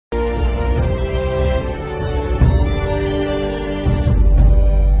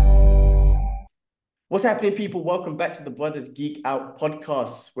What's happening, people? Welcome back to the Brothers Geek Out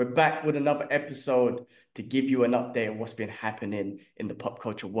podcast. We're back with another episode to give you an update on what's been happening in the pop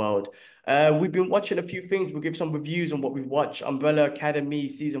culture world. We've been watching a few things. We'll give some reviews on what we've watched. Umbrella Academy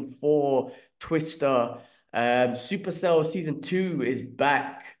season 4, Twister, Supercell season 2 is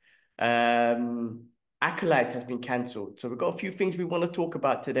back. Um, Acolytes has been cancelled. So we've got a few things we want to talk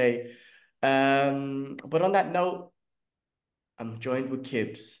about today. But on that note, I'm joined with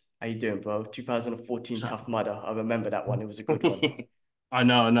Kibbs. How you doing, bro? 2014 So, Tough Mudder. I remember that one. It was a good one. I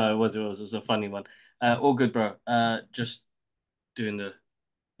know, it was a funny one. All good, bro. Just doing the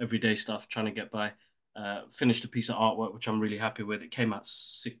everyday stuff, trying to get by. Finished a piece of artwork, which I'm really happy with. It came out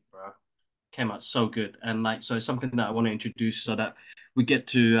sick, bro. Came out so good, and like, so it's something that I want to introduce so that we get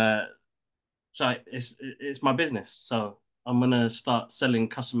to. It's my business, so I'm gonna start selling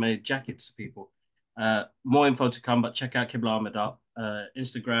custom-made jackets to people. More info to come, but check out Kibla Ahmed up,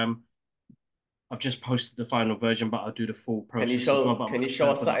 Instagram. I've just posted the final version, but I'll do the full Can you process as well. show But I'm can you gonna show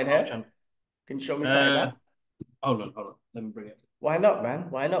put it us up on the something art here? channel. Can you show me something Uh, now? hold on. Let me bring it. Why not, man?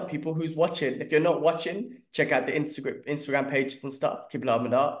 Why not? People who's watching. If you're not watching, check out the Instagram pages and stuff. Keep it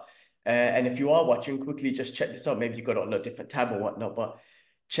up. And if you are watching, quickly just check this out. Maybe you got it on a different tab or whatnot, but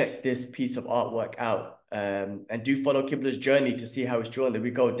check this piece of artwork out. And do follow Kibla's journey to see how it's drawn. There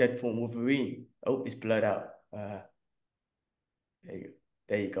we go, Deadpool and Wolverine. Oh, it's blurred out. There you,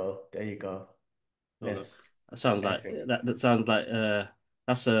 there you go. There you go. Hold on. Let's That sounds I like think. that sounds like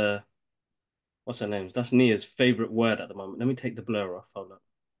that's what's her name? That's Nia's favorite word at the moment. Let me take the blur off. Hold on.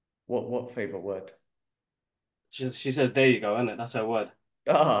 What favorite word? She says there you go, isn't it? That's her word.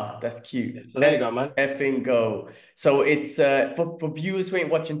 Ah, that's Yeah, cute. so there you go, Let's man. effing go. So it's for viewers who ain't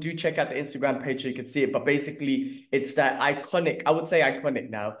watching, do check out the Instagram page so you can see it. But basically, it's that iconic, I would say iconic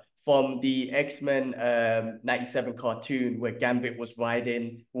now, from the X-Men 97 cartoon where Gambit was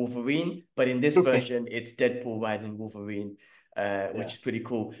riding Wolverine. But in this version, it's Deadpool riding Wolverine, which Yeah. is pretty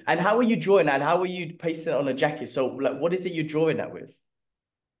cool. And how are you drawing that? And how are you pasting it on a jacket? So like what is it you're drawing that with?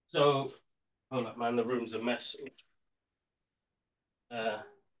 So hold up, man. The room's a mess. Uh,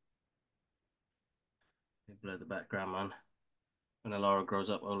 blur the background, man. When Alara grows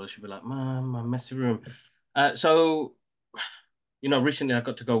up, Ola should be like, "Man, my messy room." So recently I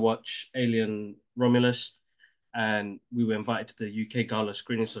got to go watch Alien Romulus, and we were invited to the UK gala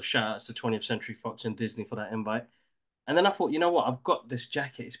screening. So shout out to 20th Century Fox and Disney for that invite. And then I thought, you know what? I've got this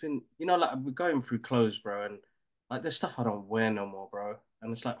jacket. It's been, like we're going through clothes, bro, and like there's stuff I don't wear no more, bro.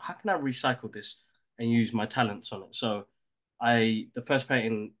 And it's like, how can I recycle this and use my talents on it? So the first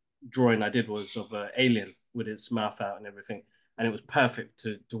painting drawing I did was of an alien with its mouth out and everything, and it was perfect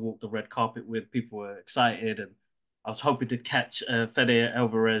to walk the red carpet with. People were excited, and I was hoping to catch Fede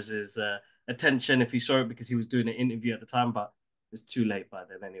Alvarez's attention if he saw it because he was doing an interview at the time, but it was too late by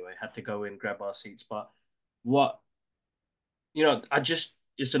then anyway. Had to go in, grab our seats. But what I just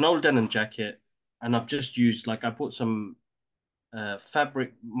it's an old denim jacket, and I've just used like I bought some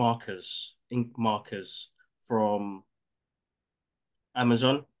fabric markers, ink markers from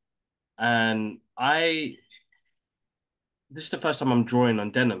Amazon, and I this is the first time I'm drawing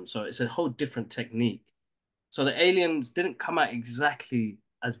on denim, so it's a whole different technique. So the aliens didn't come out exactly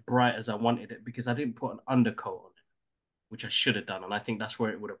as bright as I wanted it because I didn't put an undercoat on it, which I should have done, and I think that's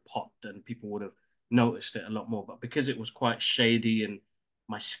where it would have popped and people would have noticed it a lot more. But because it was quite shady and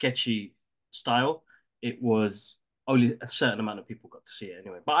my sketchy style, it was only a certain amount of people got to see it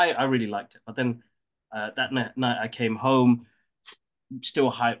anyway. But I really liked it. But then that night I came home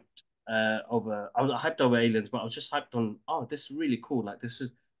still hyped I was hyped over aliens, but I was just hyped on, oh, this is really cool. Like this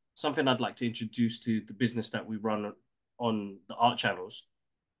is something I'd like to introduce to the business that we run on the art channels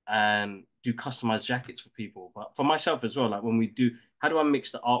and do customized jackets for people. But for myself as well, like when we do, how do I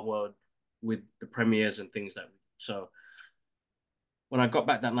mix the art world with the premieres and things that we do? So when I got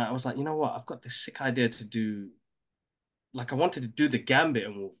back that night, I was like, you know what? I've got this sick idea to do. Like I wanted to do the Gambit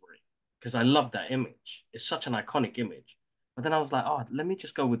and Wolverine because I love that image. It's such an iconic image. But then I was like, oh, let me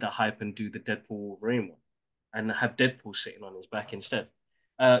just go with the hype and do the Deadpool Wolverine one and have Deadpool sitting on his back instead.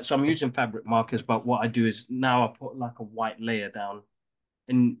 So I'm using fabric markers, but what I do is now I put like a white layer down.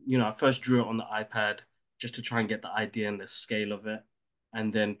 And I first drew it on the iPad just to try and get the idea and the scale of it,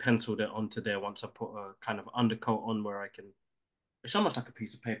 and then penciled it onto there once I put a kind of undercoat on where I can. It's almost like a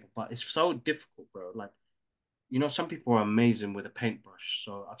piece of paper, but it's so difficult, bro. Like some people are amazing with a paintbrush.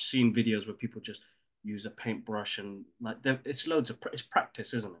 So I've seen videos where people just use a paintbrush and like it's loads of it's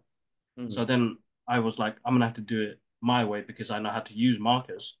practice, isn't it? So Mhm. then I was like, I'm gonna have to do it my way because I know how to use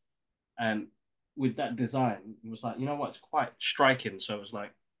markers. And with that design, it was like, you know what, it's quite striking. So it was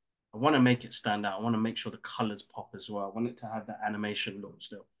like, I want to make it stand out. I want to make sure the colors pop as well. I want it to have that animation look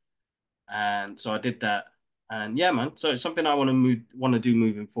still. And so I did that. And yeah, man. So it's something I want to do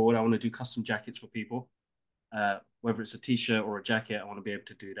moving forward. I want to do custom jackets for people. Whether it's a t-shirt or a jacket, I want to be able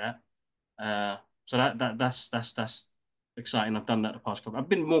to do that. So that's exciting. I've done that the past couple. I've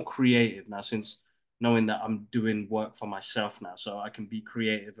been more creative now since knowing that I'm doing work for myself now, so I can be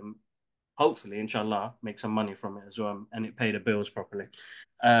creative and hopefully, inshallah, make some money from it as well and it pay the bills properly.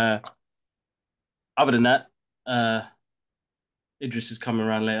 Uh, Other than that, uh, Idris is coming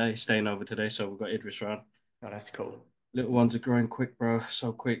around later. He's staying over today, so we've got Idris around. Oh, that's cool. Little ones are growing quick, bro.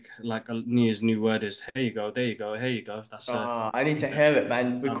 So quick. Like a New Year's new word is, here you go, there you go, here you go. That's I need to hear introduction. it,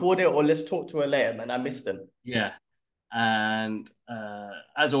 man. Record it or let's talk to her later, man. I miss them. Yeah. And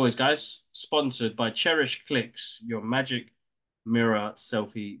as always, guys, sponsored by Cherish Clicks, your magic mirror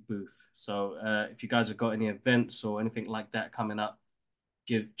selfie booth. So if you guys have got any events or anything like that coming up,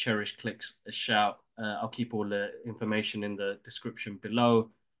 give Cherish Clicks a shout. I'll keep all the information in the description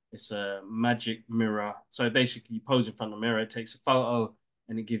below. It's a magic mirror. So basically, you pose in front of the mirror, it takes a photo,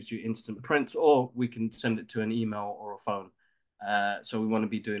 and it gives you instant prints, or we can send it to an email or a phone. So we want to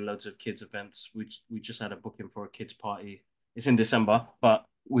be doing loads of kids events. We just had a booking for a kids party. It's in December, but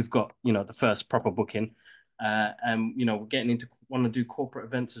we've got the first proper booking, and we're getting into want to do corporate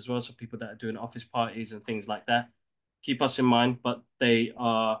events as well. So people that are doing office parties and things like that, keep us in mind. But we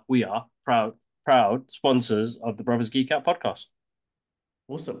are proud sponsors of the Brothers Geek Out podcast.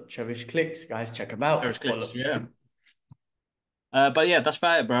 Awesome. Cherish Clicks, guys. Check them There's out. clicks, Follow. yeah. But yeah, that's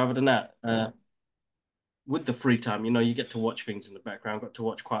about it, bro. Other than that, with the free time, you get to watch things in the background. Got to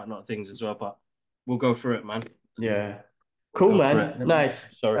watch quite a lot of things as well, but we'll go through it, man. Yeah. We'll Cool, go through man. it. Let me,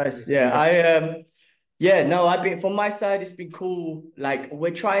 Nice. sorry, Nice. let me Yeah. get. Yeah, no, I've been from my side, it's been cool. Like we're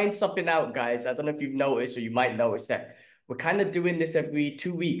trying something out, guys. I don't know if you've noticed or you might notice that we're kind of doing this every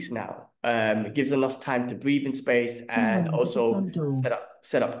 2 weeks now. It gives us time to breathe in space and also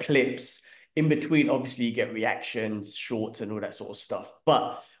set up clips. In between, obviously, you get reactions, shorts, and all that sort of stuff.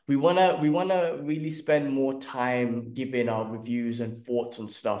 But we wanna really spend more time giving our reviews and thoughts and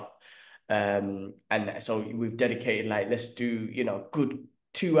stuff. And so we've dedicated like let's do good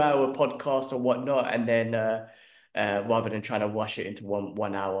 2 hour podcast or whatnot, and then rather than trying to rush it into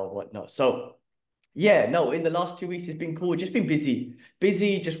one hour or whatnot. So yeah, no, in the last 2 weeks it's been cool. Just been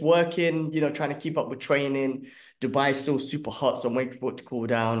busy, just working, trying to keep up with training. Dubai's still super hot, so I'm waiting for it to cool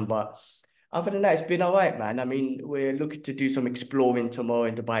down. But other than that, it's been all right, man. I mean, we're looking to do some exploring tomorrow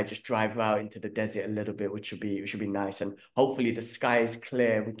in Dubai, just drive out into the desert a little bit, which should be nice. And hopefully the sky is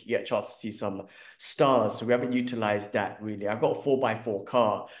clear. We can get a chance to see some stars. So we haven't utilized that really. I've got a 4x4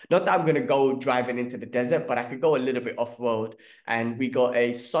 car. Not that I'm gonna go driving into the desert, but I could go a little bit off-road. And we got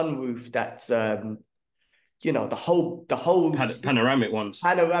a sunroof that's the whole Panoramic ones.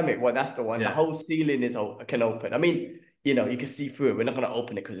 panoramic one, that's the one. The Yeah. whole ceiling can open. I mean, you can see through it. We're not gonna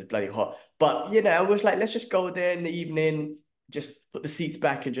open it because it's bloody hot. But I was like, let's just go there in the evening, just put the seats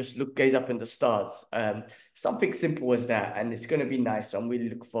back and just gaze up in the stars. Something simple as that, and it's gonna be nice. So I'm really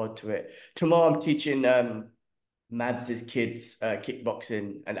looking forward to it. Tomorrow I'm teaching Mabs's kids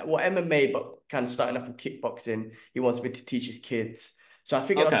kickboxing and MMA, but kind of starting off with kickboxing. He wants me to teach his kids. So I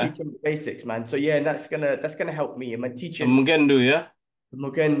figured I'll Okay. teach him the basics, man. So yeah, that's gonna help me. And my And teaching Mugendo, yeah.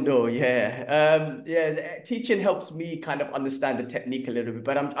 Mogendo, yeah. Yeah, teaching helps me kind of understand the technique a little bit.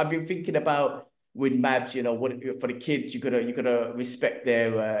 But I've been thinking about with Mabs, what for the kids, you gotta respect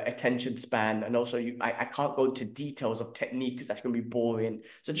their attention span, and also I can't go to details of technique because that's gonna be boring.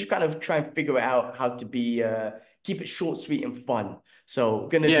 So just kind of try and figure out how to be keep it short, sweet, and fun. So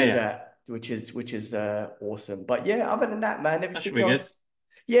gonna Yeah, do yeah. that, which is awesome. But yeah, other than that, man, That should everything be good. else.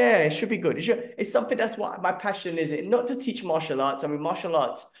 Yeah, it should be good. It's something that's what my passion is. Not to teach martial arts. I mean, martial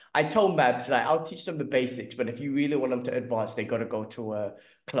arts, I told Mabs, like, I'll teach them the basics, but if you really want them to advance, they got to go to a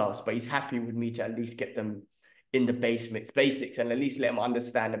class. But he's happy with me to at least get them in the basics and at least let them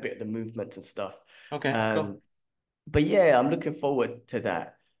understand a bit of the movements and stuff. Okay, cool. Um, but yeah, I'm looking forward to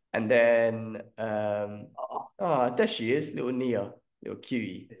that. And then, Oh, there she is, little Nia, little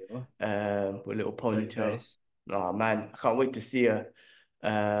cutie, there you go. with a little Pretty ponytail. face. Oh man, I can't wait to see her.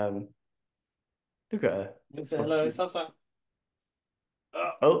 Um, Look at her. Say So hello, cute. Sasa.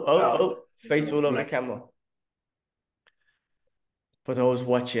 Oh, Oh, oh, oh. oh. Face all over the Black. camera. For those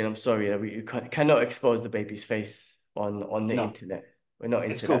watching, I'm sorry that we cannot expose the baby's face on the No, internet. We're not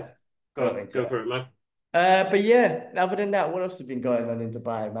it's into cool. that. We're not into Go for that. it, man. But yeah, other than that, what else has been going on in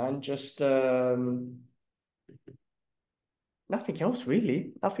Dubai, man? Just nothing else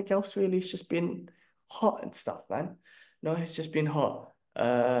really. Nothing else really. It's just been hot and stuff, man. No, it's just been hot.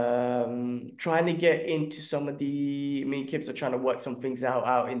 Trying to get into some of me and Kips are trying to work some things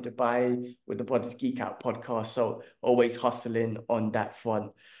out in Dubai with the Brothers Geek Out podcast. So always hustling on that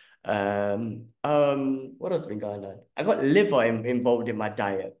front. What else has been going on? I got liver involved in my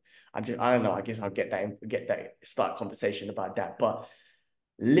diet. I don't know. I guess I'll get that start conversation about that. But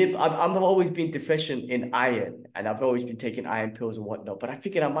I've always been deficient in iron, and I've always been taking iron pills and whatnot. But I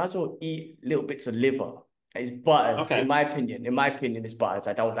figured I might as well eat little bits of liver. It's butters, in Okay. my opinion. In my opinion, it's butters.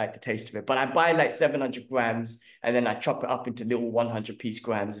 I don't like the taste of it. But I buy like 700 grams, and then I chop it up into little 100-piece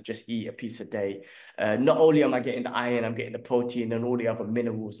grams and just eat a piece a day. Not only am I getting the iron, I'm getting the protein and all the other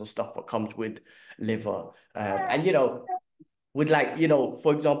minerals and stuff that comes with liver. And with like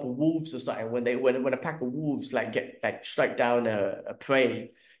for example wolves or something, when a pack of wolves like get like strike down a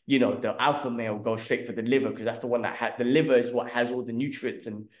prey, the alpha male goes straight for the liver because that's the one that had the liver is what has all the nutrients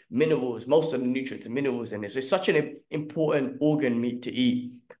and minerals, most of the nutrients and minerals in it. So it's such an important organ meat to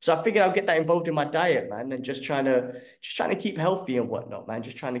eat. So I figured I'll get that involved in my diet, man, and just trying to keep healthy and whatnot, man,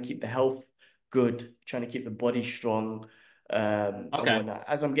 just trying to keep the health good, trying to keep the body strong, and Okay. whatnot.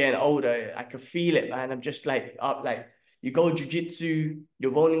 As I'm getting older, I can feel it, man. I'm just like up, like you go jiu-jitsu,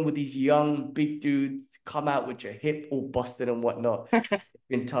 you're rolling with these young big dudes, come out with your hip all busted and whatnot. It's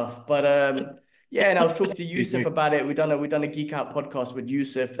been tough. But yeah, and I was talking to Excuse Yusuf me. about it. We done a Geek Out podcast with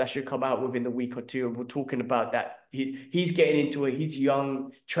Yusuf that should come out within the week or two. And we're talking about that. He's getting into it. He's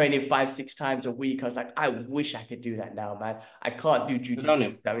young, training 5, 6 times a week. I was like, I wish I could do that now, man. I can't do Good on jiu-jitsu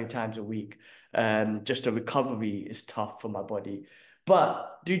him. that many times a week. Just the recovery is tough for my body.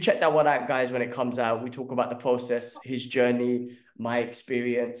 But do check that one out, guys, when it comes out. We talk about the process, his journey, my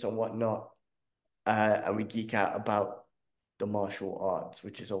experience, and whatnot. And we geek out about the martial arts,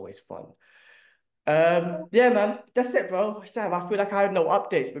 which is always fun. Yeah, man, that's it, bro. Sam, I feel like I had no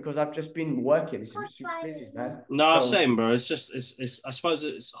updates because I've just been working. It's been super busy, man. No, So, same, bro. It's just it's I suppose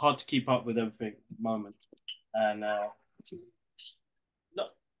it's hard to keep up with everything at the moment. And no,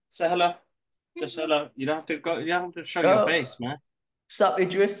 say hello. Just hello. You don't have to go. You don't have to show your uh, face, man. sup,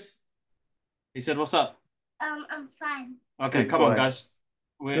 Idris? He said, "What's up?" I'm fine. Okay, Good come on, boy. guys.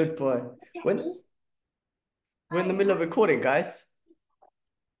 We're Good boy. When Daddy, we're in the I'm middle of hungry. recording, guys.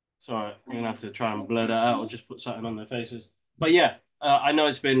 sorry. We're gonna have to try and blur that out or just put something on their faces. But yeah, I know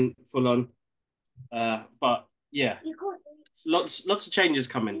it's been full on. But yeah, You could. lots of changes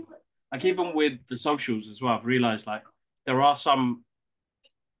coming. Like even with the socials as well, I've realized like there are some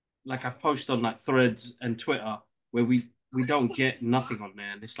like I post on like threads and Twitter where we don't get nothing on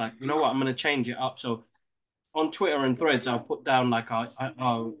there. And it's like, you know what, I'm gonna change it up. So on Twitter and threads, I'll put down like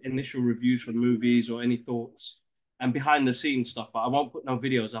our initial reviews for movies or any thoughts and behind the scenes stuff, but I won't put no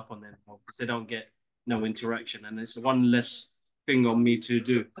videos up on there anymore because they don't get no interaction. And it's one less thing on me to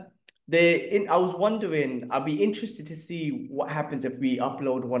do. I was wondering, I'd be interested to see what happens if we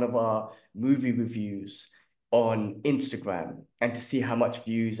upload one of our movie reviews on Instagram and to see how much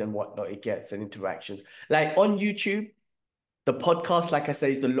views and whatnot it gets and interactions. Like on YouTube, the podcast, like I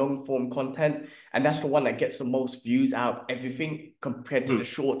say, is the long form content, and that's the one that gets the most views out of everything compared to the Hmm.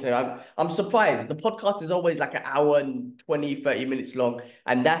 short. And I'm surprised. The podcast is always like an hour and 20, 30 minutes long,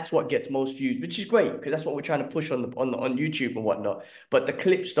 and that's what gets most views, which is great because that's what we're trying to push on YouTube and whatnot. But the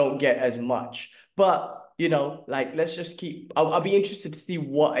clips don't get as much. But like let's just keep. I'll be interested to see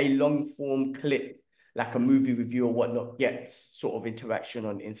what a long form clip like a movie review or whatnot gets sort of interaction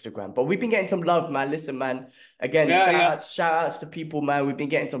on Instagram. But we've been getting some love, man. Listen, man. Again, Yeah, yeah. shout outs to people, man. We've been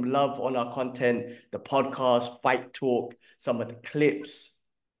getting some love on our content, the podcast, Fight Talk, some of the clips,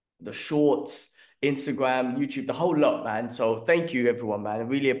 the shorts, Instagram, YouTube, the whole lot, man. So thank you, everyone, man. I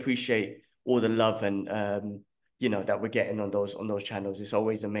really appreciate all the love and that we're getting on those channels. It's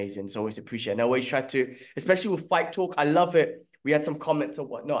always amazing. It's always appreciated. And I always try to, especially with Fight Talk, I love it. We had some comments or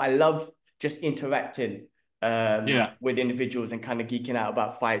whatnot. I love just interacting Yeah. with individuals and kind of geeking out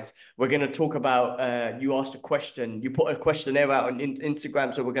about fights. We're going to talk about you asked a question, you put a questionnaire out on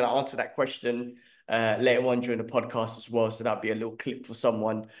Instagram, so we're going to answer that question later on during the podcast as well. So that'll be a little clip for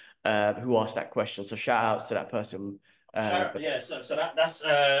someone who asked that question. So shout out to that person. Sure. But Yeah. So that's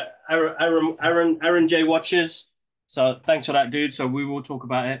Aaron J watches. So thanks for that, dude. So we will talk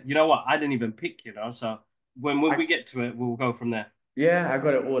about it. You know what? I didn't even pick. So when I we get to it, we'll go from there. yeah, I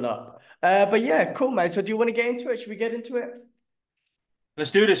got it all up. But yeah, cool, man. So do you want to get into it? Should we get into it?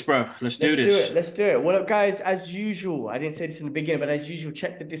 Let's do this, bro. Let's do Let's do it. this. Let's do it. Well, guys, as usual, I didn't say this in the beginning, but as usual,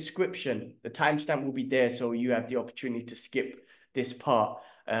 check the description. The timestamp will be there, so you have the opportunity to skip this part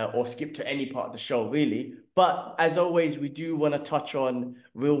or skip to any part of the show, really. But as always, we do want to touch on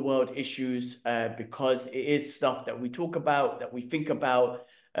real world issues because it is stuff that we talk about, that we think about.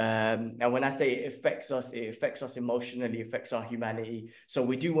 And when I say it affects us emotionally, it affects our humanity. So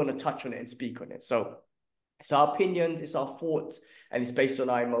we do want to touch on it and speak on it. So it's our opinions, it's our thoughts, and it's based on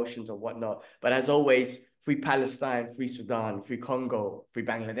our emotions and whatnot. But as always, free Palestine, free Sudan, free Congo, free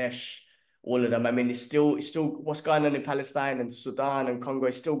Bangladesh, all of them. I mean, it's still what's going on in Palestine and Sudan and Congo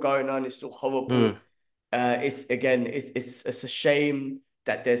is still going on. It's still horrible. Mm. It's again, it's a shame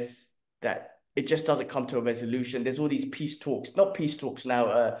that that it just doesn't come to a resolution. There's all these peace talks, not peace talks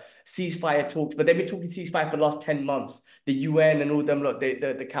now, ceasefire talks, but they've been talking ceasefire for the last 10 months. The UN and all them, look,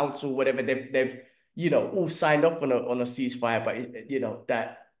 the council, whatever, they've all signed off on a ceasefire, but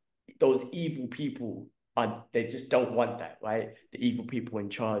that those evil people they just don't want that, right? The evil people in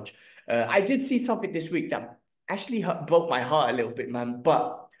charge. I did see something this week that actually broke my heart a little bit, man.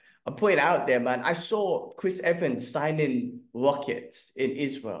 But I put it out there, man. I saw Chris Evans signing rockets in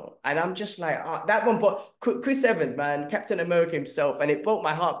Israel, and I'm just like, that one. But Chris Evans, man, Captain America himself, and it broke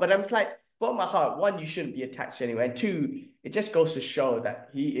my heart. But I'm like, broke my heart. One, you shouldn't be attached anyway, and two, it just goes to show that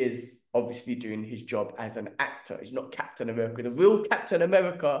he is obviously doing his job as an actor. He's not Captain America. The real Captain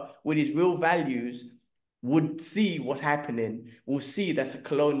America, with his real values, would see what's happening. Will see that's a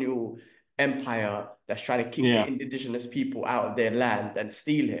colonial empire that's trying to kick the Yeah. indigenous people out of their land and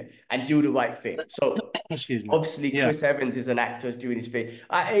steal it and do the right thing. So Excuse me. obviously Yeah. Chris Evans is an actor is doing his thing.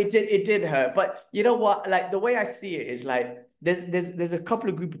 It did hurt, but you know what? Like the way I see it is like there's a couple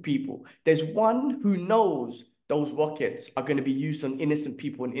of group of people. There's one who knows those rockets are going to be used on innocent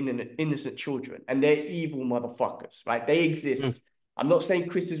people and innocent children, and they're evil motherfuckers, right? They Mm. exist. I'm not saying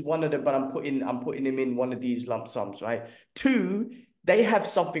Chris is one of them, but I'm putting him in one of these lump sums, right? Two, they have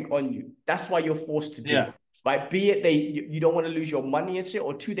something on you. That's why you're forced to do Yeah. it. Right, be it you don't want to lose your money and shit,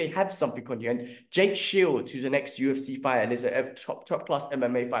 or two, they have something on you. And Jake Shields, who's an ex-UFC fighter and is a top class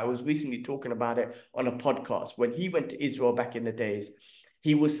MMA fighter, was recently talking about it on a podcast. When he went to Israel back in the days,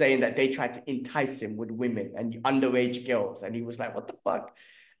 he was saying that they tried to entice him with women and underage girls, and he was like, "What the fuck?"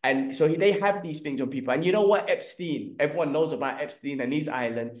 And so they have these things on people. And you know what? Epstein, everyone knows about Epstein and his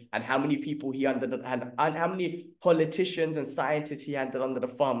island and how many people he and how many politicians and scientists he had under the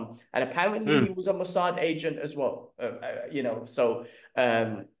thumb. And apparently he Mm. was a Mossad agent as well. So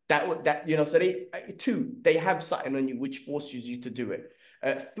so they have something on you which forces you to do it.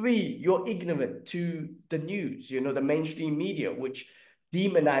 Three, you're ignorant to the news, the mainstream media, which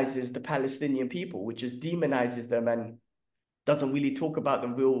demonizes the Palestinian people, which just demonizes them and doesn't really talk about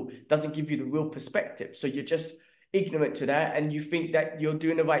doesn't give you the real perspective. So you're just ignorant to that and you think that you're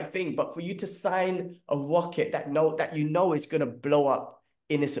doing the right thing. But for you to sign a rocket that is gonna blow up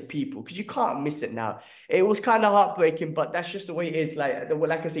innocent people, because you can't miss it now. It was kind of heartbreaking, but that's just the way it is.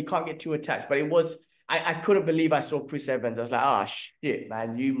 Like I say, can't get too attached. But it was I couldn't believe I saw Chris Evans. I was like, ah, shit,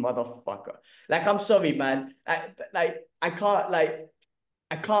 man, you motherfucker. Like, I'm sorry, man. I can't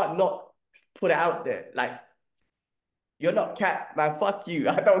not put it out there. Like, you're not Cap, man. Fuck you.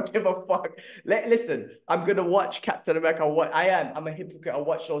 I don't give a fuck. Listen, I'm gonna watch Captain America. What I am, I'm a hypocrite. I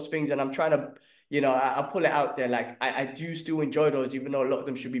watch those things, and I'm trying to, I pull it out there. Like I do still enjoy those, even though a lot of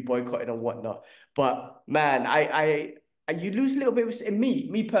them should be boycotted and whatnot. But man, you lose a little bit of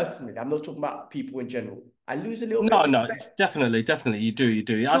me personally. I'm not talking about people in general. I lose a little bit of No, no, it's respect. definitely you do, you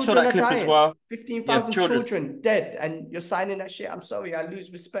do. I saw Children that are clip as dying. well. Yeah, 15,000 children. children dead, and you're signing that shit. I'm sorry, I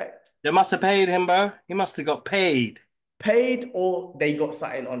lose respect. They must have paid him, bro. He must have got paid. Paid or they got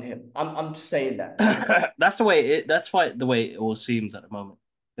something on him. I'm just saying that. That's why the way it all seems at the moment.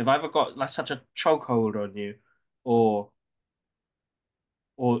 They've either got like such a chokehold on you, or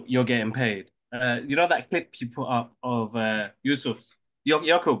you're getting paid. You know that clip you put up of Yusuf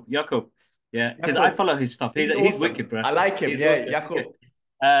Yakub, yeah, because I Jakob, follow his stuff. he's He's wicked, awesome. bro. I like him. He's Yeah, awesome. Jakob.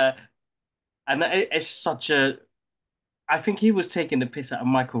 uh, and it's such a. I think he was taking the piss out of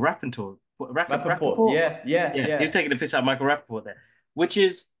Michael Rappaport. Rappaport. Rappaport. Yeah, yeah, Yeah, he was yeah. taking the piss out of Michael Rappaport there, which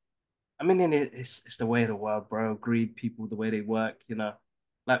is, I mean, it's the way of the world, bro. Greed, people, the way they work,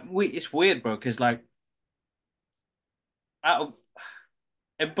 Like it's weird, bro, because like out of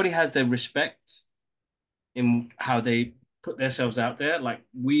everybody has their respect in how they put themselves out there. Like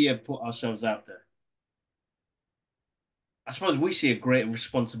we have put ourselves out there. I suppose we see a great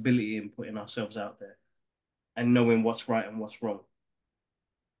responsibility in putting ourselves out there and knowing what's right and what's wrong.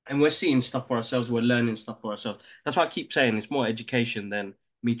 And we're seeing stuff for ourselves. We're learning stuff for ourselves. That's why I keep saying it's more education than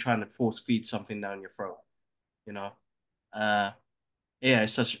me trying to force feed something down your throat. You know, uh, yeah,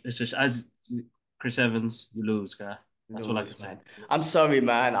 it's just as Chris Evans, you lose, guy. That's all I can Lose, say. man. You I'm lose. sorry,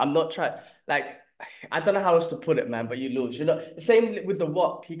 man. I'm not trying. Like, I don't know how else to put it, man. But you lose. The same with The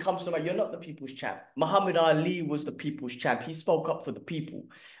Rock. He comes to me. You're not the people's champ. Muhammad Ali was the people's champ. He spoke up for the people,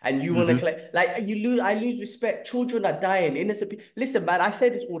 and you want to Hmm. collect. Like you lose. I lose respect. Children are dying. Innocent people. Listen, man. I say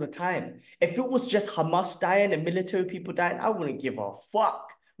this all the time. If it was just Hamas dying and military people dying, I wouldn't give a fuck.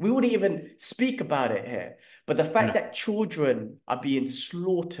 We wouldn't even speak about it here. But the fact No. that children are being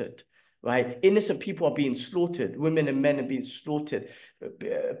slaughtered, right? Innocent people are being slaughtered. Women and men are being slaughtered.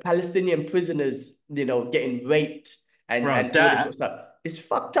 Palestinian prisoners, getting raped bro. and all this sort That. of stuff. It's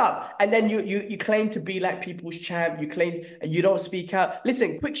fucked up. And then you claim to be like people's champ. You claim and you don't speak out.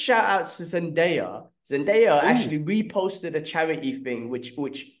 Listen, quick shout outs to Zendaya. Zendaya Ooh. actually reposted a charity thing which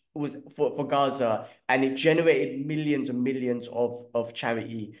was for Gaza, and it generated millions and millions of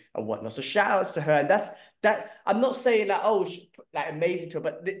charity and whatnot. So shout outs to her. And that I'm not saying like, oh, like amazing to her,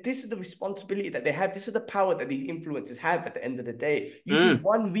 but this is the responsibility that they have. This is the power that these influencers have at the end of the day. You do Mm.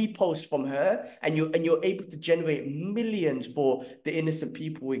 one repost from her and you're able to generate millions for the innocent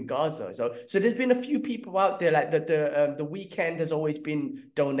people in Gaza. So there's been a few people out there like the Weekend has always been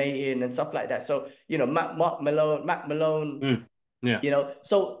donating and stuff like that. So Matt Malone, Mm. Yeah.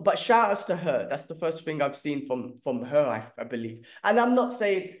 so but shout outs to her. That's the first thing I've seen from her, I believe. And I'm not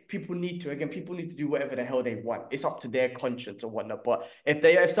saying people need to, again, people need to do whatever the hell they want. It's up to their conscience or whatnot. But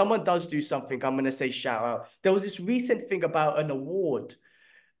if someone does do something, I'm gonna say shout out. There was this recent thing about an award,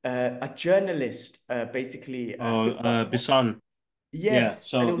 a journalist, basically, I Oh, think what Bisan. Yeah. yes, and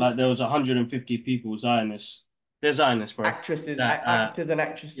So it like was there was 150 people, Zionists. They're Zionists, bro. actresses, That actors and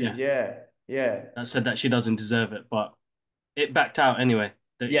actresses, yeah, yeah, yeah, that said that she doesn't deserve it, but it backed out anyway.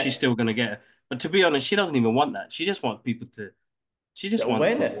 That she's still yes, gonna get it. But to be honest, she doesn't even want that. She just wants people to. She the just wants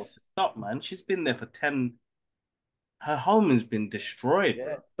the war awareness. to stop, man. She's been there for 10. Her home has been destroyed, Yeah,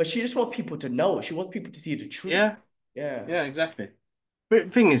 bro. but she just wants people to know. She wants people to see the truth. Yeah, Yeah. yeah, exactly. But the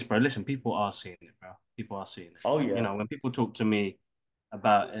thing is, bro, listen, people are seeing it, bro. People are seeing it. Oh Like, yeah. when people talk to me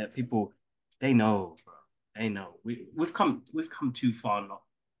about it, people, they know, bro. They know. We've come too far not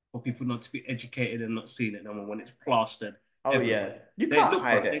for people not to be educated and not seeing it no more when it's plastered Oh everywhere. yeah. You They can't look,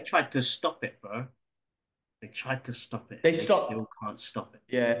 hide bro. They it. tried to stop it, bro. They tried to stop it. They They stopped. still can't stop it.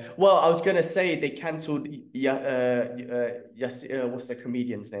 Yeah. Well, I was gonna say they cancelled. Yeah. Yes. What's the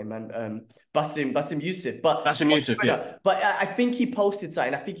comedian's name, man? Basim Yusuf, but Bassem on Youssef, yeah, Twitter. But I think he posted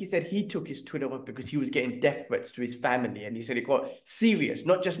something. I think he said he took his Twitter off because he was getting death threats to his family, and he said it got serious,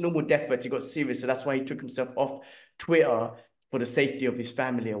 not just normal death threats. It got serious, so that's why he took himself off Twitter for the safety of his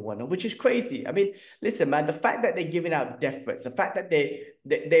family and whatnot, which is crazy. I mean, listen, man, the fact that they're giving out death threats, the fact that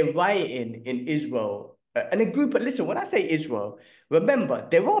they're rioting in Israel, and a group. But listen, when I say Israel. Remember,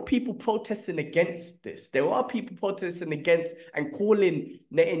 there are people protesting against this. There are people protesting against and calling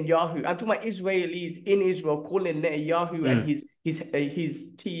Netanyahu. I'm talking about Israelis in Israel calling Netanyahu and mm, his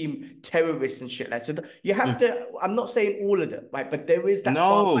team terrorists and shit like. So you have mm. to. I'm not saying all of them, right? But there is that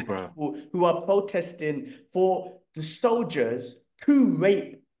far No, right bro. people who are protesting for the soldiers to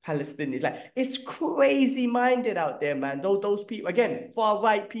rape Palestinians. Like it's crazy minded out there, man. Those people again, far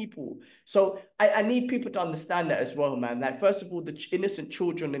right people. So I need people to understand that as well, man. Like first of all, the innocent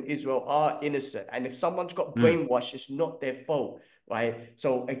children in Israel are innocent, and if someone's got Mm. brainwashed, it's not their fault, right?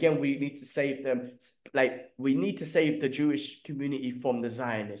 So again, we need to save them. Like we need to save the Jewish community from the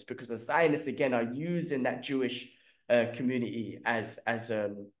Zionists because the Zionists again are using that Jewish community as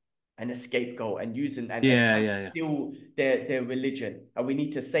and a scapegoat and using and Yeah, trying to yeah, yeah. steal their religion. And we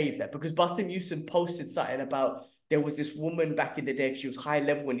need to save that because Basim Yusuf posted something about there was this woman back in the day, she was high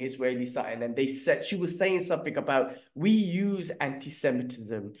level in Israeli something, and they said she was saying something about we use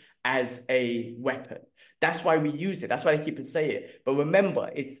anti-Semitism as a weapon. That's why we use it. That's why they keep on saying it. But remember,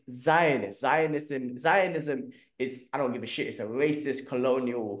 it's Zionist. Zionism is, I don't give a shit. It's a racist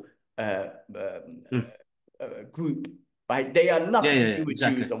colonial uh, um, Mm. group, right? They are Yeah, nothing yeah, to yeah, do with Jews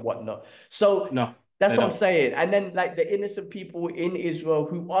exactly. and whatnot. So No, that's they what I'm don't. saying. And then like the innocent people in Israel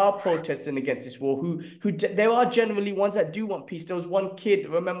who are protesting against this war, who there are generally ones that do want peace. There was one kid,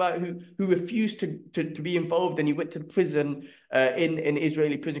 remember, who refused to be involved and he went to prison in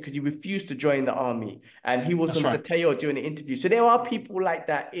Israeli prison because he refused to join the army. And he was That's on right. Zateo doing an interview. So there are people like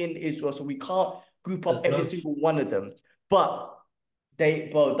that in Israel. So we can't group up There's every loads. single one of them. But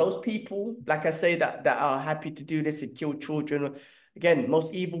bro, those people, like I say, that are happy to do this and kill children. Again,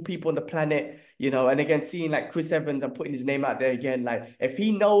 most evil people on the planet, and again, seeing like Chris Evans and putting his name out there again, like if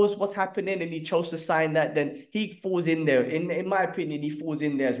he knows what's happening and he chose to sign that, then he falls in there. In my opinion, he falls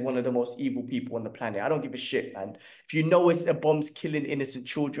in there as one of the most evil people on the planet. I don't give a shit, man. If you know it's a bomb's killing innocent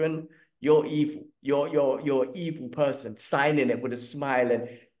children, you're evil. You're an evil person signing it with a smile and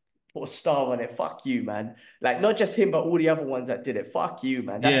put a star on it. Fuck you, man. Like not just him, but all the other ones that did it. Fuck you,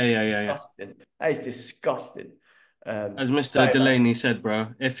 man. That's Yeah, yeah, yeah, yeah. disgusting. That is disgusting. As Mr. Right, man. Delaney said, bro,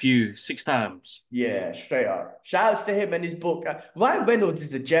 F you 6 times. Yeah, straight up. Shout outs to him and his book. Ryan Reynolds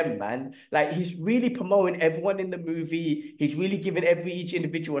is a gem, man. Like he's really promoting everyone in the movie. He's really giving each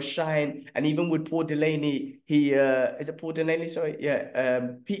individual a shine. And even with Paul Delaney, he is it Paul Delaney? Sorry, yeah.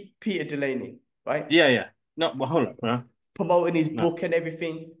 Peter Delaney, right? Yeah, yeah. No, well, hold on, bro. promoting his No. book and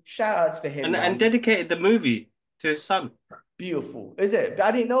everything. Shout outs to him, And man. dedicated the movie to his son. Beautiful. Is it?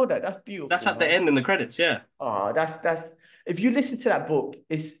 I didn't know that. That's That's beautiful, at the man. end in the credits, yeah. Oh, that's if you listen to that book,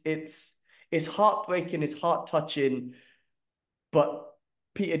 it's heartbreaking, it's heart touching, but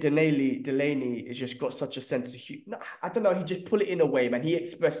Peter Delaney has just got such a sense of humor. No, I don't know, he just put it in a way, man. He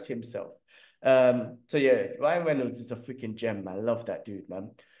expressed himself. So yeah, Ryan Reynolds is a freaking gem, man. I love that dude,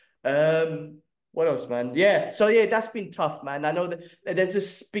 man. Um, what else, man? Yeah, so yeah, that's been tough, man. I know that there's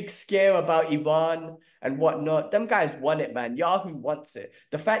this big scare about Iran and whatnot. Them guys want it, man. Yahoo wants it.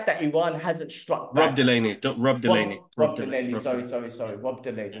 The fact that Iran hasn't struck Rob back. Delaney. Rob Delaney. Rob Rob Delaney. Delaney. Rob Sorry, Delaney. sorry, sorry. Rob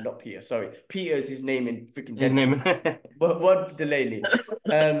Delaney, Yeah. not Peter. Sorry, Peter is his name in freaking His Deadpool. name. Rob Delaney.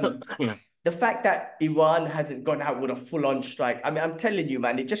 Um, Yeah. the fact that Iran hasn't gone out with a full-on strike. I mean, I'm telling you,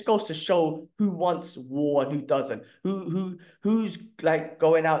 man, it just goes to show who wants war and who doesn't. Who's like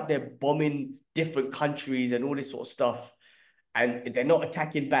going out there bombing different countries and all this sort of stuff, and they're not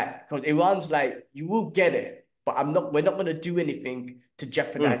attacking back because Iran's like, you will get it, but I'm not. We're not going to do anything to Mm.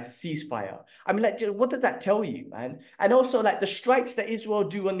 jeopardize the ceasefire. I mean, like, what does that tell you, man? And also, like the strikes that Israel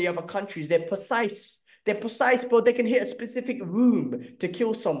do on the other countries, they're precise. They're precise, bro. They can hit a specific room to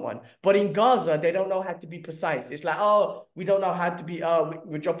kill someone. But in Gaza, they don't know how to be precise. It's like, oh, we don't know how to be,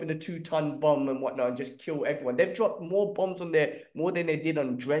 we're dropping a 2-ton bomb and whatnot and just kill everyone. They've dropped more bombs on there, more than they did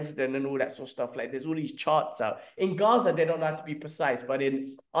on Dresden and all that sort of stuff. Like, there's all these charts out. In Gaza, they don't know how to be precise. But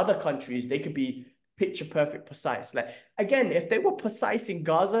in other countries, they could be picture perfect precise. Like, again, if they were precise in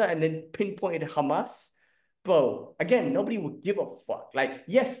Gaza and then pinpointed Hamas, bro, again, nobody would give a fuck. Like,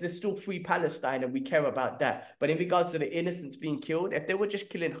 yes, there's still free Palestine and we care about that. But in regards to the innocents being killed, if they were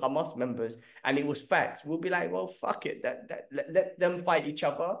just killing Hamas members and it was facts, we'll be like, well, fuck it. Let them fight each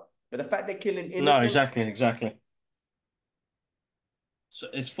other. But the fact they're killing No, innocents, exactly, exactly. So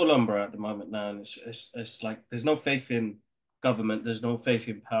it's full on, bro, at the moment now, and it's like there's no faith in government. There's no faith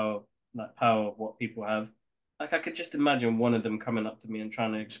in power, like power of what people have. Like I could just imagine one of them coming up to me and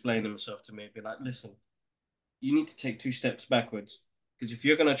trying to explain himself to me, be like, "Listen, you need to take 2 steps backwards because if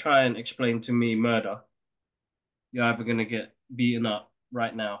you're gonna try and explain to me murder, you're either gonna get beaten up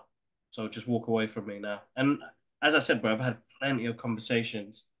right now. So just walk away from me now." And as I said, bro, I've had plenty of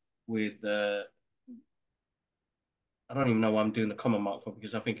conversations with I don't even know what I'm doing the comment mark for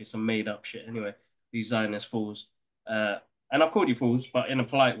because I think it's some made up shit anyway. These Zionist fools. Uh, and I've called you fools, but in a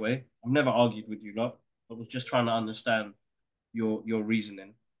polite way. I've never argued with you lot. I was just trying to understand your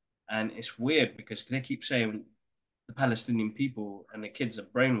reasoning. And it's weird because they keep saying the Palestinian people and the kids are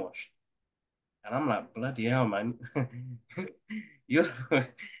brainwashed. And I'm like, bloody hell, man. you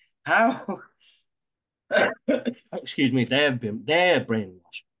how excuse me, they're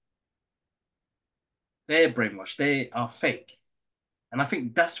brainwashed. They're brainwashed. They are fake. And I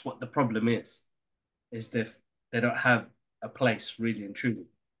think that's what the problem is they don't have a place really and truly.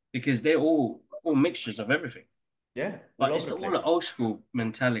 Because they're all mixtures of everything. yeah, all But over it's the all the place. old school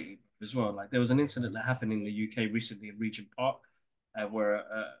mentality as well. Like there was an incident that happened in the UK recently in Regent Park, where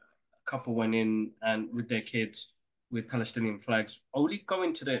a couple went in and with their kids with Palestinian flags, only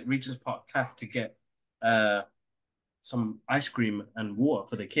going to the Regent's Park cafe to get uh, some ice cream and water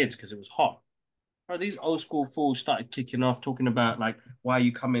for the kids because it was hot. Bro, these old school fools started kicking off, talking about like why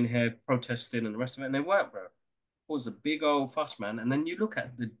you come in here protesting and the rest of it, and they weren't, bro. It was a big old fuss, man. And then you look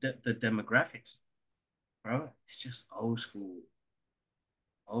at the demographics, bro. It's just old school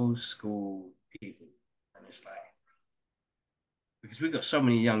people, and it's like because we got so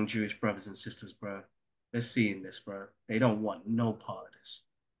many young Jewish brothers and sisters, bro. They're seeing this, bro. They don't want no part of this.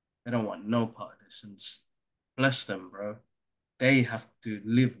 They don't want no part of this, and bless them, bro. They have to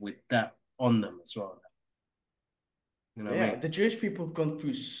live with that on them as well. You know what I Yeah, mean? the Jewish people have gone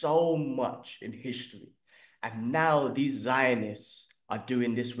through so much in history. And now these Zionists are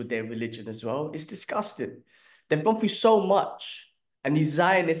doing this with their religion as well. It's disgusting. They've gone through so much, and these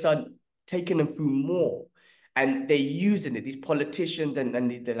Zionists are taking them through more. And they're using it. These politicians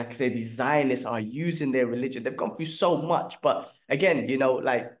like I said, these Zionists are using their religion. They've gone through so much. But again,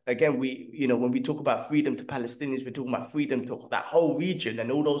 when we talk about freedom to Palestinians, we're talking about freedom to that whole region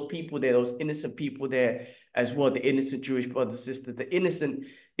and all those people there, those innocent people there as well, the innocent Jewish brothers, sisters, the innocent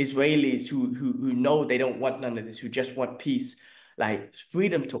Israelis who know they don't want none of this, who just want peace. Like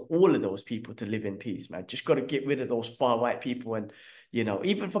freedom to all of those people to live in peace, man. Just got to get rid of those far right people. And,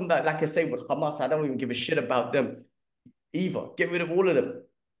 even from that, like I say, with Hamas, I don't even give a shit about them either. Get rid of all of them.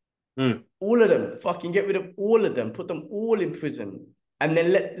 Mm. All of them. Fucking get rid of all of them. Put them all in prison. And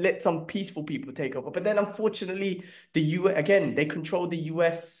then let some peaceful people take over. But then unfortunately, the US, again, they control the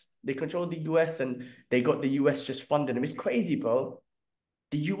US. They control the US and they got the US just funding them. It's crazy, bro.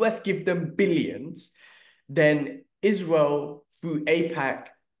 The US give them billions. Then Israel through APAC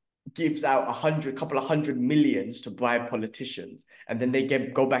gives out couple of hundred millions to bribe politicians, and then they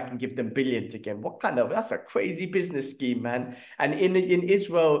go back and give them billions again. That's a crazy business scheme, man. And in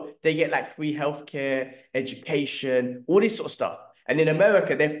Israel, they get like free healthcare, education, all this sort of stuff. And in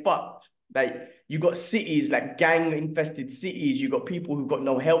America, they're fucked. Like you got cities, like gang infested cities, you got people who've got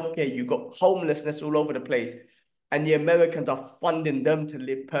no healthcare, you got homelessness all over the place, and the Americans are funding them to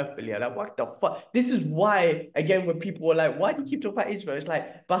live perfectly. I'm like, what the fuck? This is why, again, when people were like, why do you keep talking about Israel? It's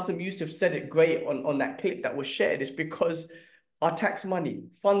like Bassem Youssef said it great on that clip that was shared. It's because our tax money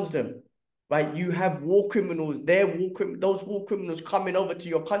funds them, right? You have war criminals, those war criminals coming over to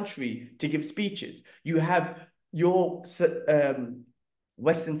your country to give speeches. You have your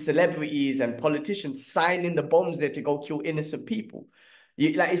Western celebrities and politicians signing the bombs there to go kill innocent people.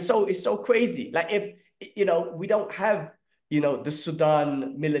 Like it's so crazy. Like if we don't have the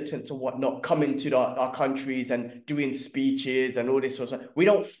Sudan militants or whatnot coming to our countries and doing speeches and all this sort of stuff. We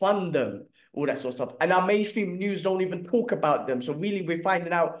don't fund them, all that sort of stuff. And our mainstream news don't even talk about them. So really, we're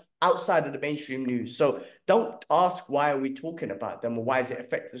finding out outside of the mainstream news. So don't ask why are we talking about them or why does it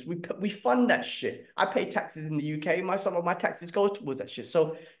affect us. We fund that shit. I pay taxes in the UK. Some of my taxes go towards that shit.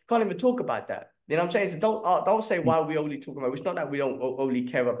 So can't even talk about that. You know what I'm saying? So don't say why are we only talking about it. It's not that we don't only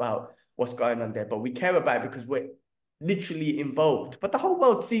care about what's going on there, but we care about it because we're literally involved. But the whole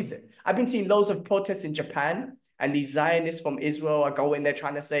world sees it. I've been seeing loads of protests in Japan, and these Zionists from Israel are going there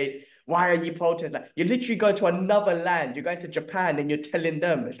trying to say, why are you protesting? Like, you're literally going to another land. You're going to Japan and you're telling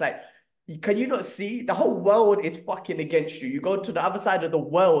them. It's like, can you not see? The whole world is fucking against you. You go to the other side of the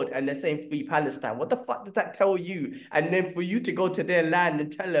world and they're saying free Palestine. What the fuck does that tell you? And then for you to go to their land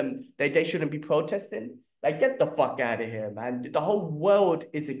and tell them that they shouldn't be protesting? Like, get the fuck out of here, man. The whole world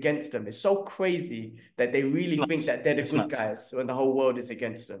is against them. It's so crazy that they really think Nuts. that they're the It's good nuts. guys when the whole world is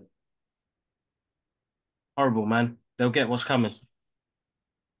against them. Horrible, man. They'll get what's coming.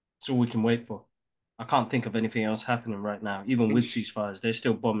 It's all we can wait for. I can't think of anything else happening right now. Even with ceasefires, they're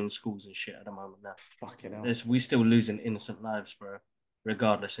still bombing schools and shit at the moment now. Fucking hell. We still losing innocent lives, bro.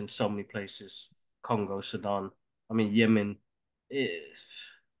 Regardless, in so many places, Congo, Sudan. I mean, Yemen. It's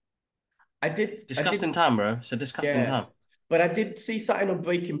I disgusting did time, bro. It's a disgusting Yeah. time. But I did see something on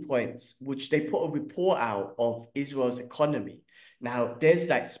Breaking Points, which they put a report out of Israel's economy. Now, there's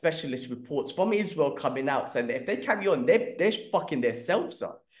like specialist reports from Israel coming out saying that if they carry on, they're fucking themselves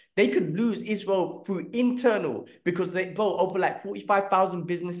up. They could lose Israel through internal because over like 45,000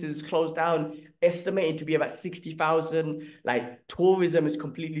 businesses closed down, estimated to be about 60,000. Like tourism is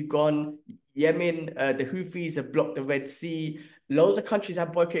completely gone. Yemen, the Houthis have blocked the Red Sea. Loads of countries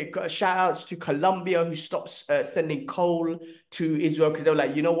have boycotted. Shout outs to Colombia, who stopped sending coal to Israel because they were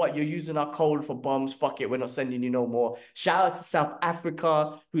like, you know what, you're using our coal for bombs. Fuck it, we're not sending you no more. Shout outs to South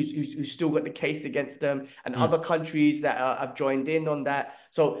Africa, who's still got the case against them, and Mm. other countries that have joined in on that.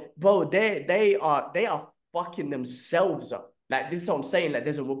 So, bro, they are fucking themselves up. Like this is what I'm saying. Like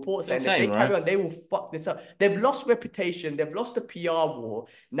there's a report It's saying if they insane, carry right? on, they will fuck this up. They've lost reputation. They've lost the PR war.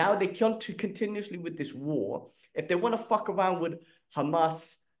 Now they can't continuously with this war. If they want to fuck around with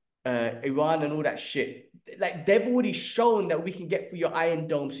Hamas, Iran, and all that shit, like they've already shown that we can get through your Iron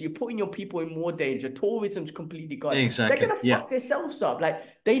Dome. So you're putting your people in more danger. Tourism's completely gone. They're Exactly. gonna Yeah. fuck themselves up. Like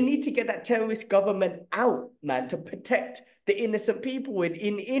they need to get that terrorist government out, man, to protect the innocent people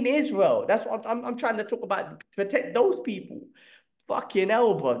in Israel. That's what I'm trying to talk about. To protect those people. Fucking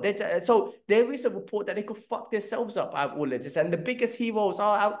hell, bro. So there is a report that they could fuck themselves up out of all of this. And the biggest heroes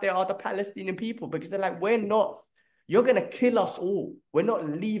are out there are the Palestinian people because they're like, you're going to kill us all. We're not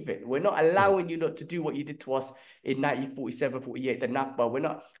leaving. We're not Mhm. allowing you not to do what you did to us in 1947, 48, the Nakba. We're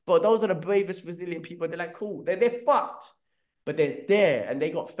not. But those are the bravest, resilient people. They're like, cool. They're fucked. But they're there and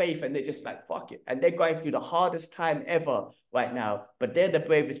they got faith and they're just like, fuck it. And they're going through the hardest time ever right now. But they're the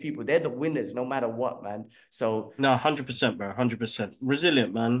bravest people. They're the winners no matter what, man. So, No, 100%, bro. 100%.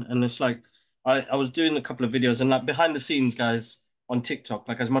 Resilient, man. And it's like, I was doing a couple of videos and like behind the scenes, guys, on TikTok,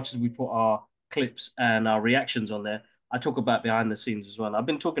 like as much as we put our clips and our reactions on there, I talk about behind the scenes as well. I've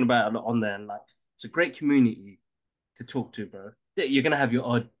been talking about it a lot on there and like, it's a great community to talk to, bro. You're going to have your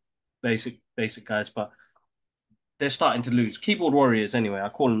odd basic guys, but they're starting to lose. Keyboard warriors, anyway. I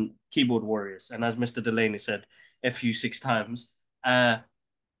call them keyboard warriors. And as Mr. Delaney said, FU 6 times. I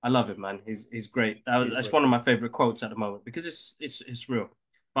love it, man. He's great. he's That's great. one of my favorite quotes at the moment because it's real.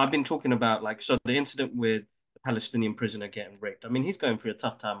 But I've been talking about like so the incident with the Palestinian prisoner getting raped. I mean, he's going through a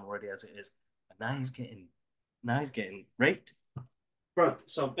tough time already as it is, but now he's getting raped, bro.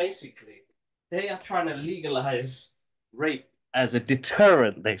 So basically, they are trying to legalize rape as a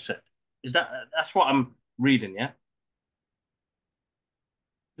deterrent. They said, that's what I'm reading? Yeah,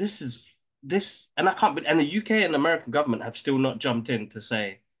 this is this, and I can't. And the UK and American government have still not jumped in to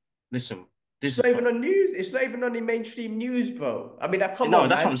say, listen, It's this is not even fuck. on news. It's not even on the mainstream news, bro. I mean, come No, on,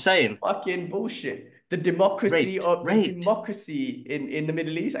 that's what man. I'm saying. Fucking bullshit. The democracy Raped, of the raped. democracy in the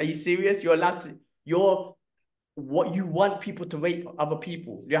Middle East. Are you serious? You're allowed to. You're what you want people to rape other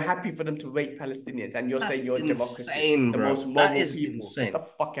people. You're happy for them to rape Palestinians, and you're saying That's you're democracy, insane, the bro. most That moral is people. Get insane. the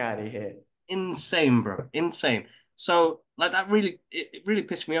fuck out of here. Insane, bro. Insane. So, like, it really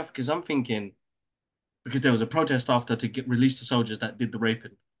pissed me off because I'm thinking, because there was a protest after to get release the soldiers that did the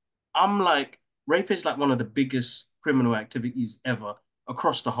raping. I'm like, rape is like one of the biggest criminal activities ever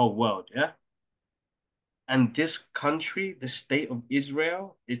across the whole world, yeah? And this country, the state of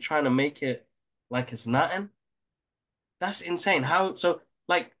Israel, is trying to make it like it's nothing. That's insane.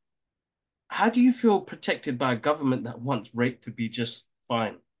 Like, how do you feel protected by a government that wants rape to be just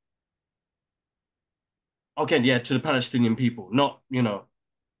fine? Okay, yeah, to the Palestinian people, not,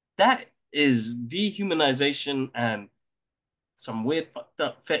 that is dehumanization and some weird fucked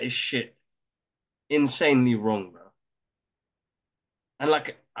up fetish shit. Insanely wrong, bro. And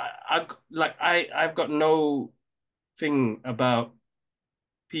like I've got no thing about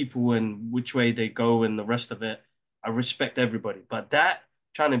people and which way they go and the rest of it. I respect everybody, but that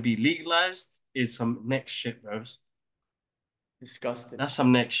trying to be legalized is some next shit, bros. Disgusting. That's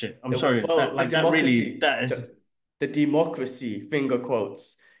some next shit. I'm The sorry. bro, the That really democracy, that is. the democracy, finger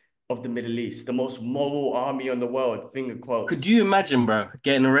quotes, of the Middle East, the most moral army in the world, finger Could quotes. you imagine, bro,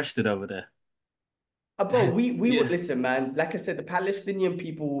 getting arrested over there? Bro, we would Yeah, listen, man. Like I said, the Palestinian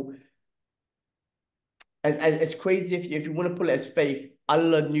people, as crazy if you want to pull it as faith,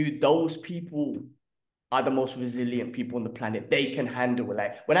 Allah knew those people are the most resilient people on the planet. They can handle it.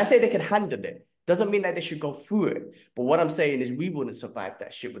 Like when I say they can handle it, doesn't mean that they should go through it. But what I'm saying is we wouldn't survive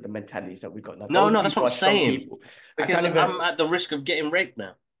that shit with the mentalities that we got now. no, Those no, that's what people I'm are strong saying. people. I Because can't I'm even at the risk of getting raped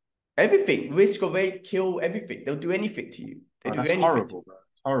now. everything, risk of rape, kill, everything. They'll do anything to you. They Oh, do that's anything to you. horrible, bro.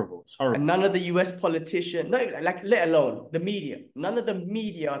 It's horrible. It's And horrible. none of the US politicians, no, like let alone the media, none of the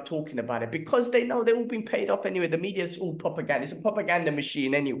media are talking about it because they know they're all being paid off anyway. The media is all propaganda. It's a propaganda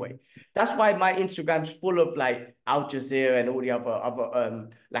machine anyway. That's why my Instagram's full of like Al Jazeera and all the other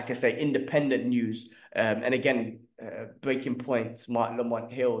like I say, independent news. And again, Breaking Points, Martin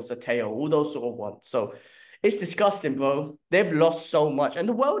Lamont Hill, Zateo, all those sort of ones. So it's disgusting, bro. They've lost so much, and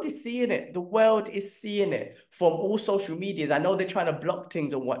the world is seeing it. The world is seeing it from all social medias. I know they're trying to block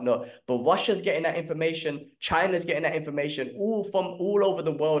things and whatnot, but Russia's getting that information, China's getting that information, all from all over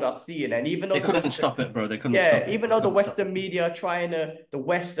the world are seeing it. And even though They the couldn't Western, stop it, bro. They couldn't yeah, stop it. even They though the couldn't stop it. Western media are the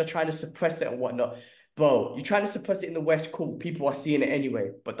West are trying to suppress it and whatnot, bro, you're trying to suppress it in the West, cool. People are seeing it anyway,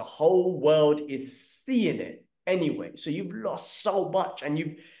 but the whole world is seeing it anyway. So you've lost so much, and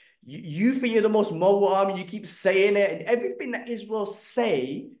you think you're the most moral army. You keep saying it, and everything that Israel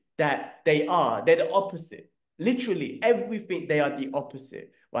say that they're the opposite. Literally everything they are the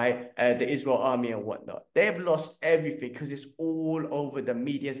opposite, right? The Israel army and whatnot. They have lost everything because it's all over the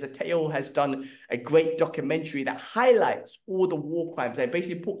media. Zateo has done a great documentary that highlights all the war crimes. They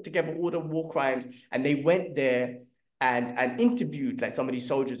basically put together all the war crimes, and they went there and interviewed like some of these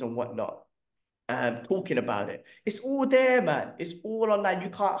soldiers and whatnot, talking about it. It's all there, man. It's all online. You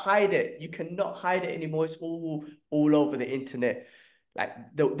can't hide it. You cannot hide it anymore. It's all over the internet. Like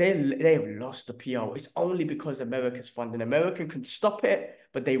they have lost the PR. It's only because America's funding. America can stop it,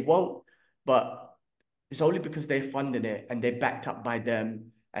 but they won't. But it's only because they're funding it and they're backed up by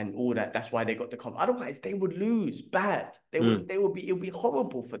them and all that. That's why they got the comp. Otherwise, they would lose bad. Mm. They would be. It would be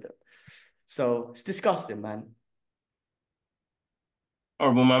horrible for them. So it's disgusting, man.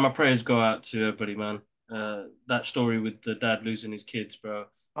 Horrible, man. My prayers go out to everybody, man. That story with the dad losing his kids, bro,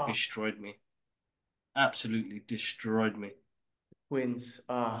 Ah, destroyed me. Absolutely destroyed me. twins.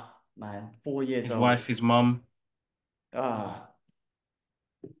 Ah, man. 4 years His wife, old. his mum. Ah,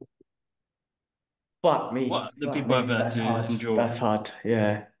 fuck me. What the Fuck people me. have had That's to hard. endure. That's hard.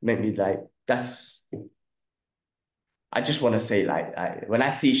 Yeah. Make me like, that's, I just want to say, like, when I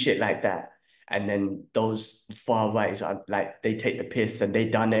see shit like that, and then those far rights are like, they take the piss and they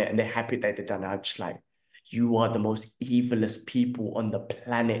done it and they're happy that they done it. I'm just like, you are the most evilest people on the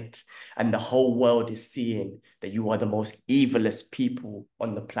planet. And the whole world is seeing that you are the most evilest people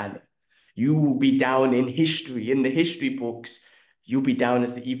on the planet. You will be down in history, in the history books. You'll be down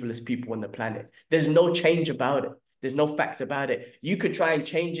as the evilest people on the planet. There's no change about it. There's no facts about it. You could try and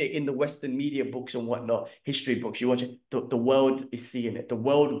change it in the Western media books and whatnot, history books. You watch it, the world is seeing it. The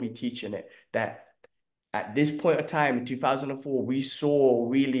world will be teaching it that at this point of time in 2004, we saw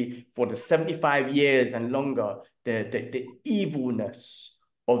really for the 75 years and longer the evilness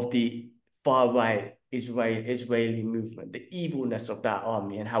of the far-right Israeli movement, the evilness of that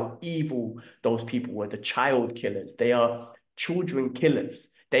army and how evil those people were, the child killers. They are children killers.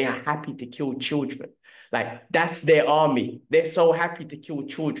 They are happy to kill children. Like that's their army. They're so happy to kill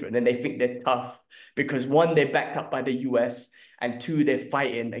children and they think they're tough because one, they're backed up by the US, and two, they're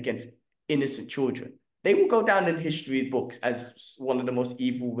fighting against innocent children. They will go down in history books as one of the most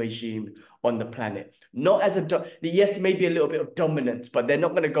evil regime on the planet. Not as yes, maybe a little bit of dominance, but they're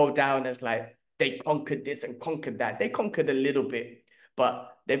not going to go down as like they conquered this and conquered that. They conquered a little bit,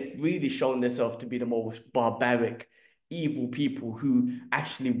 but they've really shown themselves to be the most barbaric, evil people who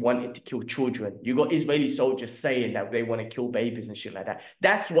actually wanted to kill children. You got Israeli soldiers saying that they want to kill babies and shit like that.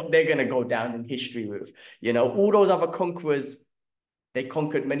 That's what they're going to go down in history with. You know, all those other conquerors, they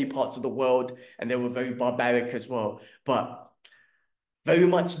conquered many parts of the world and they were very barbaric as well. But very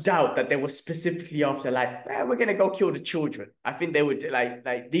much doubt that they were specifically after like, we're gonna go kill the children. I think they would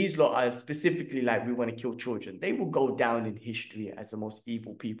like these lot are specifically like we want to kill children. They will go down in history as the most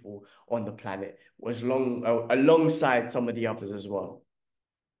evil people on the planet, alongside some of the others as well.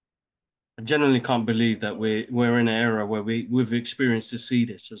 I genuinely can't believe that we're in an era where we've experienced to see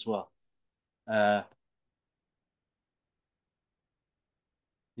this as well. Uh,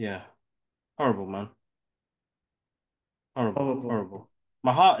 yeah, horrible, man. Horrible, Horrible. horrible.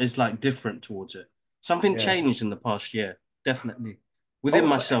 My heart is like different towards it. Something Yeah. changed in the past year, definitely. Within Oh,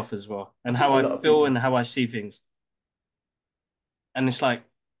 myself as well, and for how a I lot of feel people. and how I see things. And it's like,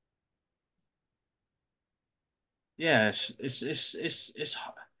 yeah, it's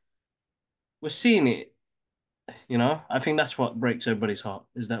we're seeing it, you know? I think that's what breaks everybody's heart,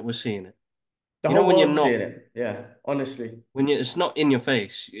 is that we're seeing it. The You know, whole when you're world's not, seeing it. Yeah, honestly. it's not in your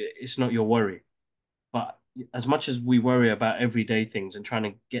face, it's not your worry. But as much as we worry about everyday things and trying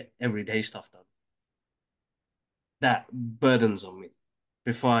to get everyday stuff done, that burdens on me.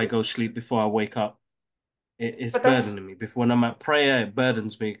 Before I go sleep, before I wake up, it's But that's burdening me. Before when I'm at prayer, it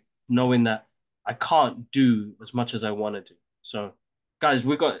burdens me knowing that I can't do as much as I want to do. So, guys,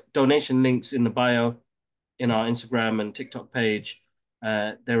 we've got donation links in the bio in our Instagram and TikTok page.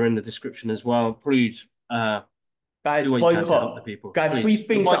 They're in the description as well. Please guys, do what you can to help the boycott. people. Guys, Please,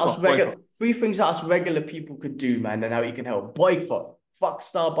 boycott, boycott. three things that us regular people could do, man, and how you can help. Boycott. Fuck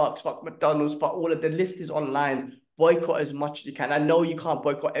Starbucks, fuck McDonald's, fuck all of the list is online. Boycott as much as you can. I know you can't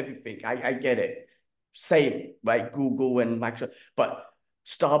boycott everything. I get it. Same, right? Google and Microsoft. But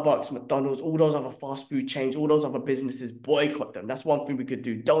Starbucks, McDonald's, all those other fast food chains, all those other businesses, boycott them. That's one thing we could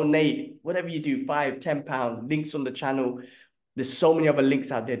do. Donate, whatever you do, £5, £10, links on the channel. There's so many other links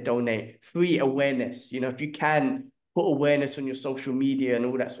out there. Donate, free awareness. You know, if you can put awareness on your social media and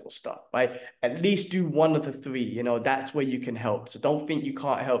all that sort of stuff, right? At least do one of the three. You know, that's where you can help. So don't think you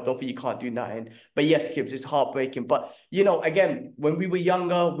can't help. Don't think you can't do nothing. But yes, Kibbs, it's heartbreaking. But you know, again, when we were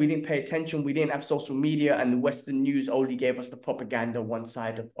younger, we didn't pay attention. We didn't have social media, and the Western news only gave us the propaganda one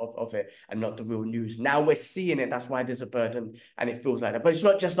side of it and not the real news. Now we're seeing it. That's why there's a burden, and it feels like that. But it's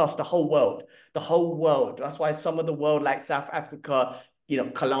not just us. The whole world. The whole world. That's why some of the world, like South Africa, you know,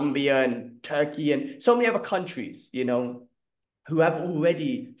 Colombia and Turkey and so many other countries, you know, who have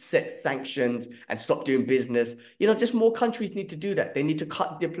already set sanctions and stopped doing business. You know, just more countries need to do that. They need to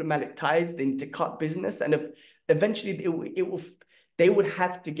cut diplomatic ties. They need to cut business, and eventually they would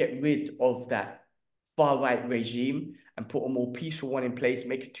have to get rid of that far-right regime and put a more peaceful one in place,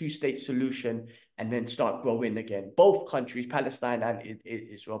 make a two-state solution, and then start growing again. Both countries, Palestine and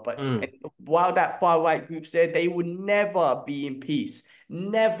Israel. But Mm. while that far-right group's there, they would never be in peace.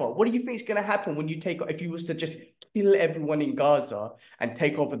 Never. What do you think is going to happen when if you was to just kill everyone in Gaza and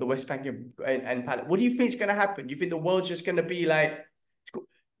take over the West Bank and Palestine? What do you think is going to happen? You think the world's just going to be like,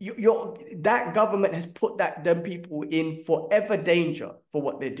 that government has put them people in forever danger for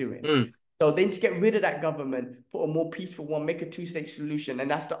what they're doing. Mm. So they need to get rid of that government, put a more peaceful one, make a two-state solution,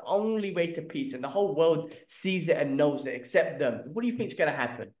 and that's the only way to peace. And the whole world sees it and knows it, except them. What do you think is going to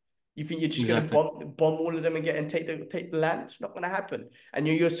happen? You think you're just going to Exactly. bomb all of them and take the land? It's not going to happen. And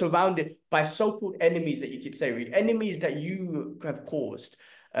you're surrounded by so-called enemies that you keep saying, enemies that you have caused.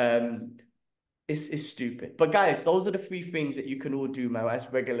 It's stupid. But guys, those are the three things that you can all do, man, as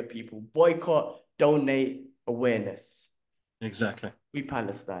regular people: boycott, donate, awareness. Exactly. Free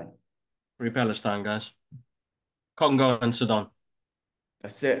Palestine. Free Palestine, guys. Congo and Sudan.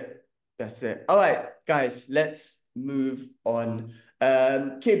 That's it. That's it. All right, guys, let's move on.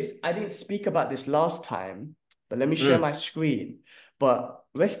 Kibbs, I didn't speak about this last time, but let me share Mm. my screen. But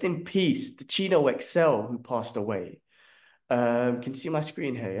rest in peace, the Chino XL who passed away. Can you see my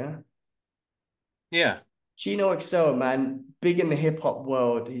screen here? Yeah. Yeah. Chino XL, man, big in the hip hop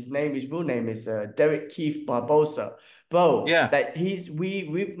world. His real name is Derek Keith Barbosa. bro. Yeah, Like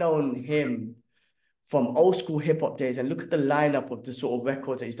we've known him from old school hip hop days, and look at the lineup of the sort of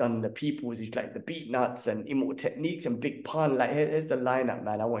records that he's done in the Peoples. He's like the Beat Nuts and Immortal Techniques and Big Pun. Like here's the lineup,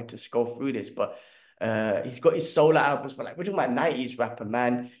 man. I wanted to scroll through this, but he's got his solo albums for like we're talking about 90s rapper,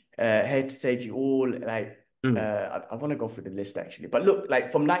 man. Here to Save You All. Like mm, I want to go through the list actually, but look,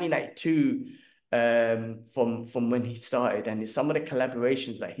 like from 1992. From when he started, and some of the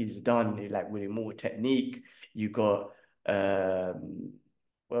collaborations that he's done, like with Immortal Technique, you got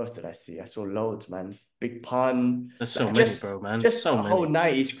what else did I see? I saw loads, man. Big Pun, there's so like many, bro, man. just So a whole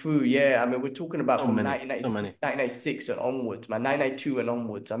many, 90s crew. Yeah, I mean, we're talking about so from many, so many. 1996 and onwards, man. 1992 and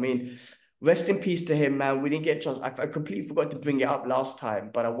onwards. I mean, rest in peace to him, man. We didn't get a chance. I completely forgot to bring it up last time,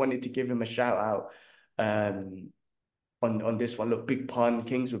 but I wanted to give him a shout out. On this one. Look, Big Pun,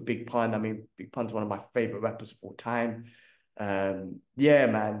 Kings with Big Pun. I mean, Big Pun's one of my favorite rappers of all time. Yeah,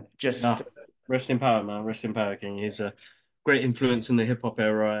 man. Just No, rest in power, man. Rest in power, King. He's a great influence in the hip hop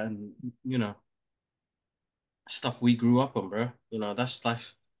era, and you know, stuff we grew up on, bro. You know, that's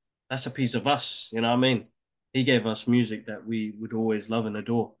a piece of us. You know what I mean? He gave us music that we would always love and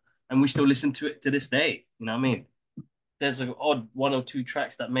adore, and we still listen to it to this day. You know what I mean? There's an odd one or two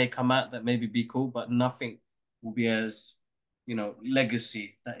tracks that may come out that maybe be cool, but nothing will be as,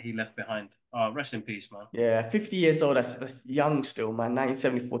 legacy that he left behind. Rest in peace, man. yeah, 50 years old. That's young still, man.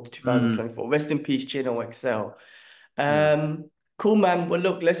 1974 to Mm, 2024. Rest in peace, Chino XL. mm. Cool, man. Well,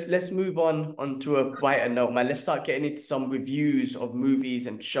 look, let's move on to a brighter note, man. Let's start getting into some reviews of movies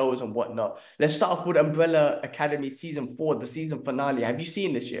and shows and whatnot. Let's start off with Umbrella Academy season 4, the season finale. Have you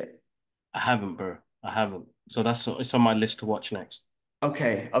seen this yet? I haven't, bro. I haven't. So it's on my list to watch next.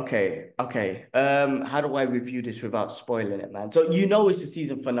 Okay. How do I review this without spoiling it, man? So you know it's the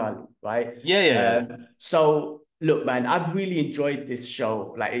season finale, right? Yeah, yeah, yeah. So look, man, I've really enjoyed this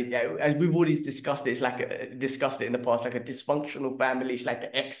show. Like as we've always discussed it, it's like discussed it in the past, like a dysfunctional family. It's like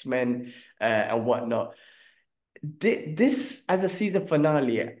the X-Men and whatnot. This as a season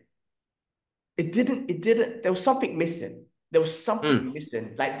finale, it didn't there was something missing. There was Mm, something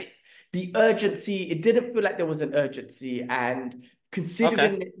missing. Like the urgency, it didn't feel like there was an urgency. And okay,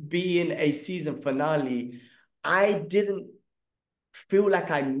 considering it being a season finale, I didn't feel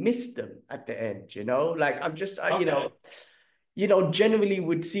like I missed them at the end, you know? Like I'm just okay, generally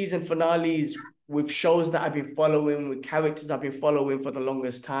with season finales, with shows that I've been following, with characters I've been following for the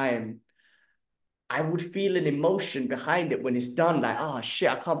longest time, I would feel an emotion behind it when it's done. Like, oh shit,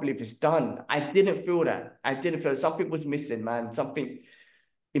 I can't believe it's done. I didn't feel that. I didn't feel something was missing, man. Something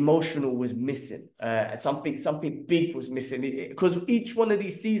emotional was missing. Something big was missing. Because each one of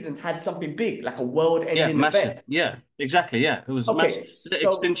these seasons had something big, like a yeah, world-ending event. massive, yeah, exactly, yeah. It was massive. Okay, Is it so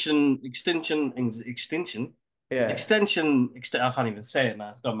yeah, I can't even say it now.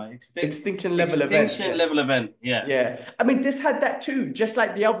 It's got my extinction level event. extinction Yeah. level event. Yeah, Yeah, I mean, this had that too, just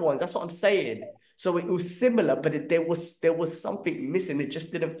like the other ones. That's what I'm saying. So it was similar, but there was something missing. It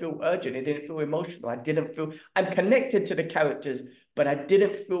just didn't feel urgent. It didn't feel emotional. I didn't feel I'm connected to the characters, but I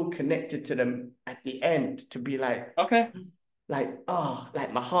didn't feel connected to them at the end to be okay, like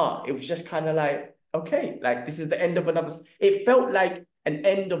my heart. It was just kind of like, okay, like this is the end of another. It felt like an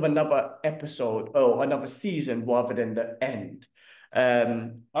end of another episode or another season rather than the end.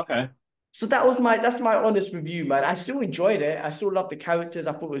 Um, okay. so that's my honest review, man. I still enjoyed it. I still love the characters.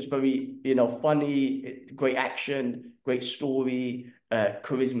 I thought it was very, funny, great action, great story,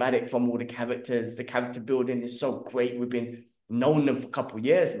 charismatic from all the characters. The character building is so great. We've been known them for a couple of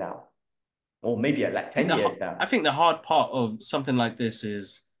years now, or maybe like 10 years I now. think the hard part of something like this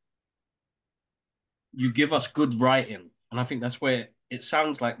is you give us good writing, and I think that's where it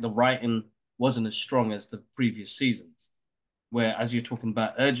sounds like the writing wasn't as strong as the previous seasons. Where, as you're talking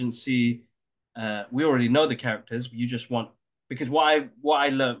about urgency, we already know the characters. You just want because what I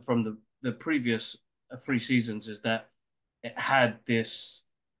learned from the previous 3 seasons is that it had this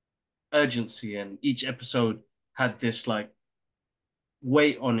urgency, and each episode had this like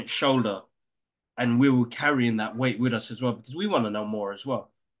weight on its shoulder, and we were carrying that weight with us as well because we want to know more as well.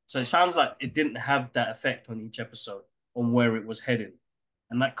 So it sounds like it didn't have that effect on each episode on where it was heading,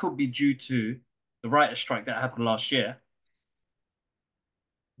 and that could be due to the writer strike that happened last year,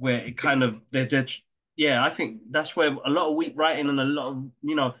 where it kind of they're yeah, I think that's where a lot of weak writing and a lot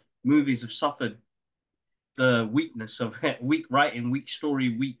of movies have suffered the weakness of weak writing, weak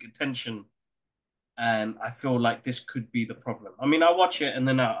story, weak attention, and I feel like this could be the problem. I mean, I watch it and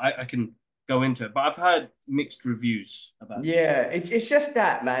then I can go into it, but I've heard mixed reviews about this. Yeah, it's just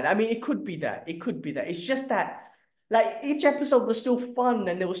that, man. I mean, it could be that. It could be that. It's just that, like, each episode was still fun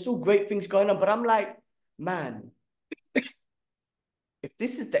and there were still great things going on. But I'm like, man, if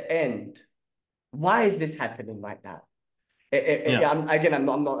this is the end, why is this happening like that? Yeah. Again, I'm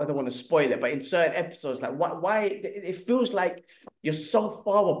not, I don't want to spoil it, but in certain episodes, like why it feels like you're so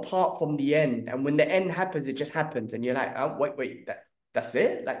far apart from the end, and when the end happens, it just happens, and you're like, oh, wait, that's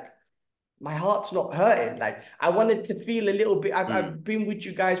it? Like, my heart's not hurting. Like, I wanted to feel a little bit. Mm. I've been with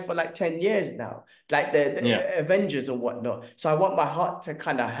you guys for like 10 years now, like Yeah. the Avengers and whatnot. So I want my heart to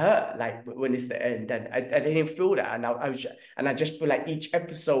kind of hurt, like when it's the end. And I didn't feel that. And I just feel like each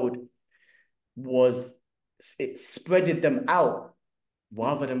episode was, it spreaded them out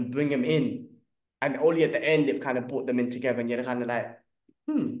rather than bring them in. And only at the end, it kind of brought them in together. And you're kind of like,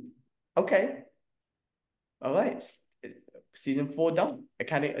 hmm, okay, all right, season 4 done,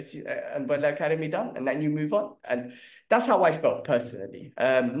 Umbrella Academy done, and then you move on. And that's how I felt personally.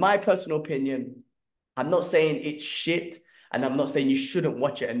 My personal opinion, I'm not saying it's shit, and I'm not saying you shouldn't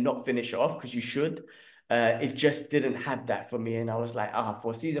watch it and not finish it off, because you should. It just didn't have that for me, and I was like,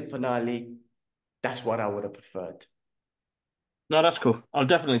 for season finale, that's what I would have preferred. No, that's cool. I'll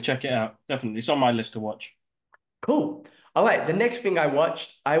definitely check it out. Definitely. It's on my list to watch. Cool. All right, the next thing I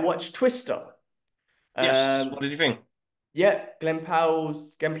watched Twister. Yes. What Um, did you think? yeah, Powell,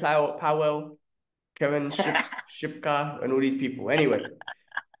 Karen Shipka, and all these people. Anyway,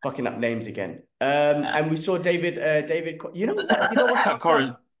 fucking up names again. And we saw You know what? You know what's fucked Corin,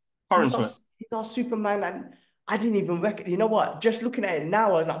 up? Corin Sweat. He's our Superman, and I didn't even reckon. You know what? Just looking at it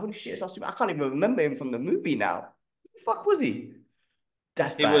now, I was like, holy shit, it's our Superman. I can't even remember him from the movie now. Who the fuck was he?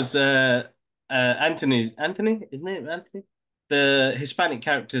 That's It bad. was Anthony, isn't it? Anthony? The Hispanic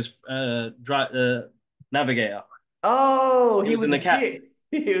character's navigator. Oh, He he was in was a the cat. dick.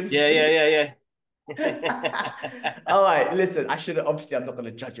 He was a Yeah, yeah, dick. yeah, All yeah. right, listen, I should obviously I'm not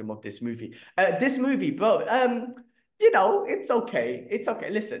gonna judge him of this movie. This movie, bro, it's okay. It's okay.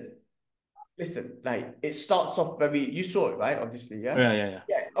 Listen, like it starts off very, you saw it, right? Obviously, yeah? Yeah, yeah, yeah.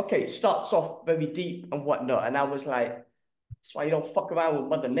 Yeah, okay, it starts off very deep and whatnot. And I was like, that's why you don't fuck around with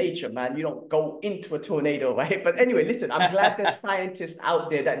Mother Nature, man. You don't go into a tornado, right? But anyway, listen, I'm glad there's scientists out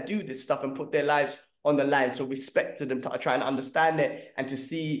there that do this stuff and put their lives on the line. So respect to them to try and understand it and to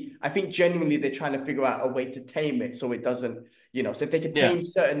see. I think genuinely they're trying to figure out a way to tame it so it doesn't, so if they could Yeah. tame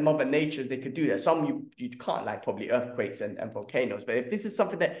certain Mother Natures, they could do that. Some you can't, like probably earthquakes and volcanoes. But if this is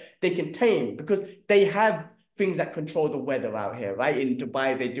something that they can tame, because they have things that control the weather out here, right? In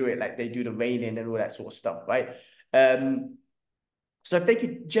Dubai, they do it like they do the raining and all that sort of stuff, right? So if they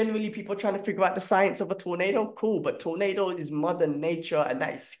could generally people trying to figure out the science of a tornado, cool. But tornado is mother nature, and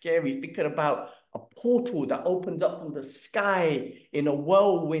that is scary. Thinking about a portal that opens up from the sky in a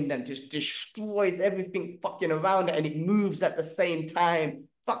whirlwind and just destroys everything fucking around it, and it moves at the same time.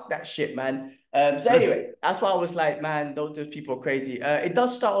 Fuck that shit, man. So anyway, that's why I was like, man, those people are crazy. It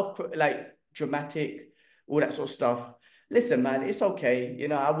does start off like dramatic, all that sort of stuff. Listen, man, it's okay.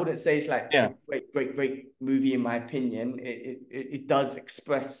 I wouldn't say it's like a Yeah. great movie in my opinion. It does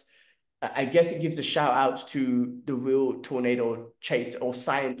express. I guess it gives a shout out to the real tornado chase or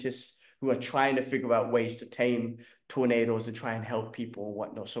scientists who are trying to figure out ways to tame tornadoes and try and help people and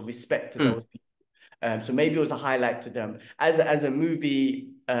whatnot. So respect to Hmm. those people. So maybe it was a highlight to them as a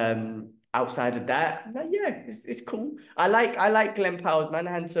movie. Outside of that, yeah, it's cool. I like Glenn Powell's, man,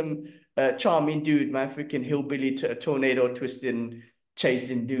 handsome, charming dude, man, freaking hillbilly tornado twisting,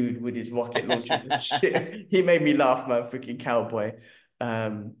 chasing dude with his rocket launchers and shit. He made me laugh, man, freaking cowboy.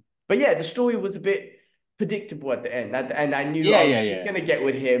 Um, but yeah, the story was a bit predictable at the end. And I knew, Yeah, oh, yeah, she's yeah. gonna get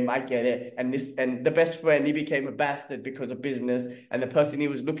with him. I get it. And the best friend, he became a bastard because of business. And the person he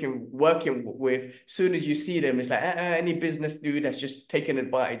was working with, soon as you see them, it's like any business dude that's just taking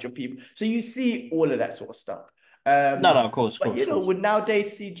advantage of people. So you see all of that sort of stuff. No, no, of course, of But course, of course. with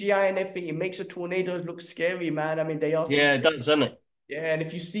nowadays CGI and everything, it makes the tornadoes look scary, man. I mean, they are some Yeah, it scary. does, doesn't it? Yeah, and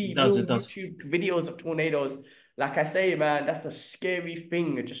if you It see does, real it does. YouTube videos of tornadoes, like I say, man, that's a scary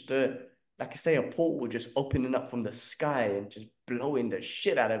thing. Just like I say, a portal just opening up from the sky and just blowing the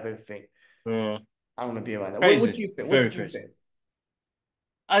shit out of everything. Yeah. I want to be around that. What do Crazy. you think? What Very did you crazy.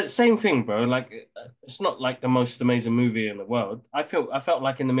 think? Same thing, bro. Like, it's not like the most amazing movie in the world. I felt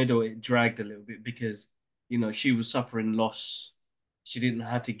like in the middle it dragged a little bit because, she was suffering loss. She didn't know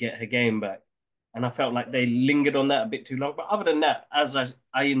how to get her game back, and I felt like they lingered on that a bit too long. But other than that, as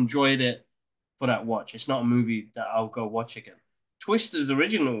I enjoyed it for that watch. It's not a movie that I'll go watch again. Twister's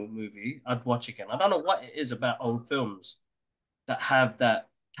original movie, I'd watch again. I don't know what it is about old films that have that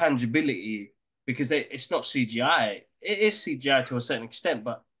tangibility because it's not CGI. It is CGI to a certain extent,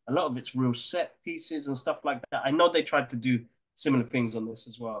 but a lot of it's real set pieces and stuff like that. I know they tried to do similar things on this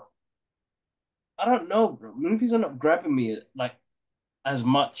as well. I don't know, bro. Movies are not grabbing me like as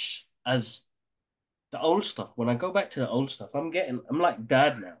much as the old stuff. When I go back to the old stuff, I'm like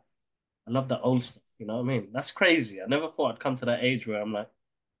dad now. I love the old stuff. You know what I mean? That's crazy. I never thought I'd come to that age where I'm like,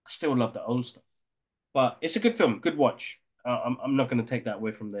 I still love the old stuff. But it's a good film, good watch. I'm not going to take that away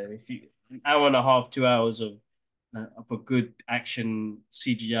from there. If you an hour and a half, 2 hours of a good action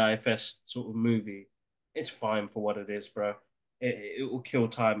CGI fest sort of movie, it's fine for what it is, bro. It will kill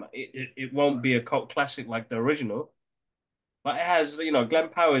time. It won't be a cult classic like the original, but it has, Glenn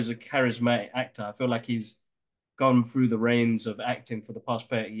Powell is a charismatic actor. I feel like he's gone through the reins of acting for the past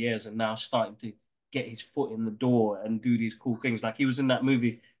 30 years and now starting to get his foot in the door and do these cool things. Like he was in that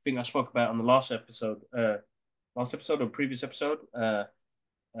movie, I think I spoke about on the last episode or previous episode, The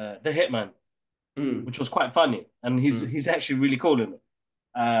Hitman, Mm, which was quite funny. And he's mm, he's actually really cool in it.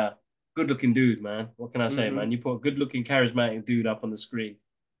 Uh, Good looking dude, man. What can I say, man? mm-hmm. You put a good looking, charismatic dude up on the screen,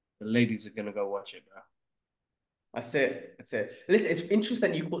 the ladies are gonna go watch it, bro. That's it. That's it. Listen, it's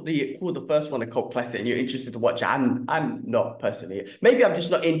interesting you call the first one a cult classic, and you're interested to watch it. I'm not personally. Maybe I'm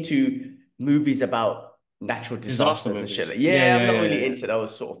just not into movies about natural Disaster disasters and shit. movies. Like, Yeah, yeah, I'm yeah, not yeah, really yeah. into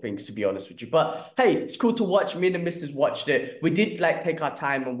those sort of things, to be honest with you. But hey, it's cool to watch. Me and the missus watched it. We did like take our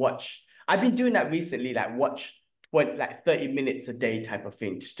time and watch. I've been doing that recently, like watch what like 30 minutes a day type of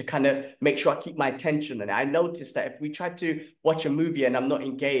thing, just to kind of make sure I keep my attention. And I noticed that if we try to watch a movie and I'm not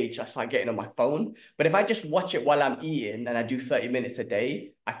engaged, I start getting on my phone. But if I just watch it while I'm eating and I do 30 minutes a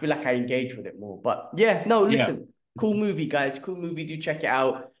day, I feel like I engage with it more. But yeah, no, Yeah. listen, cool movie, guys. Cool movie. Do check it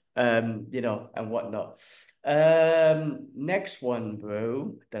out. And whatnot. Next one,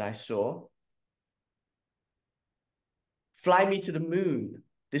 bro, that I saw. Fly Me to the Moon.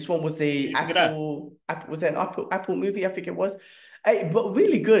 This one was a You think of that? Apple was it an Apple movie? I think it was. Hey, but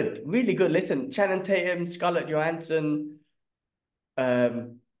really good, really good. Listen, Channing Tatum, Scarlett Johansson,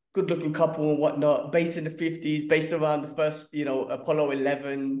 um, good looking couple and whatnot, based in the 50s, based around the first, Apollo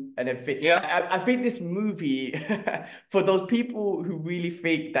 11 and everything. Yeah. I think this movie, for those people who really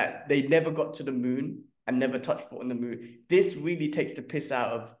think that they never got to the moon and never touched foot on the moon, this really takes the piss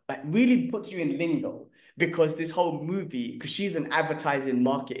out of, like, really puts you in lingo because this whole movie, because she's an advertising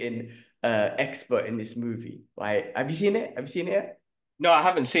marketing expert in this movie, right? Have you seen it? Have you seen it yet? No, I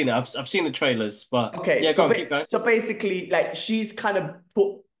haven't seen it. I've seen the trailers, but Okay, yeah, so go on, keep going. so basically, like she's kind of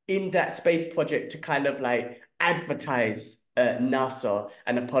put in that space project to kind of like advertise NASA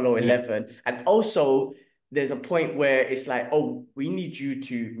and Apollo Yeah. 11, and also there's a point where it's like, oh, we need you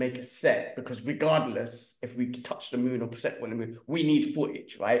to make a set because regardless if we touch the moon or set on the moon, we need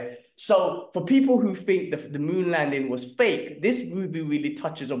footage, right? So for people who think the moon landing was fake, this movie really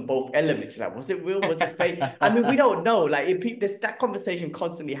touches on both elements. Like, was it real? Was it fake? I mean, we don't know. Like, this that conversation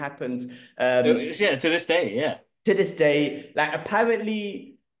constantly happens. Yeah, to this day, yeah. To this day, like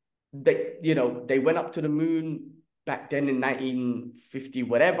apparently they went up to the moon back then in 1950,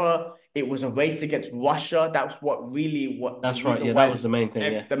 whatever. It was a race against Russia. That's what the That's right. reason Yeah, that was why the main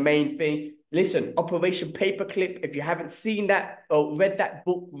thing, yeah. the main thing. Listen, Operation Paperclip. If you haven't seen that or read that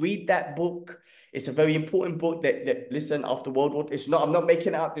book, read that book. It's a very important book that listen, after World War, it's not, I'm not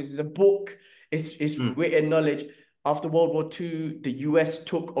making it up. This is a book. It's Mm. written knowledge. After World War II, the US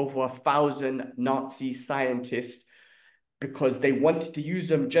took over 1,000 Nazi scientists because they wanted to use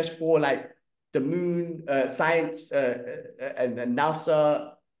them just for like the moon science and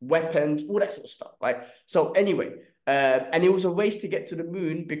NASA weapons, all that sort of stuff, right? So anyway, and it was a race to get to the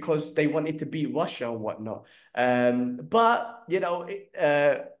moon because they wanted to beat Russia and whatnot. But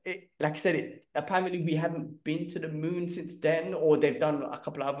like I said, apparently we haven't been to the moon since then, or they've done a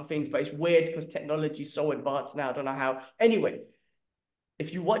couple of other things. But it's weird because technology is so advanced now. I don't know how. Anyway,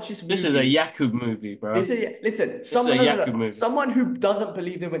 if you watch this This is a movie, Yakub movie, bro. listen. This is a Someone, no, no, Yakub no. movie. Someone who doesn't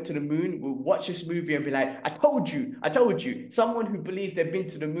believe they went to the moon will watch this movie and be like, "I told you, I told you." Someone who believes they've been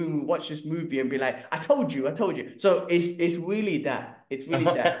to the moon will watch this movie and be like, "I told you, I told you." So it's really that. It's really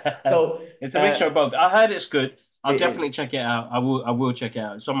that. So It's a mixture of both. I heard it's good. I'll it definitely is. check it out. I will check it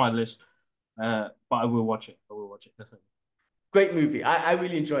out. It's on my list. But I will watch it. I will watch it, definitely. Great movie. I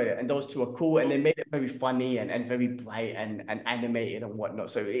really enjoyed it. And those two are cool. And they made it very funny and very bright and animated and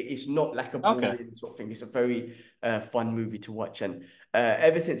whatnot. So it's not like a Okay. boring sort of thing. It's a very fun movie to watch. And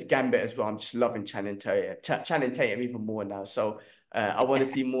ever since Gambit as well, I'm just loving Channing Tatum. Channing Tatum even more now. So I want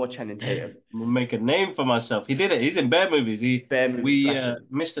to see more Channing Tatum. Make a name for myself. He did it. He's in bear movies. Bear movie We slashing.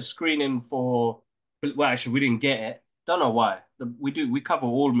 missed a screening for. Well, actually, we didn't get it. Don't know why. We cover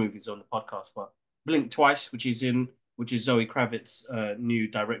all movies on the podcast, but Blink Twice, which is Zoe Kravitz's new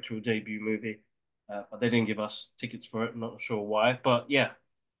directorial debut movie. But they didn't give us tickets for it. I'm not sure why, but yeah.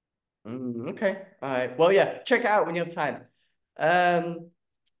 Okay. All right. Well, yeah, check it out when you have time. Um,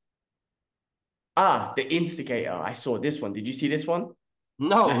 The Instigator. I saw this one. Did you see this one?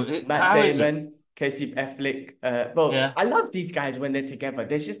 No, Matt how is it? Damon. Casey Affleck. Well, Yeah. I love these guys when they're together.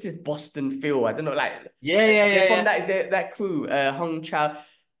 There's just this Boston feel. I don't know, like Yeah, yeah, they're yeah, from yeah. that crew, Hong Chow.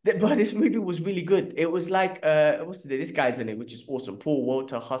 But this movie was really good. It was like this guy's in it, which is awesome. Paul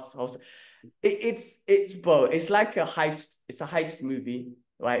Walter Huss. It's bro. It's like a heist. It's a heist movie,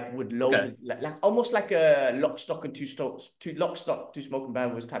 right? With loads Okay. of like almost like a Lock, Stock, Two Smoking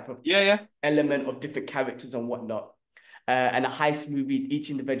Barrels type of Yeah, yeah. element of different characters and whatnot. And a heist movie, each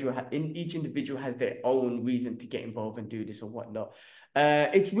individual has their own reason to get involved and do this and whatnot.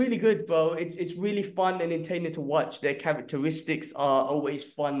 It's really good, bro. It's really fun and entertaining to watch. Their characteristics are always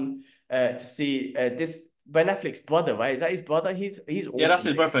fun to see. This Ben Affleck's brother, right? Is that his brother? He's Yeah, that's awesome his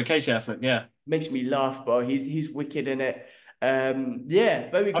in it. brother, Casey Affleck. Yeah. Makes me laugh, bro. He's wicked in it. Yeah,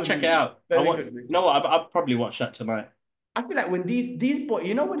 very I'll good check it movie. out. Very good You movie. know what? I'll probably watch that tonight. I feel like when these boys,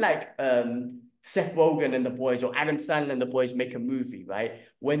 you know, when like Seth Rogen and the boys or Adam Sandler and the boys make a movie, right?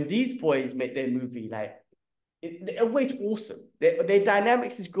 When these boys make their movie, like it's awesome. Their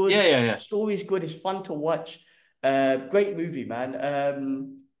dynamics is Yeah, good, yeah, yeah. story is good, it's fun to watch. Great movie,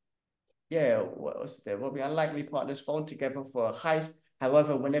 man. Yeah, what else is there? Well, the unlikely partners phone together for a heist.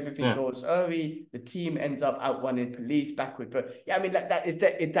 However, when everything Yeah. goes early, the team ends up outrunning police backward. But yeah, I mean that is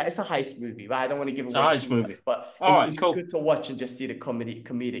a heist movie, right? I don't want to give It's a away heist too much, movie. but All right, it's cool. good to watch and just see the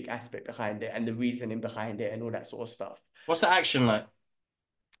comedic aspect behind it and the reasoning behind it and all that sort of stuff. What's the action like?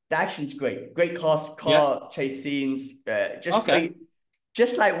 The action's great. Great cast, Yeah. car chase scenes. Just Okay. great.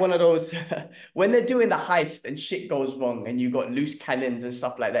 Just like one of those when they're doing the heist and shit goes wrong and you got loose cannons and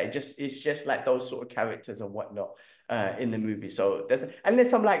stuff like that. It's just like those sort of characters and whatnot in the movie. So there's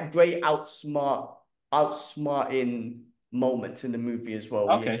some like great outsmarting moments in the movie as well.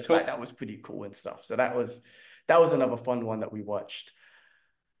 Where you're Okay, just like cool. that was pretty cool and stuff. So that was another fun one that we watched.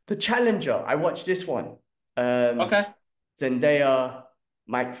 The Challenger. I watched this one. Um, Okay. Zendaya,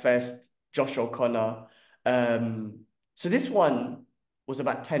 Mike Fest, Josh O'Connor. Um, so this one was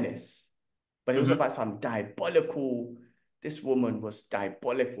about tennis, but it was Mm-hmm. about some diabolical. This woman was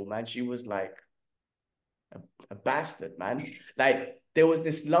diabolical, man. She was like a bastard, man. Like there was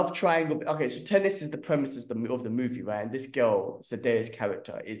this love triangle. Okay, so tennis is the premise of the movie, right? And this girl, Zendaya's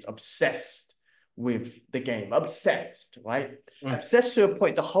character, is obsessed with the game, obsessed, right? Mm. Obsessed to a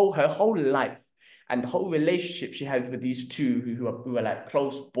point. Her whole life and the whole relationship she had with these two who are like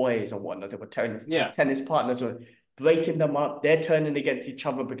close boys and whatnot. They were Yeah. tennis partners or breaking them up. They're turning against each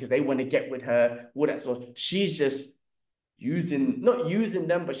other because they want to get with her. All that sort. She's just not using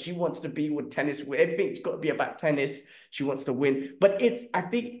them, but she wants to be with tennis. Everything's got to be about tennis. She wants to win. But I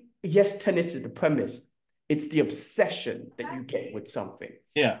think, yes, tennis is the premise. It's the obsession that you get with something.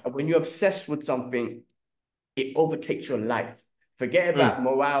 Yeah. And when you're obsessed with something, it overtakes your life. Forget Mm. about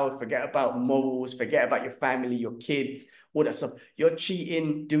morale, forget about morals, forget about your family, your kids, all that stuff. You're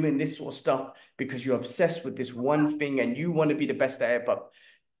cheating, doing this sort of stuff because you're obsessed with this one thing and you want to be the best at it. But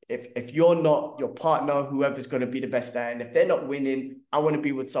if you're not your partner, whoever's going to be the best at it, and if they're not winning, I want to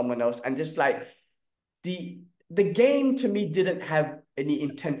be with someone else. And just like the the game to me didn't have any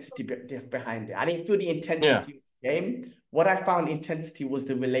intensity behind it. I didn't feel the Yeah. intensity of the game. What I found intensity was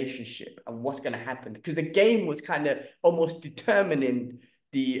the relationship and what's going to happen because the game was kind of almost determining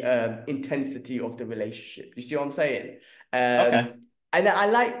the intensity of the relationship. You see what I'm saying? Okay. And I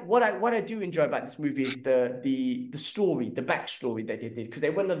like what I do enjoy about this movie is the story, the backstory that they did because they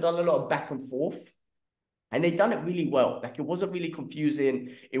went and done a lot of back and forth and they done it really well. Like it wasn't really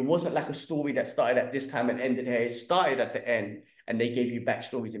confusing. It wasn't like a story that started at this time and ended here. It started at the end, and they gave you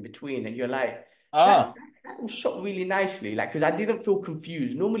backstories in between. And you're like, that Ah. that was shot really nicely. Like, because I didn't feel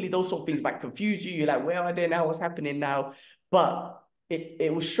confused. Normally, those sort of things might confuse you. You're like, where are they now? What's happening now? But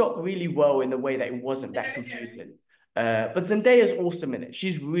it was shot really well in the way that it wasn't that confusing. But Zendaya's awesome in it.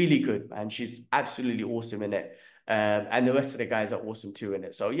 She's really good, man. She's absolutely awesome in it. And the rest of the guys are awesome too in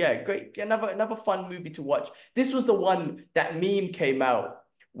it. So yeah, great. Another fun movie to watch. This was the one that meme came out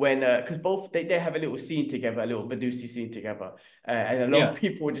when because both they have a little scene together, a little Medusi scene together. And a lot of Yeah.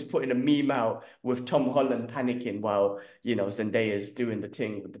 people were just putting a meme out with Tom Holland panicking while Zendaya's doing the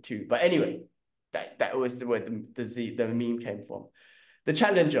thing with the two. But anyway, that was where the meme came from. The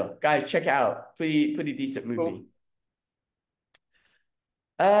Challenger, guys, check it out. Pretty decent Cool. movie.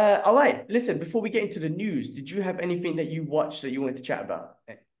 All right. Listen, before we get into the news, did you have anything that you watched that you wanted to chat about?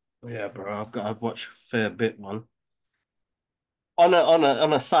 Yeah, bro. I've watched a fair bit, man. On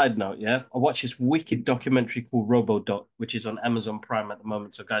a side note, yeah, I watched this wicked documentary called Robodoc, which is on Amazon Prime at the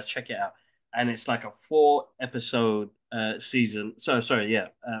moment. So guys, check it out. And it's like a 4 episode season. So sorry, yeah,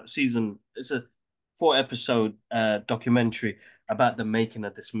 season. It's a 4 episode documentary about the making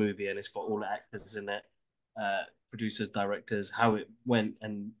of this movie, and it's got all the actors in it, producers, directors, how it went,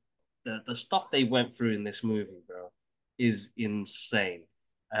 and the stuff they went through in this movie, bro, is insane.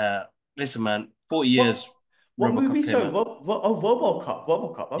 Uh, Listen, man, 40 What years what movie? Robocop came Sorry, out. oh, RoboCop.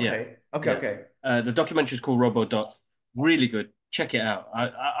 RoboCop. Yeah, Okay. Okay, yeah. okay. The documentary is called Robodoc. Really good. Check it out.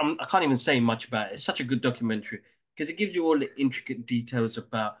 I can't even say much about it. It's such a good documentary because it gives you all the intricate details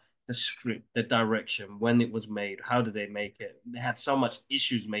about the script, the direction, when it was made, how did they make it. They had so much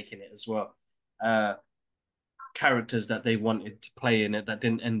issues making it as well. Uh, Characters that they wanted to play in it that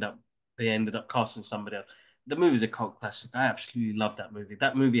didn't end up. They ended up casting somebody else. The movie's a cult classic. I absolutely love that movie.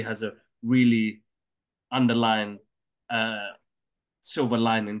 That movie has a really underlying uh silver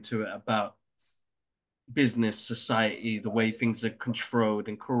lining to it about business, society, the way things are controlled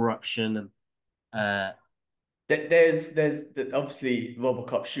and corruption and uh There's obviously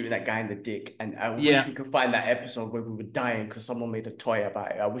RoboCop shooting that guy in the dick, and I wish yeah. we could find that episode where we were dying because someone made a toy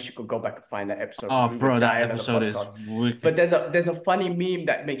about it. I wish you could go back and find that episode because Oh we were bro, that dying on the episode is podcast. But wicked. there's a funny meme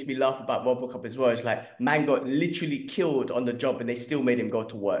that makes me laugh about RoboCop as well. It's like man got literally killed on the job and they still made him go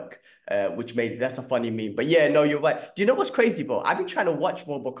to work. Which made that's a funny meme. But yeah, no, you're right. Do you know what's crazy, bro? I've been trying to watch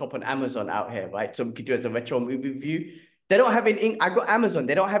RoboCop on Amazon out here, right? So we could do it as a retro movie review. They don't have it in I got Amazon.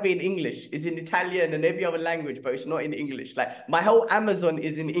 They don't have it in English. It's in Italian and every other language, but it's not in English. Like my whole Amazon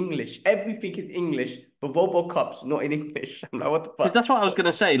is in English. Everything is English, but RoboCop's not in English. I'm like, what the Because fuck? that's what I was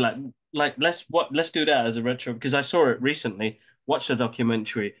gonna say. Like let's do that as a retro because I saw it recently, watched the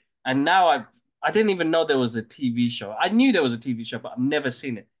documentary, and now I didn't even know there was a TV show. I knew there was a TV show, but I've never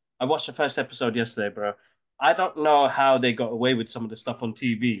seen it. I watched the first episode yesterday, bro. I don't know how they got away with some of the stuff on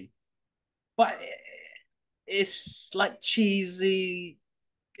TV, but it's like cheesy.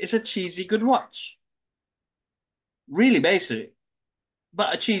 It's a cheesy good watch. Really basic,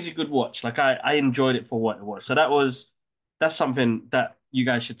 but a cheesy good watch. Like I enjoyed it for what it was. So that's something that you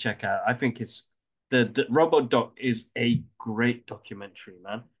guys should check out. I think it's the Robodoc is a great documentary,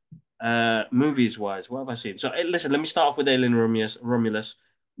 man. Movies wise, what have I seen? So listen, let me start off with Alien Romulus. Romulus.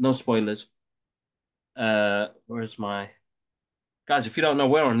 No spoilers. Where's my guys? If you don't know,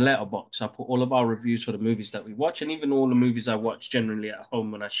 we're on Letterbox. I put all of our reviews for the movies that we watch, and even all the movies I watch generally at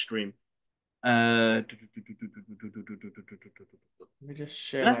home when I stream. Uh, Let me just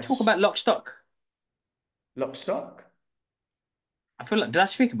share my let's talk about Lock Stock. lock stock. I feel like did I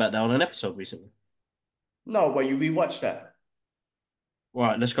speak about that on an episode recently? No, but you rewatched that. All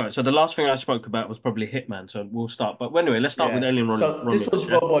right, let's go. So the last thing I spoke about was probably Hitman. So we'll start. But anyway, let's start with Yeah. Alien So this was Romulus.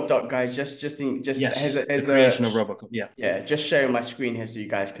 Yeah. Robodoc, guys. Just Yes, the as creation a of Robocop. Yeah. yeah, just sharing my screen here so you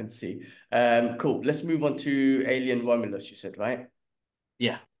guys can see. Cool. Let's move on to Alien Romulus. You said right?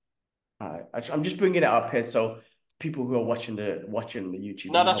 Yeah. I'm just bringing it up here so people who are watching the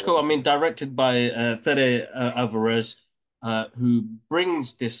YouTube No, know that's what cool. we're I mean, talking about. directed by Fede Alvarez, who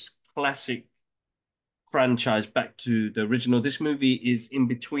brings this classic franchise back to the original. This movie is in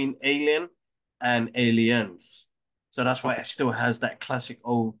between Alien and Aliens, so that's why Okay. it still has that classic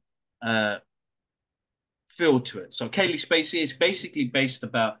old uh, feel to it. So Kaylee Spacey is basically based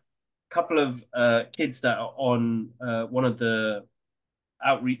about a couple of kids that are on one of the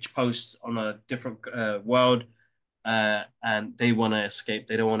outreach posts on a different world, and they want to escape.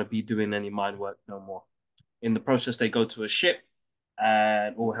 They don't want to be doing any mine work no more. In the process, they go to a ship,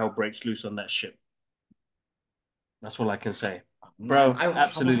 and all hell breaks loose on that ship. That's all I can say, Man, bro.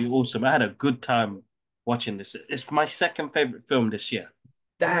 Absolutely awesome. I had a good time watching this. It's my second favorite film this year.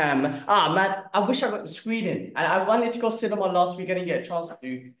 damn. Ah, man, I wish I got the screening. And I wanted to go cinema last week. I didn't get a chance to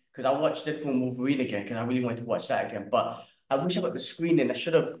because I watched Deadpool and Wolverine again because I really wanted to watch that again. But I wish I got the screening. I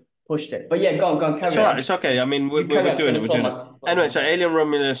should have pushed it. But yeah, go on, It's carry all on. right. It's okay. I mean, You we're carry on. doing it. Twenty We're four doing it. my Anyway, so time. Alien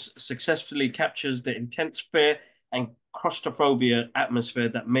Romulus successfully captures the intense fear and claustrophobia atmosphere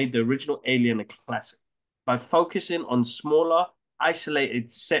that made the original Alien a classic by focusing on smaller,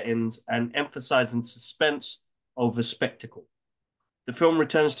 isolated settings and emphasizing suspense over spectacle. The film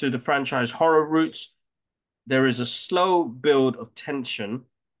returns to the franchise horror roots. There is a slow build of tension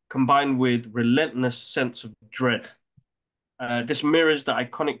combined with relentless sense of dread. This mirrors the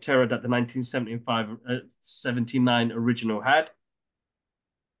iconic terror that the 1975 79 original had.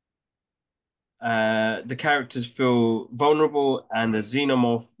 The characters feel vulnerable, and the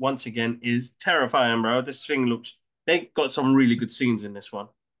xenomorph once again is terrifying, bro. This thing looks. They got some really good scenes in this one,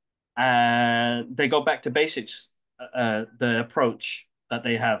 and they go back to basics. The approach that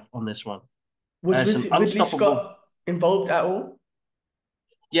they have on this one. Was It's an Ridley unstoppable. Scott involved at all?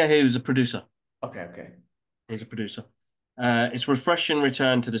 Yeah, he was a producer. Okay, okay. He's a producer. Its refreshing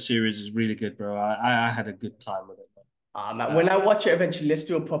return to the series is really good, bro. I had a good time with it. Man, when Uh, I watch it eventually, let's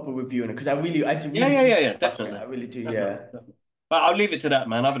do a proper review on it because I do yeah, really yeah, do yeah, yeah, watch it. I definitely, really do, definitely, yeah. definitely. But I'll leave it to that,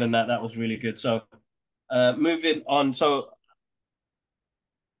 man. Other than that, that was really good. So, moving on. So,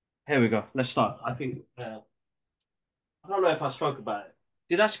 here we go. Let's start. I think I don't know if I spoke about it.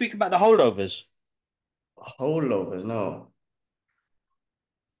 Did I speak about the holdovers? Holdovers, no.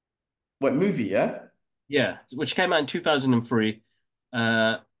 What movie, yeah? Yeah, which came out in 2003.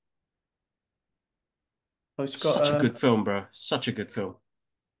 Uh, Oh, it's got Such a good film, bro. Such a good film.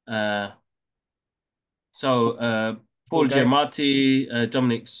 Uh, so poor Paul guy. Giamatti,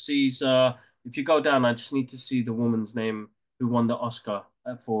 Dominic Caesar. If you go down, I just need to see the woman's name who won the Oscar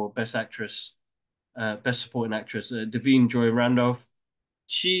for Best Actress, Best Supporting Actress, Davine Joy Randolph.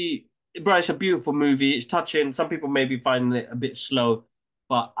 She, bro, it's a beautiful movie. It's touching. Some people maybe finding it a bit slow,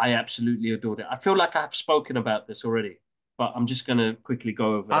 but I absolutely adored it. I feel like I've spoken about this already, but I'm just gonna quickly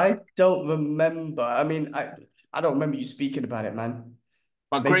go over that. I don't remember. I mean, I don't remember you speaking about it, man.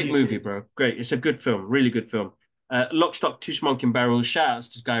 But Maybe great you movie, did. bro. Great. It's a good film. Really good film. Lock, Stock, Two Smoking Barrels. Shout outs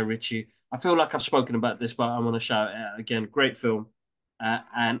to Guy Ritchie. I feel like I've spoken about this, but I want to shout it out again. Great film.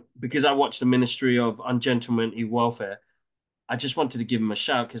 And because I watched The Ministry of Ungentlemanly Welfare, I just wanted to give him a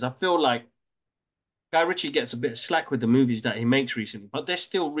shout because I feel like Guy Ritchie gets a bit of slack with the movies that he makes recently, but they're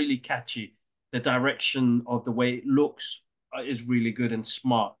still really catchy. The direction of the way it looks is really good and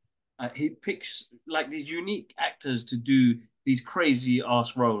smart. He picks like these unique actors to do these crazy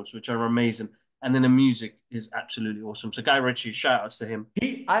ass roles, which are amazing. And then the music is absolutely awesome. So Guy Ritchie, shout outs to him.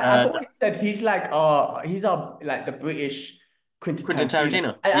 I've Uh, always said he's our like the British Quentin Quentin Tarantino.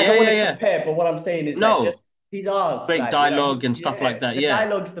 Tarantino. I Yeah, don't want yeah, to yeah. compare, but what I'm saying is like just No, he's ours. great Like, you know, dialogue and stuff like yeah, that. the Yeah.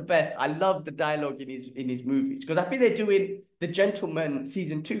 dialogue's the best. I love the dialogue in his movies because I think they're doing The Gentleman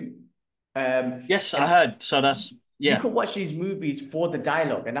season two. Yes, I And heard. So that's you yeah. can watch these movies for the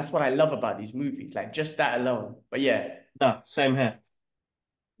dialogue, and that's what I love about these movies, like just that alone. But yeah, No, same here.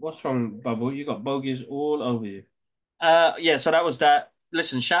 What's wrong, Bubble? You got bogies all over you. Yeah, so that was that.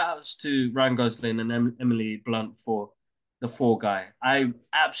 Listen, shout outs to Ryan Gosling and Emily Blunt for The Fall Guy. I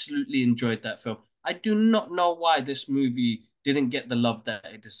absolutely enjoyed that film. I do not know why this movie didn't get the love that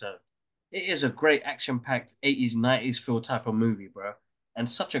it deserved. It is a great action-packed 80s, 90s feel type of movie, bro.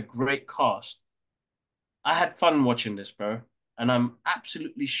 And such a great cast. I had fun watching this, bro. And I'm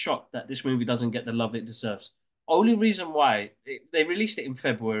absolutely shocked that this movie doesn't get the love it deserves. Only reason why they released it in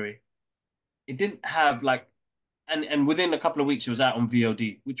February. It didn't have like and within a couple of weeks it was out on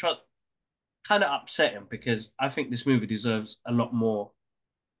VOD, which was kind of upsetting because I think this movie deserves a lot more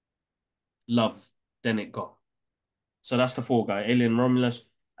love than it got. So that's the Fall Guy, Alien Romulus.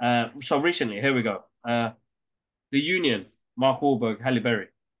 So recently, here we go. The Union, Mark Wahlberg, Halle Berry,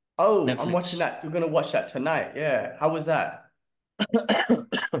 oh, I'm watching Netflix. that. You're gonna watch that tonight. Yeah, how was that?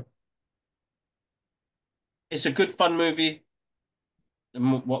 It's a good fun movie.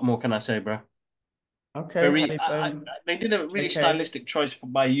 What more can I say, bro? Okay, Very, Halle, they did a really JK. stylistic choice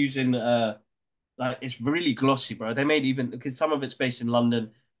by using like it's really glossy, bro. They made even because some of it's based in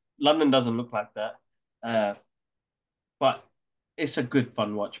London. London doesn't look like that. Uh, but it's a good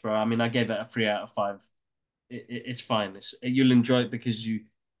fun watch, bro. I mean, I gave it a 3 out of 5. It's fine. You'll enjoy it because you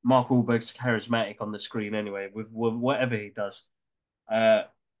Mark Wahlberg's charismatic on the screen anyway with whatever he does. Uh,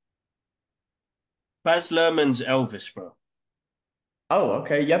 Baz Luhrmann's Elvis, bro. Oh,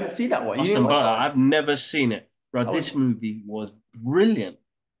 okay. You haven't seen that one. You didn't Austin watch Butler. that one. I've never seen it, bro. I was This movie was brilliant.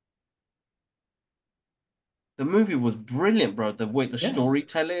 The movie was brilliant, bro. The way the yeah.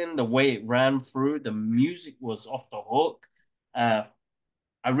 storytelling, the way it ran through, the music was off the hook. Uh,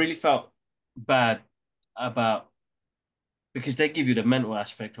 I really felt bad about because they give you the mental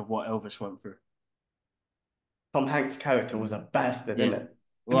aspect of what Elvis went through. Tom Hanks' character was a bastard, isn't Yeah. it?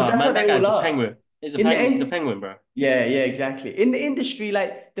 But Well, that's man, what that they all guy's a are. penguin. He's a In the the end, penguin, bro. yeah, yeah, exactly. In the industry,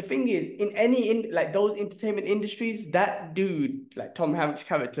 like the thing is, in any in like those entertainment industries, that dude, like Tom Hanks'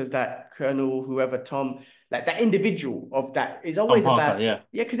 characters, that Colonel, whoever Tom, like that individual of that is Tom always a Parker, bastard. yeah.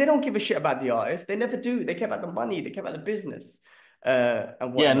 Yeah, because they don't give a shit about the artist. They never do. They care about the money. They care about the business,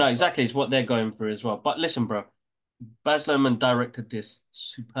 and Yeah, no, whatnot. But exactly. It's what they're going through as well. But listen, bro, Baz Luhrmann directed this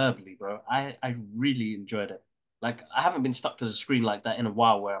superbly, bro. I really enjoyed it. Like, I haven't been stuck to the screen like that in a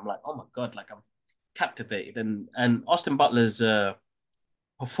while where I'm like, oh my God, like I'm captivated. And Austin Butler's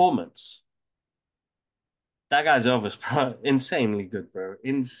performance, that guy's Elvis, bro. Insanely good, bro.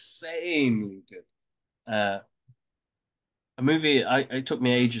 Insanely good. Uh, a movie it took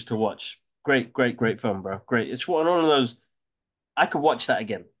me ages to watch. Great, great, great film, bro. Great. It's one of those I could watch that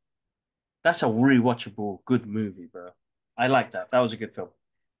again. That's a rewatchable good movie, bro. I like that. That was a good film.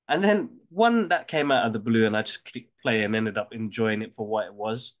 And then one that came out of the blue and I just clicked play and ended up enjoying it for what it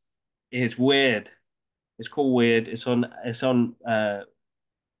was. Is Weird. It's called Weird. It's on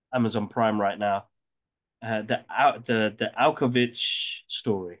Amazon Prime right now. The Alkovich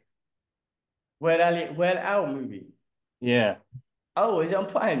story. Where Al movie? Yeah. Oh, is it on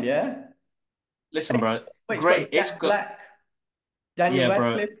Prime? Yeah. Listen, bro, Wait, it's great. got It's Jack got Black, Daniel yeah, bro.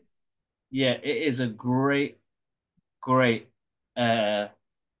 Radcliffe. Yeah, it is a great, uh,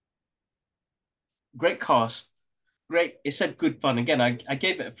 great cast. Great. It's a good fun. Again, I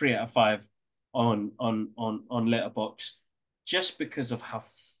gave it a 3 out of 5 on Letterboxd, just because of how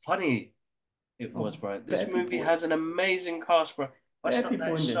funny it was, Oh, bro. This bare movie people, has an amazing cast, bro. But it's bare not that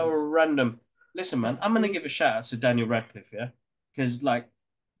people it's in so this. random. Listen, man, I'm gonna Mm, give a shout out to Daniel Radcliffe, yeah, because like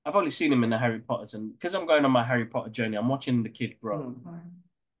I've only seen him in the Harry Potters, and because I'm going on my Harry Potter journey, I'm watching the kid grow. mm.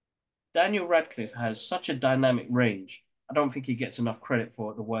 Daniel Radcliffe has such a dynamic range. I don't think he gets enough credit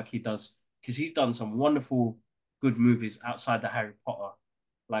for the work he does because he's done some wonderful, good movies outside the Harry Potter,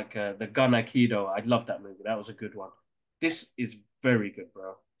 like the Gun Aikido. I love that movie. That was a good one. This is very good,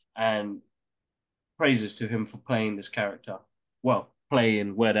 bro. And praises to him for playing this character. Well,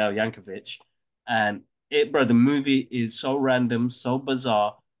 playing Weird Al Yankovic. And bro, the movie is so random, so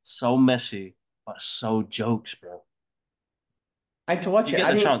bizarre, so messy, but so jokes, bro. I had to watch You it.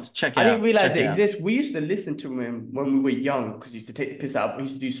 get the chance, check it I didn't out. realize Check it it out. exists. We used to listen to him when we were young because he used to take the piss out. We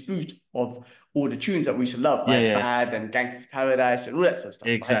used to do spoofs of all the tunes that we used to love, Yeah, like yeah, Bad and Gangsta's Paradise and all that sort of stuff,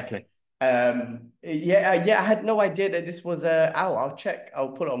 right? exactly. Yeah, I had no idea that this was out. I'll check. I'll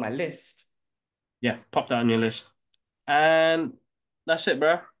put it on my list. Yeah, pop that on your list. And that's it,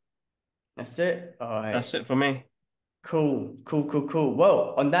 bro. That's it. All That's right. it for me. Cool.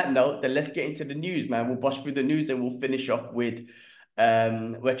 Well, on that note, then let's get into the news, man. We'll bust through the news and we'll finish off with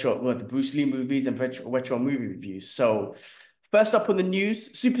the Bruce Lee movies and retro movie reviews. So first up on the news,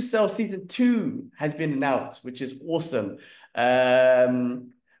 Supercell season 2 has been announced, which is awesome.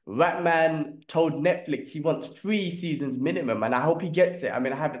 Um Ratman told Netflix he wants 3 seasons minimum, and I hope he gets it. I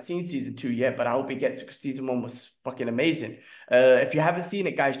mean, I haven't seen season 2 yet, but I hope he gets it because season 1 was fucking amazing. If you haven't seen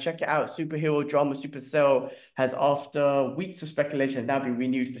it, guys, check it out. Superhero drama Supercell has, after weeks of speculation, now been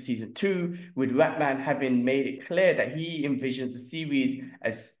renewed for season 2, with Ratman having made it clear that he envisions the series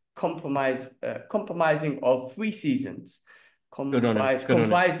as compromising of 3 seasons. Good on him. Good on him.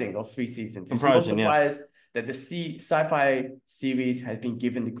 Comprising of 3 seasons. It's no Comprising, yeah. surprise that the sci-fi series has been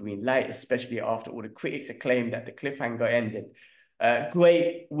given the green light, especially after all the critics acclaim that the cliffhanger ended.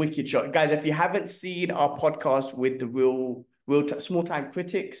 Great wicked shot, guys. If you haven't seen our podcast with the small time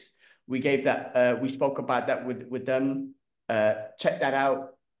critics, we gave that. We spoke about that with them. Check that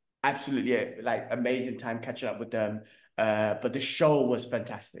out. Absolutely, like amazing time catching up with them. But the show was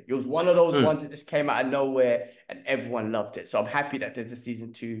fantastic. It was one of those Mm, ones that just came out of nowhere and everyone loved it. So I'm happy that there's a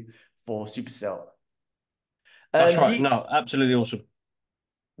season 2 for Supercell. that's right. D No, absolutely awesome.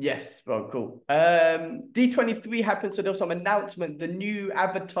 Yes, bro, cool. D23 happened, so there was some announcement. The new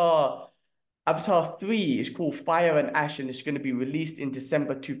Avatar 3 is called Fire and Ash, and it's going to be released in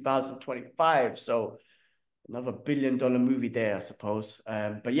December 2025. So another billion-dollar movie there, I suppose.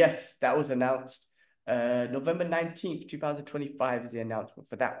 But yes, that was announced. November 19th, 2025 is the announcement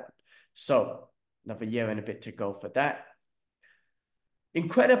for that one. So another year and a bit to go for that.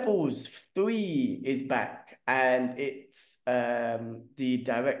 Incredibles 3 is back, and it's the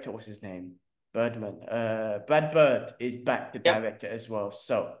director, what's his name? Birdman. Brad Bird is back, the Yep. director as well.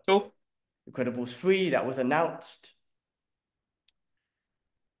 So Cool. Incredibles 3, that was announced.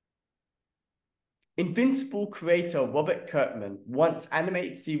 Invincible creator Robert Kirkman wants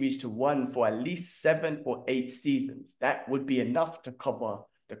animated series to run for at least 7 or 8 seasons. That would be enough to cover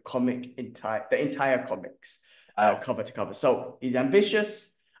the entire comics, Wow. cover to cover. So he's ambitious.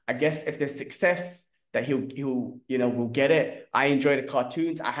 I guess if there's success, that will get it. I enjoy the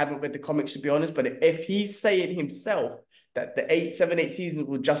cartoons. I haven't read the comics to be honest, but if he's saying himself that the 8 seasons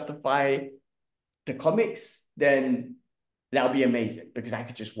will justify the comics, then that'll be amazing because I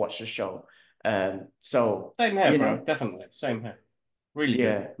could just watch the show. So Same here, you bro. know, Definitely. Same here. Really good.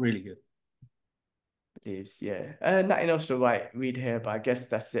 yeah, Really good. leaves, yeah. Nothing else to read here, but I guess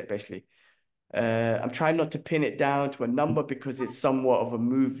that's it basically. I'm trying not to pin it down to a number because it's somewhat of a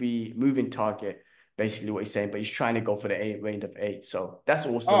moving target, basically what he's saying, but he's trying to go for the 8 range of 8. So that's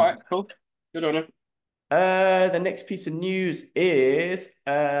All awesome. right. Cool. Good on him. The next piece of news is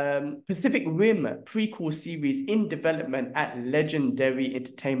Pacific Rim prequel series in development at Legendary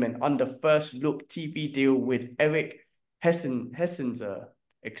Entertainment under first look TV deal with Eric Hessenzer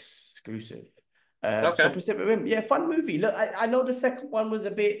exclusive. So Okay. Pacific Rim, yeah, fun movie. Look, I know the second one was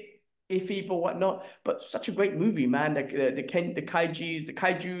a bit iffy but whatnot, but such a great movie, man. The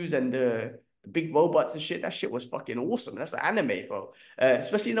kaijus and the big robots and shit. That shit was fucking awesome. That's the anime, bro.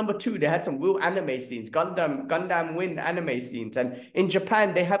 Especially number 2, they had some real anime scenes, Gundam Wing anime scenes. And in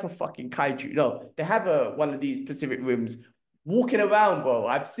Japan, they have a fucking kaiju. No, they have one of these Pacific Rims walking around, bro.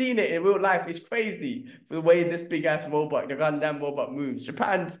 I've seen it in real life. It's crazy the way this big ass robot, the Gundam robot moves.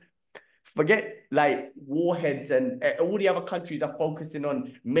 Japan's forget like warheads and all the other countries are focusing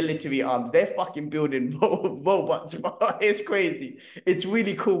on military arms. They're fucking building robots, bro. It's crazy. It's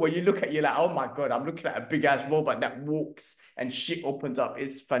really cool when you look at you like, oh my God, I'm looking at a big ass robot that walks and shit opens up.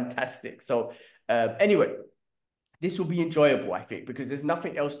 It's fantastic. So anyway, this will be enjoyable, I think, because there's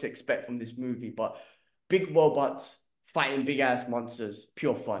nothing else to expect from this movie but big robots fighting big ass monsters,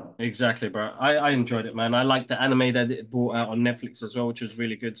 pure fun. Exactly, bro. I enjoyed it, man. I liked the anime that it brought out on Netflix as well, which was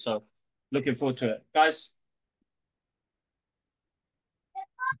really good. So looking forward to it. Guys,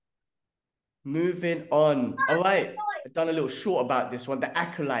 Moving on. All right. I've done a little short about this one. The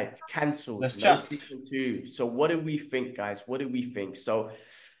Acolyte cancelled. let's No chat. season 2. So what do we think, guys? What do we think? So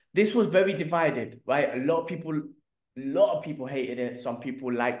this was very divided, right? A lot of people hated it. Some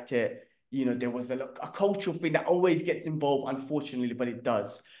people liked it. You know, there was a cultural thing that always gets involved, unfortunately, but it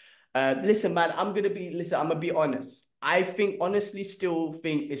does. Listen, man, I'm gonna be honest. I think honestly still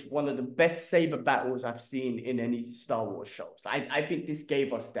think it's one of the best saber battles I've seen in any Star Wars shows. I think this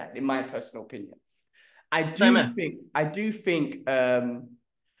gave us that, in my personal opinion. Same here. I do think I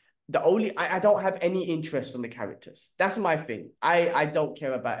don't have any interest on the characters. That's my thing. I don't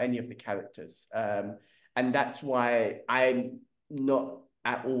care about any of the characters. And that's why I'm not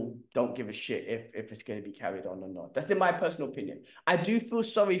at all don't give a shit if it's going to be carried on or not. That's in my personal opinion. I do feel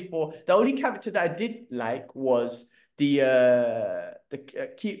sorry for the only character that I did like was what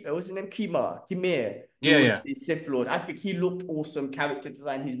was his name? Kimir, who Yeah, was yeah. the Sith Lord. I think he looked awesome. Character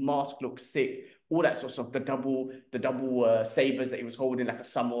design, his mask looked sick. All that sort of stuff. The double sabers that he was holding like a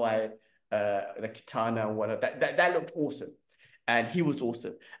samurai, the katana and whatnot. That looked awesome, and he was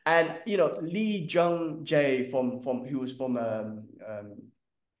awesome. And you know Lee Jung Jae from who was from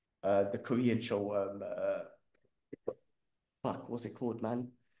the Korean show fuck what's it called, man?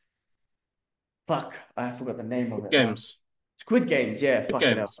 Fuck, I forgot the name of Good it, man. games. Squid Games, yeah, Good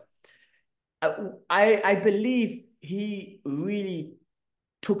fucking hell. games. I believe he really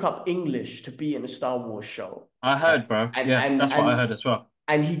took up English to be in a Star Wars show. I heard, bro. And Yeah, and that's what I and heard as well.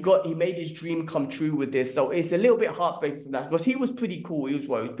 and he made his dream come true with this. So it's a little bit heartbreaking from that because he was pretty cool. He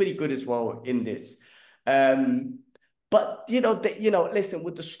was pretty good as well in this. Um, but listen,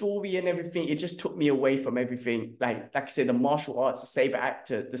 with the story and everything, it just took me away from everything. Like I said, the martial arts,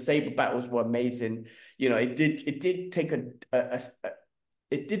 the saber battles were amazing. You know, it did take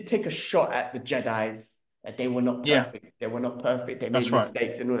it did take a shot at the Jedi's. That they were not Yeah, perfect. They were not perfect. They made that's right.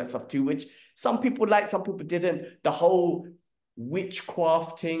 mistakes and all that stuff too, which some people liked, some people didn't. The whole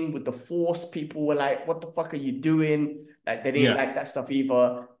witchcraft thing with the Force, people were like, "What the fuck are you doing?" Like they didn't Yeah. like that stuff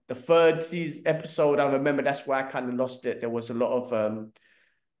either. The third season episode, I remember that's where I kind of lost it. There was a lot of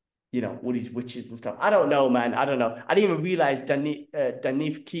all these witches and stuff. I don't know, man. I don't know. I didn't even realize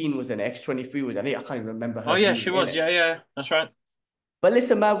Danif Keen was an X-23 was. I can't even remember Oh her yeah, being she in was. it. Yeah, yeah. That's right. But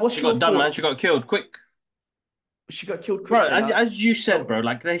listen, man, what's She your got done, man. thought? She got killed quick. She got killed quick Bro, then. as you said, bro, No,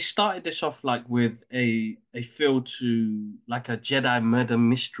 like they started this off like with a feel to like a Jedi murder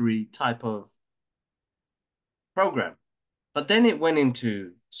mystery type of program. But then it went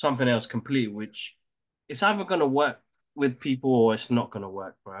into something else completely, which it's either gonna work with people or it's not gonna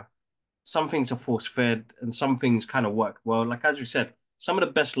work, bro. Some things are force fed and some things kind of work well. Like as you said, some of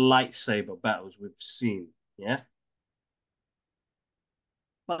the best lightsaber battles we've seen, yeah.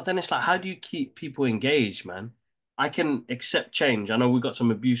 But then it's like, how do you keep people engaged, man? I can accept change. I know we got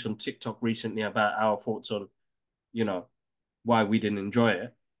some abuse on TikTok recently about our thoughts on, you know, why we didn't enjoy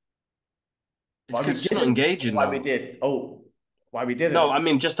it. It's why we because it's not didn't? engaging Why we though. did? Oh, why we No, didn't? I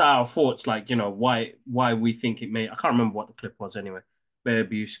mean just our thoughts, like, why we think it may. I can't remember what the clip was anyway. Where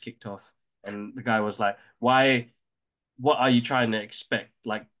abuse kicked off, and the guy was like, "Why? What are you trying to expect?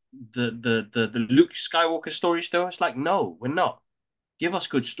 Like the Luke Skywalker story still?" It's like, no, we're not. Give us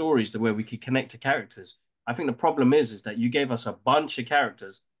good stories the way we could connect to characters. I think the problem is that you gave us a bunch of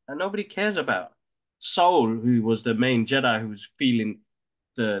characters that nobody cares about. Soul, who was the main Jedi, who was feeling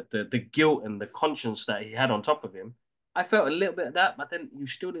the guilt and the conscience that he had on top of him. I felt a little bit of that, but then you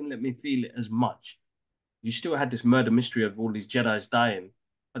still didn't let me feel it as much. You still had this murder mystery of all these Jedi's dying,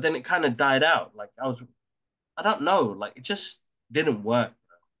 but then it kind of died out. Like I don't know, like it just didn't work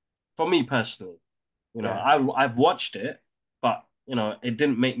for me personally. Yeah. I've watched it, but it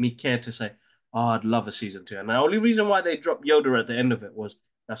didn't make me care to say, "Oh, I'd love a season 2." And the only reason why they dropped Yoda at the end of it was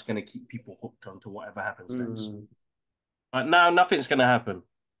that's going to keep people hooked onto whatever happens next. Mm. But now nothing's going to happen.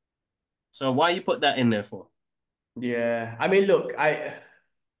 So why you put that in there for? Yeah. I mean, look, I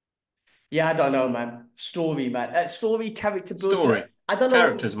don't know, man. Story, man. Story character build. Story. I don't know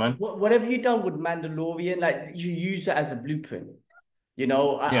Characters, man. whatever you done with Mandalorian, like you use it as a blueprint. You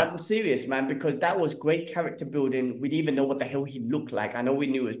know, Yeah, I'm serious, man, because that was great character building. We didn't even know what the hell he looked like. I know we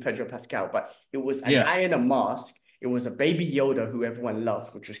knew it was Pedro Pascal, but it was a yeah. guy in a mask. It was a baby Yoda who everyone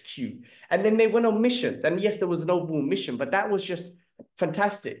loved, which was cute. And then they went on missions. And yes, there was an overall mission, but that was just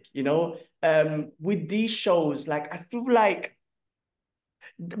fantastic, you know. With these shows, like I feel like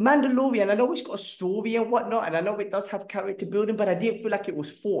the Mandalorian, I know it's got a story and whatnot, and I know it does have character building, but I didn't feel like it was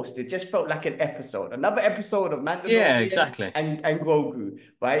forced. It just felt like an episode, another episode of Yeah, Mandalorian exactly. and Grogu,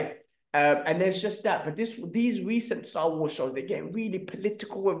 right? And there's just that. But these recent Star Wars shows, they're getting really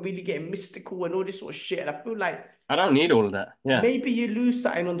political and really getting mystical and all this sort of shit. And I feel like I don't need all of that. Yeah. maybe you lose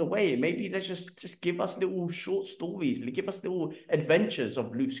something on the way. Maybe let's just give us little short stories, give us little adventures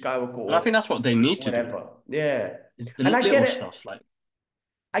of Luke Skywalker And I or think that's what they need to do. whatever. Yeah. Is And the little stuff like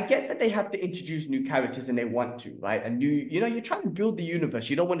I get that they have to introduce new characters and they want to, right? And you're trying to build the universe.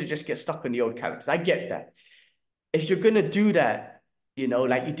 You don't want to just get stuck on the old characters. I get that. If you're gonna do that,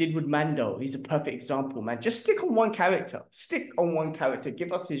 like you did with Mando, he's a perfect example, man. Just stick on one character. Stick on one character.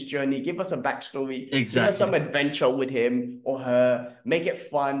 Give us his journey. Give us a backstory. Give us some exactly. adventure with him or her. Make it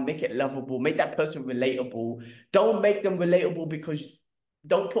fun. Make it lovable. Make that person relatable. Don't make them relatable because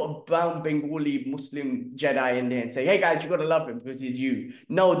don't put a brown Bengali Muslim Jedi in there and say, hey guys, you gotta love him because he's you.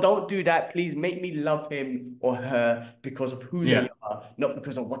 No, don't do that. Please make me love him or her because of who they Yeah, are, not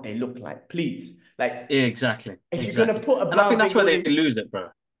because of what they look like. Please. Like, exactly. if you're gonna Exactly. put a And I brown think that's where they Bengali, lose it, bro.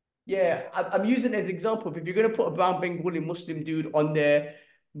 yeah, I'm using it as an example. If you're gonna put a brown Bengali Muslim dude on there,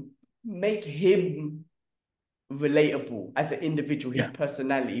 make him relatable as an individual, his Yeah,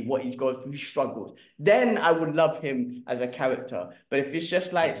 personality, what he's going through, his struggles. Then I would love him as a character. But if it's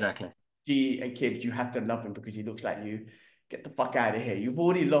just like exactly. G and kids, you have to love him because he looks like you. Get the fuck out of here. You've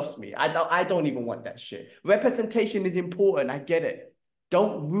already lost me. I don't even want that shit. Representation is important. I get it.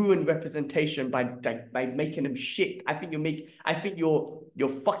 Don't ruin representation by making them shit. I think you're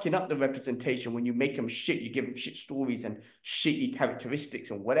fucking up the representation when you make them shit. You give them shit stories and shitty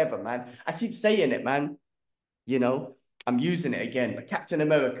characteristics and whatever, man. I keep saying it, man. You know, I'm using it again. But Captain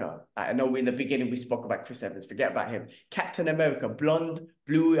America, I know in the beginning we spoke about Chris Evans. Forget about him. Captain America, blonde,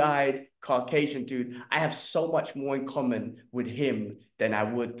 blue-eyed, Caucasian dude. I have so much more in common with him than I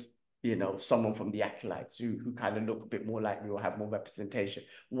would, someone from the Acolytes who kind of look a bit more like me or have more representation.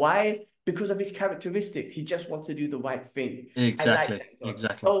 Why? Because of his characteristics. He just wants to do the right thing. I like Exactly. that.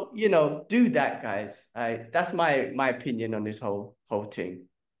 Exactly. So, do that, guys. That's my opinion on this whole thing.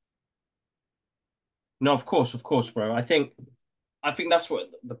 No, of course, bro. I think that's what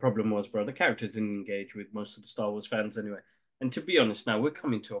the problem was, bro. The characters didn't engage with most of the Star Wars fans anyway. And to be honest, now we're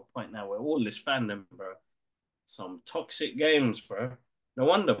coming to a point now where all this fandom, bro, some toxic games, bro. No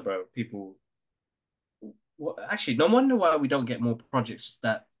wonder, bro, people. Well, actually, no wonder why we don't get more projects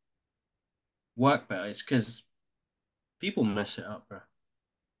that work better. It's because people mess it up, bro.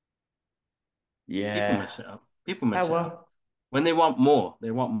 People Yeah. mess it up. People Ah, mess it up. well. When they want more,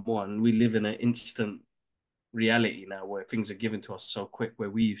 and we live in an instant reality now where things are given to us so quick. Where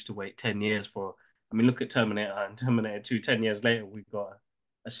we used to wait 10 years for. I mean, look at Terminator and Terminator 2. 10 years later, we've got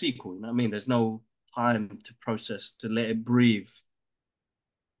a sequel. You know what I mean? There's no time to process to let it breathe.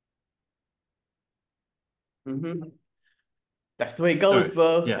 Mhm. That's the way it goes, Sorry.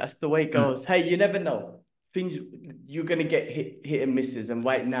 bro. Yeah. That's the way it Mm. goes. Hey, you never know. Things you're gonna get hit and misses, and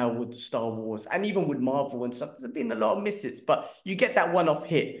right now with Star Wars and even with Marvel and stuff, there's been a lot of misses. But you get that one-off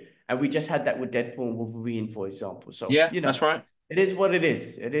hit, and we just had that with Deadpool and Wolverine, for example. So Yeah, that's right. it is what it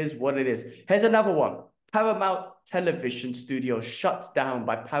is. It is what it is. Here's another one. Paramount Television Studio shuts down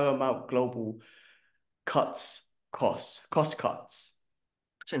by Paramount Global cuts cost cuts.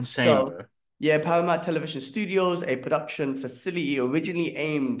 That's insane, So, bro. yeah, Paramount Television Studios, a production facility originally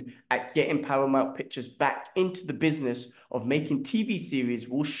aimed at getting Paramount Pictures back into the business of making TV series,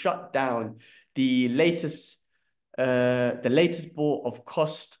 will shut down the latest ball of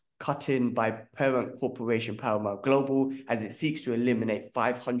cost cutting by parent corporation Paramount Global as it seeks to eliminate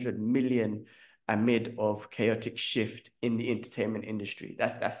 500 million amid of chaotic shift in the entertainment industry.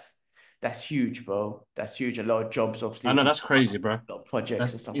 That's huge, bro. That's huge. A lot of jobs obviously I will know be that's gone, crazy, bro. a lot of projects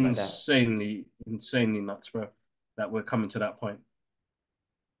That's and stuff like that. insanely, insanely nuts, bro. That we're coming to that point.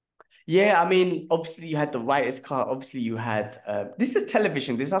 Yeah, I mean, obviously you had the writer's cut. Obviously you had this is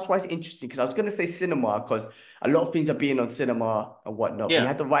television. That's why it's interesting because I was gonna say cinema because a lot of things are being on cinema and whatnot. But you Yeah,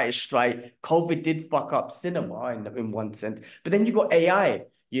 had the writer's strike. COVID did fuck up cinema in one sense. But then you got AI.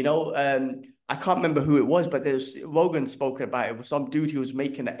 I can't remember who it was, but there's Rogan spoke about it. It was some dude who was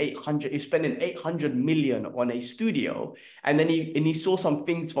making an 800, he's spending 800 million on a studio. And then he saw some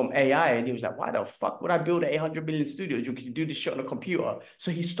things from AI and he was like, why the fuck would I build an 800 million studios? You can do this shit on a computer.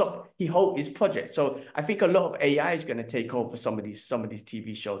 So he stopped, he halted his project. So I think a lot of AI is going to take over some of these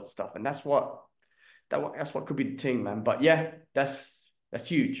TV shows and stuff. And that's what could be the thing, man. But yeah, that's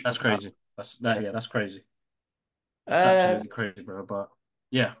huge for That's cloud. crazy. That's that. Yeah. Yeah, that's crazy. That's Uh, absolutely crazy, bro. But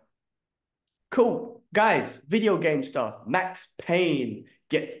yeah, Cool. Guys, video game stuff. Max Payne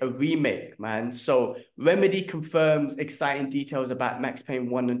gets a remake, man. So Remedy confirms exciting details about Max Payne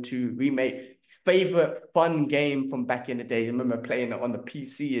 1 and 2 remake. Favorite fun game from back in the day. I remember playing it on the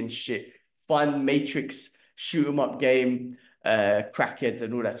PC and shit. Fun Matrix shoot 'em up game, crackheads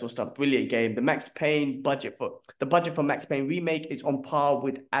and all that sort of stuff. Brilliant game. The budget for Max Payne remake is on par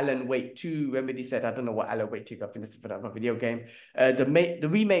with Alan Wake 2. Remedy said, I don't know what Alan Wake 2 got. I think this is for that video game. The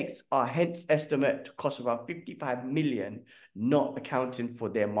remakes are hence estimate to cost around 55 million, not accounting for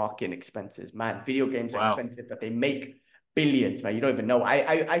their marketing expenses. Man, video games are wow. expensive, but they make billions, man. You don't even know.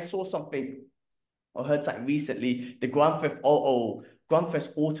 I saw something I heard something recently. The Grand Theft Auto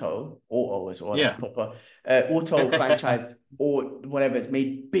is all Yeah, like proper auto franchise or whatever has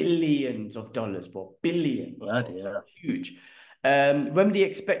made billions of dollars, bro. Billions, bro. bloody So yeah. huge. Remedy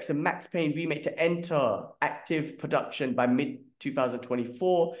expects the Max Payne remake to enter active production by mid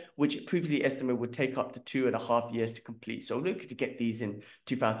 2024, which previously estimated would take up to 2.5 years to complete. So we're looking to get these in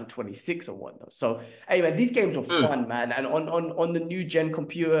 2026 or whatnot. So anyway, these games are Mm. fun, man. And on the new gen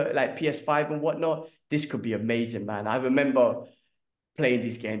computer, like PS5 and whatnot, this could be amazing, man. I remember playing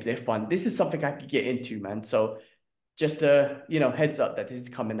these games. They're fun. This is something I could get into, man. So just heads up that this is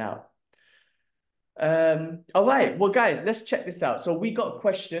coming out. All right. Well, guys, let's check this out. So we got a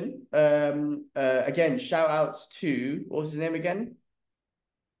question. Again, shout outs to what was his name again?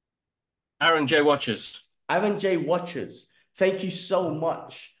 Aaron J watches. Aaron J. Watchers. Thank you so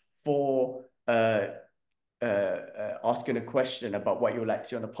much for asking a question about what you would like to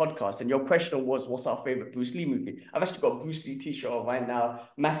see on the podcast. And your question was, what's our favorite Bruce Lee movie? I've actually got a Bruce Lee t-shirt on right now.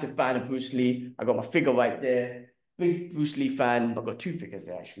 Massive fan of Bruce Lee. I got my figure right there. Big Bruce Lee fan. I've got two figures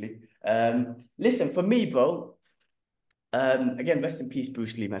there, actually. Listen, for me, bro, again, rest in peace,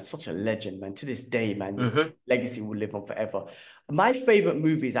 Bruce Lee, man. Such a legend, man. To this day, man, this Mm-hmm. legacy will live on forever. My favorite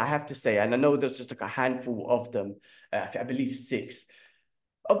movies, I have to say, and I know there's just like a handful of them, I believe six.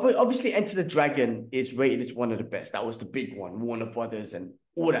 Obviously, Enter the Dragon is rated as one of the best. That was the big one, Warner Brothers and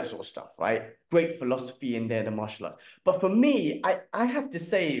all that sort of stuff, right? Great philosophy in there, the martial arts. But for me, I have to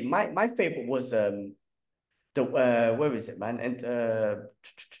say, my favorite was the where is it, man? And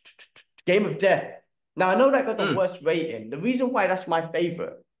Game of Death. Now I know that got the Mm. worst rating. The reason why that's my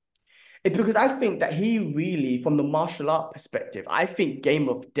favorite it's because I think that he really, from the martial art perspective, I think Game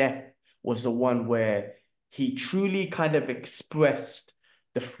of Death was the one where he truly kind of expressed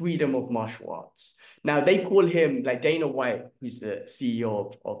the freedom of martial arts. Now they call him like Dana White, who's the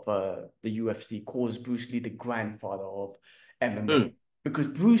CEO of the UFC, calls Bruce Lee the grandfather of MMA Mm. because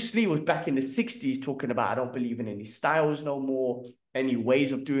Bruce Lee was back in the 60s talking about I don't believe in any styles no more, any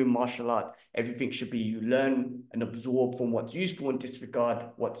ways of doing martial arts. Everything should be you learn and absorb from what's useful and disregard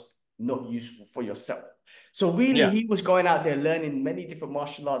what's not useful for yourself. So really, Yeah, he was going out there learning many different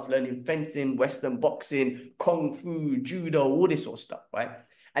martial arts, learning fencing, Western boxing, kung fu, judo, all this sort of stuff, right?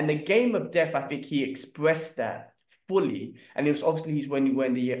 And the Game of Death, I think he expressed that fully. And it was obviously he's when he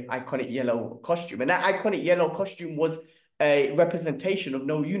wearing the iconic yellow costume. And that iconic yellow costume was a representation of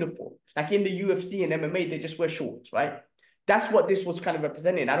no uniform. Like in the UFC and MMA, they just wear shorts, right? That's what this was kind of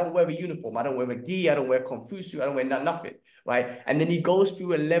representing. I don't wear a uniform. I don't wear a gi. I don't wear kung fu suit. I don't wear nothing, right? And then he goes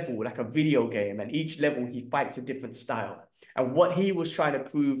through a level like a video game, and each level he fights a different style. And what he was trying to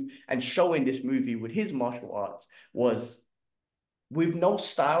prove and show in this movie with his martial arts was with no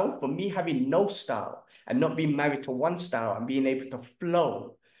style, for me having no style and not being married to one style and being able to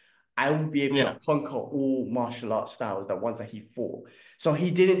flow I would be able to yeah, conquer all martial art styles, the ones that he fought. So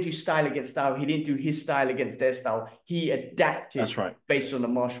he didn't do style against style. He didn't do his style against their style. He that's adapted right. based on the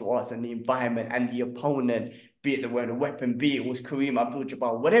martial arts and the environment and the opponent, be it the word a weapon, be it was Kareem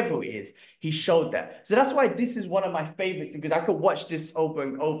Abdul-Jabbar, whatever it is, he showed that. So that's why this is one of my favorites because I could watch this over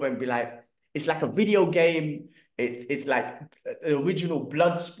and over and be like, it's like a video game. It's like the original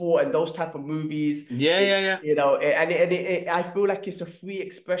Bloodsport and those type of movies. Yeah, It, yeah, yeah, I feel like it's a free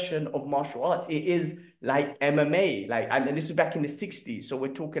expression of martial arts. It is like MMA, and this is back in the 60s. So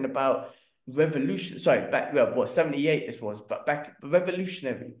we're talking about revolution. Sorry, back well, what 78 this was, but back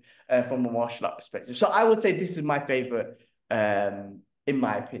revolutionary from a martial art perspective. So I would say this is my favorite, in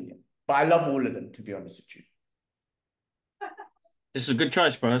my opinion. But I love all of them, to be honest with you. This is a good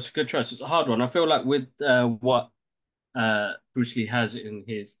choice, bro. It's a good choice. It's a hard one. I feel like with what Bruce Lee has in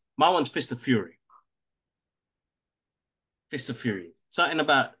his, my one's Fist of Fury. Fist of Fury.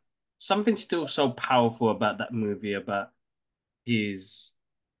 Something still so powerful about that movie, about his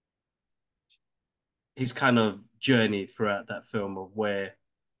his kind of journey throughout that film of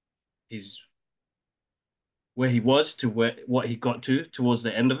he's where he was to where what he got to towards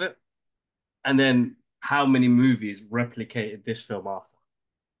the end of it, and then how many movies replicated this film after.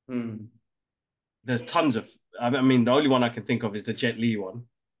 Hmm. There's tons of. I mean, the only one I can think of is the Jet Li one,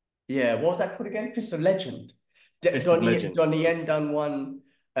 Yeah, what was that called again? Fist of Legend. Fist of Legend. Donnie Yen done one.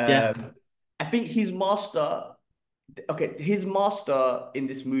 Yeah. I think his master. Okay, his master in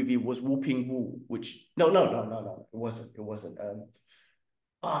this movie was Whooping Woo, which no, it wasn't. It wasn't.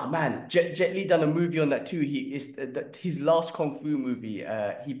 Oh man, Jet Li done a movie on that too. He is his last kung fu movie.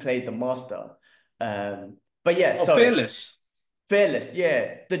 He played the master. But yeah, Oh, sorry, Fearless. Fearless.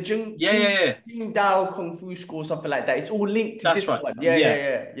 Yeah, the Yeah, yeah, yeah. Jing Dao Kung Fu School, something like that. It's all linked to That's this right. one. Yeah,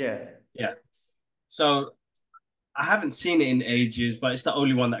 Yeah. yeah. So I haven't seen it in ages, but it's the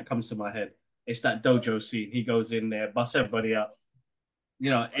only one that comes to my head. It's that dojo scene. He goes in there, busts everybody up.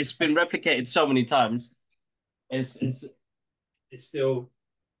 It's been replicated so many times. It's still.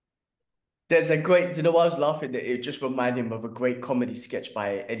 There's a great, you know what I was laughing at? It just reminded him of a great comedy sketch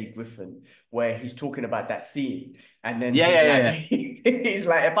by Eddie Griffin where he's talking about that scene. And then Yeah, he's yeah, yeah, like, yeah. he's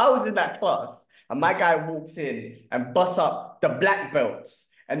like, if I was in that class and my guy walks in and busts up the black belts,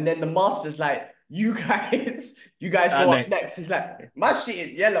 and then the master's like, you guys go up Next. next. He's like, my shit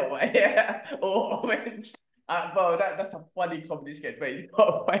is yellow, yeah, or orange. Bro, that's a funny comedy sketch, but he's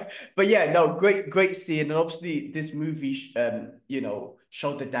got but yeah, no, great scene, and obviously this movie,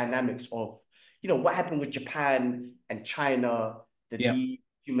 showed the dynamics of, what happened with Japan and China, the Yeah.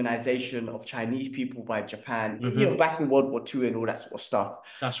 dehumanization of Chinese people by Japan, Mm-hmm. back in World War II and all that sort of stuff.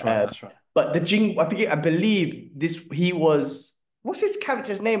 That's right. Uh, That's right. but the Jing, I believe this, he was, what's his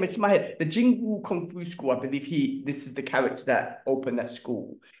character's name? It's in my head. The Jingwu Kung Fu School, I believe this is the character that opened that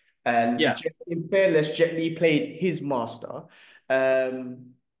school. And Yeah. In Fearless, Jet Li played his master.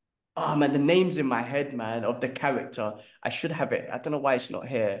 Oh man, the name's in my head, man, of the character. I should have it. I don't know why it's not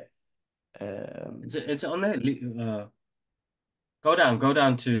here. Is Um, it is it on there? Go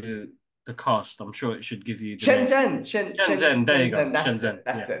down to the cast. I'm sure it should give you the name. Shenzhen. There you go. Shenzhen. Shenzhen.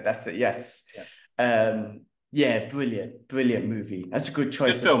 Yeah. That's it. Yes. Yeah. Yeah, brilliant movie. That's a good Good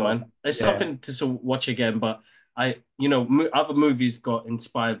choice as film, well. man. It's Yeah, something to watch again, but other movies got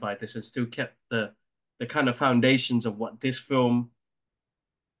inspired by this and still kept the kind of foundations of what this film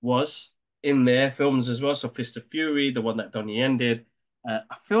was in their films as well. So Fist of Fury, the one that Donnie Yen did.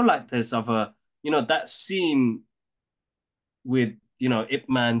 I feel like there's that scene with, Ip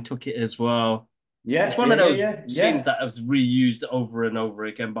Man took it as well. It's one of those scenes yeah. that was reused over and over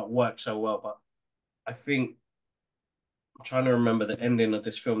again, but worked so well. But I think I'm trying to remember the ending of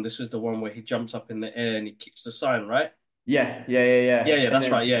this film. This was the one where he jumps up in the air and he kicks the sign, right? Yeah. Yeah, yeah, And that's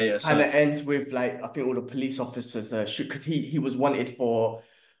right. then Yeah, yeah. it kind So of ends with like I think all the police officers shoot because he was wanted for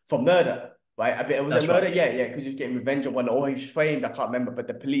murder, right? I bet was it that's right. murder? Yeah, because he was getting revenge on one, or he was framed. I can't remember, but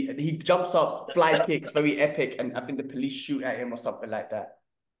the police he jumps up, fly kicks, very epic, and I think the police shoot at him or something like that.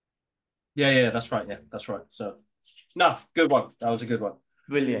 Yeah, yeah, that's right. Yeah, that's right. So no, good one. That was a good one.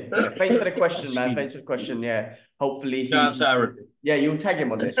 Brilliant. Yeah, thanks for the question, man. Excuse me. Thanks for the question. Yeah, hopefully Shout out to Aaron. yeah, you'll tag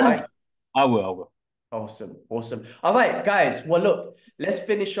him on this, right? I will. I will. Awesome. All right, guys. Well, look, let's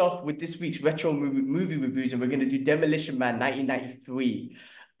finish off with this week's retro movie reviews, and we're gonna do Demolition Man 1993.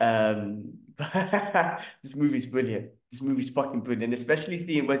 Um, this movie's brilliant. This movie's fucking brilliant, especially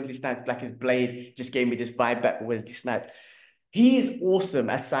seeing Wesley Snipes Black as Blade just gave me this vibe back for Wesley Snipes. He is awesome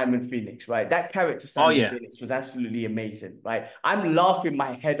as Simon Phoenix, right? That character, Oh Simon yeah. Phoenix, was absolutely amazing, right? I'm laughing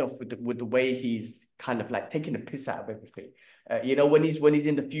my head off with the way he's kind of like taking the piss out of everything. When he's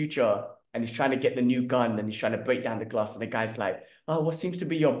in the future and he's trying to get the new gun and he's trying to break down the glass, and the guy's like, "Oh, what seems to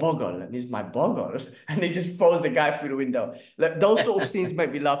be your boggle?" And he's my boggle, and he just throws the guy through the window. Like those sort of scenes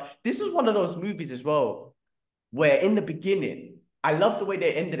make me laugh. This was one of those movies as well where in the beginning, I love the way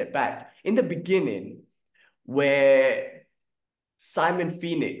they ended it back. In the beginning, where Simon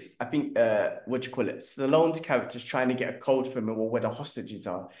Phoenix, I think, what you call it? Stallone's character is trying to get a code from him or where the hostages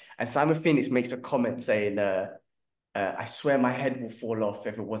are. And Simon Phoenix makes a comment saying, I swear my head will fall off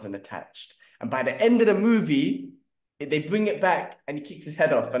if it wasn't attached. And by the end of the movie, they bring it back and he kicks his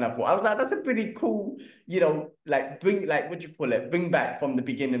head off. And I was like, that's a pretty cool, what you call it? Bring back from the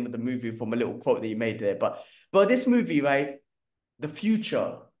beginning of the movie from a little quote that you made there. But this movie, right? The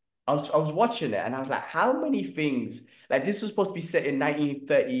future. I was watching it and I was like, how many things like this was supposed to be set in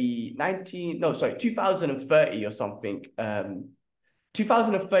 2030 or something.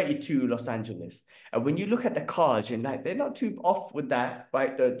 2032 Los Angeles. And when you look at the cars, you're like, they're not too off with that,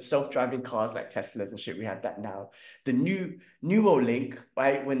 right? The self-driving cars like Teslas and shit, we have that now. The new Neuralink,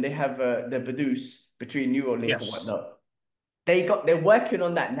 right? When they have the Badoosh between Neuralink and Yes. whatnot, they're working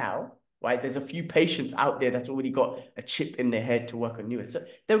on that now, right? There's a few patients out there that's already got a chip in their head to work on new. So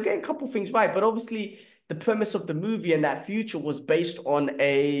they're getting a couple things right, but obviously the premise of the movie and that future was based on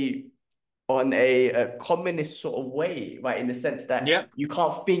a communist sort of way, right? In the sense that Yeah. you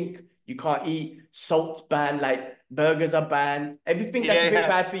can't think, you can't eat, salt's banned, like burgers are banned. Everything that's a Yeah. bit Yeah.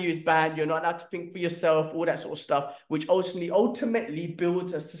 bad for you is banned. You're not allowed to think for yourself, all that sort of stuff, which ultimately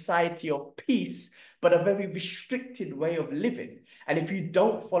builds a society of peace, but a very restricted way of living. And if you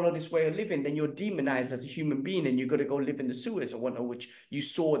don't follow this way of living, then you're demonized as a human being and you've got to go live in the sewers or whatnot, which you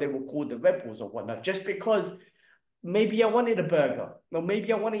saw they were called the rebels or whatnot, just because maybe I wanted a burger. No,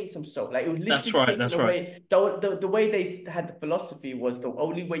 maybe I want to eat some soap. Like it was That's literally right. taken That's right. away. The way they had the philosophy was the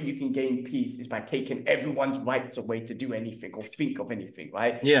only way you can gain peace is by taking everyone's rights away to do anything or think of anything,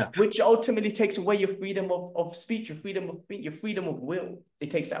 right? Yeah. Which ultimately takes away your freedom of speech, your freedom of think, your freedom of will. It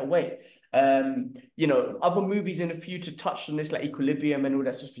takes that away. Other movies in the future touched on this, like Equilibrium and all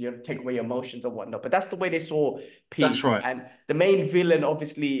that stuff, you know, take away emotions and whatnot. But that's the way they saw That's peace. right. And the main villain,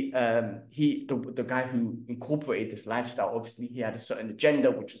 obviously, the guy who incorporated this lifestyle, obviously, he had a certain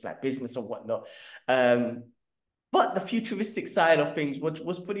agenda, which was like business or whatnot. Um, but the futuristic side of things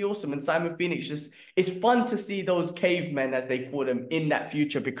was pretty awesome. And Simon Phoenix just, it's fun to see those cavemen, as they call them, in that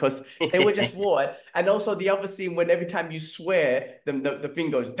future because they were just raw. And also the other scene when every time you swear, the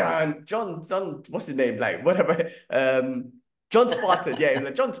thing goes, John, what's his name? Like, whatever. John Spartan. Yeah,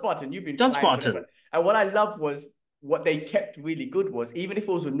 like, John Spartan, you've been John flying, whatever. Spartan. And what I love was what they kept really good was even if it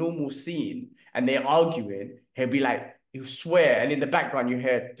was a normal scene and they're arguing, he'll be like, you swear, and in the background you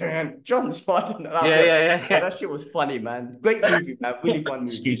hear John Spartan. And I was Yeah. like, Yeah. oh, that shit was funny, man. Great movie, man. Really fun movie.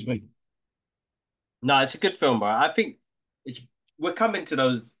 Excuse me. No, it's a good film, bro. I think it's we're coming to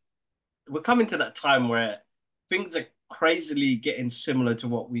those. We're coming to that time where things are crazily getting similar to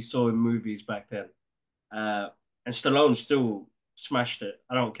what we saw in movies back then. Uh, and Stallone still smashed it.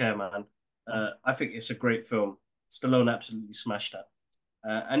 I don't care, man. I think it's a great film. Stallone absolutely smashed that.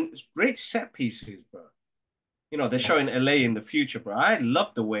 And it's great set pieces, bro. You know, they're showing LA in the future, bro. I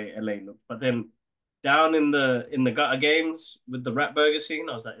love the way LA looks, but then down in the gutter games with the rat burger scene,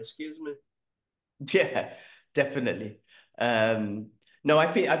 I was like, excuse me. Yeah, definitely. Um, no,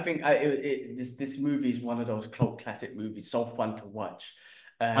 I think this movie is one of those cult classic movies, so fun to watch.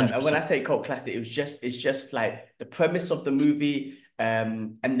 And when I 100%. say cult classic, it's just like the premise of the movie,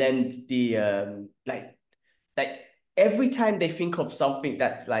 and then the like every time they think of something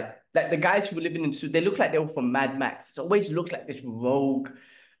that's like the guys who were living in suit, they look like they were from Mad Max. It always looks like this rogue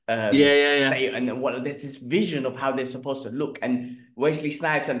Yeah, yeah, yeah. state, and then what there's this vision of how they're supposed to look. And Wesley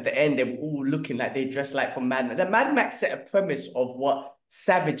Snipes at the end, they were all looking like they dressed like from Mad Max. The Mad Max set a premise of what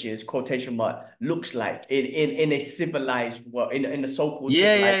savages quotation mark looks like in a civilized world, in a so-called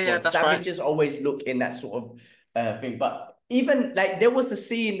Yeah, yeah, civilized yeah. world. That's right. Savages always look in that sort of thing. But even like there was a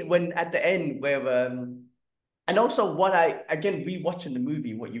scene when at the end where and also what I again rewatching the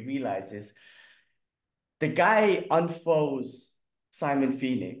movie, what you realize is the guy unfroze Simon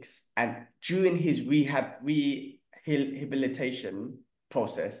Phoenix, and during his rehabilitation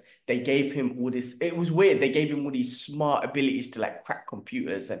process, they gave him all this. It was weird. They gave him all these smart abilities to like crack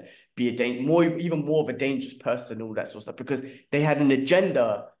computers and be even more of a dangerous person, all that sort of stuff, because they had an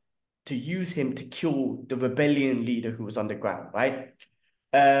agenda to use him to kill the rebellion leader who was on the ground, right?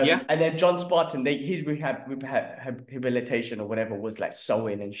 Yeah. And then John Spartan, his rehabilitation or whatever was like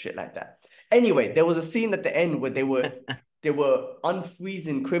sewing and shit like that. Anyway, there was a scene at the end where they were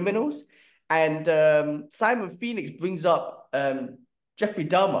unfreezing criminals, and Simon Phoenix brings up Jeffrey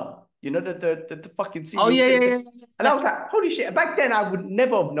Dahmer, you know, the fucking Oh, serial yeah, killer yeah, thing. yeah, And I yeah. was like, holy shit! Back then, I would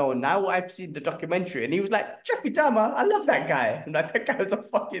never have known. Now I've seen the documentary, and he was like, Jeffrey Dahmer, I love that guy. I'm like, that guy was a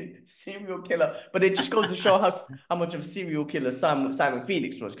fucking serial killer. But it just goes to show how much of a serial killer Simon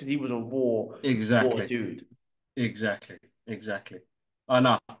Phoenix was, because he was a raw Exactly. dude. Exactly. Exactly. Oh,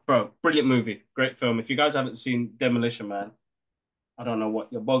 no, bro. Brilliant movie. Great film. If you guys haven't seen Demolition Man, I don't know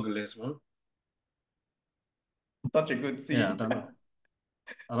what your boggle is, man. Such a good Yeah, I scene. don't know.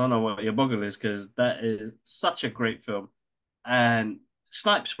 I don't know what your boggle is because that is such a great film. And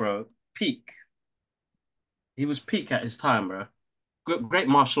Snipes, bro, peak. He was peak at his time, bro. Great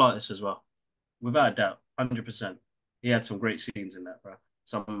martial artist as well, without a doubt, 100%. He had some great scenes in that, bro.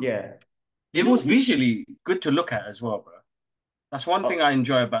 Some. Yeah. You It know, was visually good to look at as well, bro. That's one thing oh, I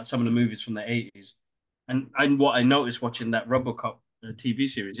enjoy about some of the movies from the 80s. And what I noticed watching that Robocop TV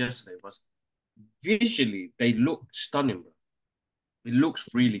series yesterday was visually they look stunning, bro. It looks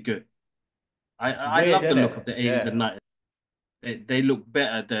really good. It's I weird, love the isn't look of it? the 80s and Yeah. 90s. They look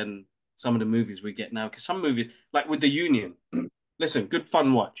better than some of the movies we get now. Because some movies, like with the Union, listen, good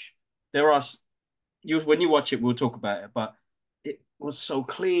fun watch. There are you when you watch it, we'll talk about it, but it was so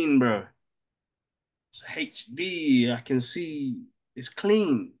clean, bro. It's HD. I can see it's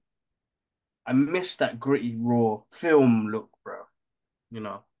clean. I miss that gritty, raw film look, bro. You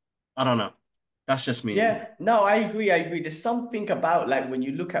know, I don't know. That's just me, innit? Yeah, no, I agree. I agree. There's something about like when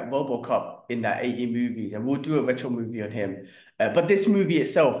you look at Robocop in that 80 movies, and we'll do a retro movie on him. But this movie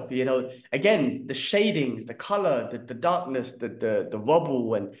itself, again, the shadings, the color, the darkness, the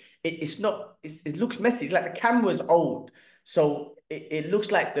rubble, and it looks messy. It's like the camera's old, so it looks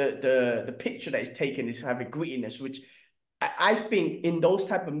like the picture that is taken is having grittiness, which I think in those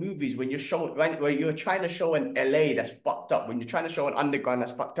type of movies, when you're showing when where you're trying to show an LA that's fucked up, when you're trying to show an underground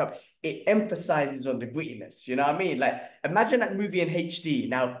that's fucked up, it emphasizes on the grittiness. You know what I mean? Like imagine that movie in HD.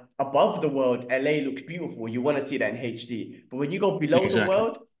 Now above the world, LA looks beautiful. You want to see that in HD. But when you go below the Exactly.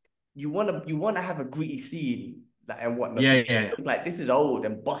 world, you wanna have a gritty scene like, and whatnot to Yeah, make yeah, it yeah. look like this is old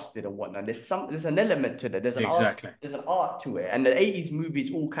and busted and whatnot. There's an element to that. Exactly. There's an art to it. And the 80s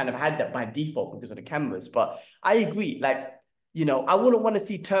movies all kind of had that by default because of the cameras. But I agree. Like, I wouldn't want to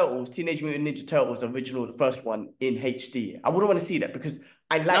see Turtles, Teenage Mutant Ninja Turtles, original, the first one in HD. I wouldn't want to see that because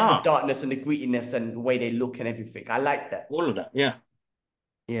I like the No, darkness and the grittiness and the way they look and everything. I like that. all of that. Yeah.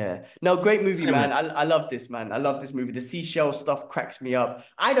 Yeah. No, great movie, Same man. here. I love this, man. I love this movie. The seashell stuff cracks me up.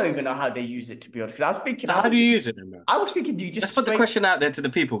 I don't even know how they use it, to be honest. Because So how do you use it then, bro? I was thinking, do you Let's just put the scrape? question out there to the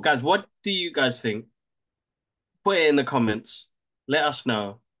people. Guys, what do you guys think? Put it in the comments. Let us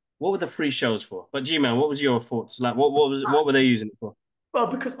know. What were the free shows for? But G-Man, what was your thoughts? Like what were they using it for? Well,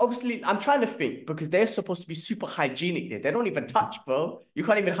 because obviously I'm trying to think because they're supposed to be super hygienic there. They don't even touch, bro. You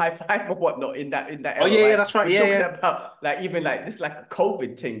can't even high five or whatnot in that Oh era, yeah, yeah, right? that's right. We're Yeah, talking yeah. about like even like this like a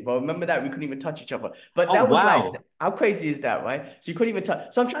COVID thing, bro. Remember that we couldn't even touch each other. But Oh that was like wow. how crazy is that, right? So you couldn't even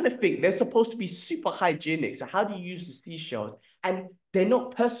touch. So I'm trying to think. They're supposed to be super hygienic. So how do you use the seashells? And they're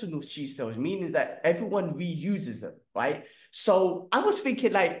not personal seashells, meaning that everyone reuses them, right? So I was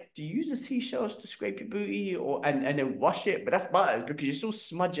thinking, like, do you use the seashells to scrape your booty and then wash it? But that's butters because you're still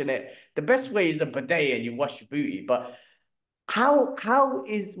smudging it. The best way is a bidet and you wash your booty. But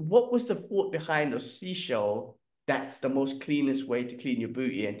what was the thought behind a seashell that's the most cleanest way to clean your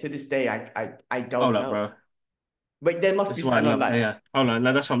booty? And to this day, I Hold don't up, know. bro. But there must This be is why I something love online. AI. Hold on,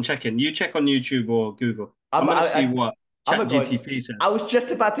 now that's what I'm checking. You check on YouTube or Google. I'm I'm gonna I, see I what I'm Chat gonna go. GTP I says. was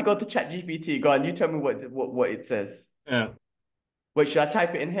just about to go to Chat GPT. Go on, you tell me what it says. Yeah. Wait, should I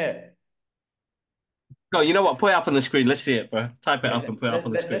type it in here? Go, you know what? Put it up on the screen. Let's see it, bro. Type it Wait, up and put it up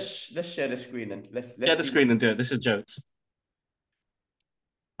on the screen. let's share the screen and Share let's the see. screen and do it. This is jokes.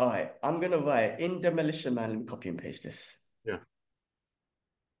 All right, I'm gonna write in Demolition Man. Let me copy and paste this. Yeah.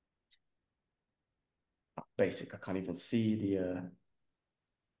 Basic. I can't even see the.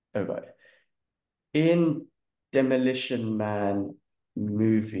 Oh right, in Demolition Man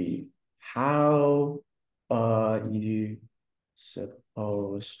movie, how are you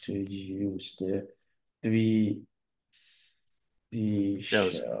supposed to use the three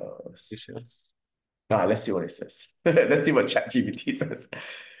Shows. seashells? Shows. All right, let's see what it says. Let's see what ChatGPT says.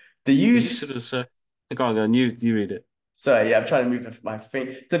 The You should have use said. Go on. You read it. Sorry, yeah, I'm trying to move my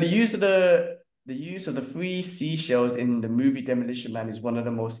thing. So the use of the three seashells in the movie Demolition Man is one of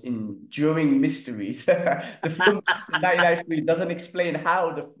the most enduring mysteries. The film 1993 doesn't explain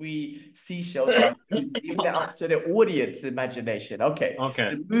how the three seashells are used, leaving it up to the audience imagination. Okay,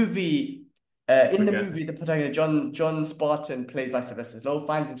 Okay. in the Okay. movie, the protagonist John Spartan, played by Sylvester Stallone,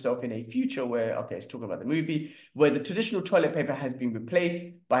 finds himself in a future where, okay, it's talking about the movie, where the traditional toilet paper has been replaced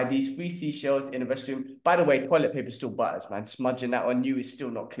by these three seashells in a restroom. By the way, toilet paper is still butters, man. Smudging that on you is still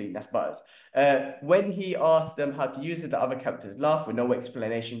not clean. That's butters. When he asked them how to use it, the other characters laugh with no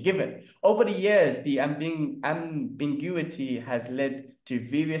explanation given. Over the years, the ambiguity has led to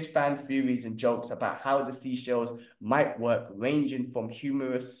various fan theories and jokes about how the seashells might work, ranging from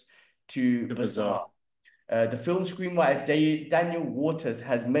humorous to The bizarre. bizarre. The film screenwriter Daniel Waters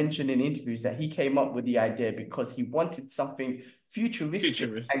has mentioned in interviews that he came up with the idea because he wanted something futuristic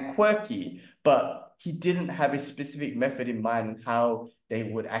Futurist. and quirky, but he didn't have a specific method in mind on how they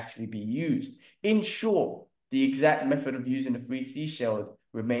would actually be used. In short, the exact method of using the three seashells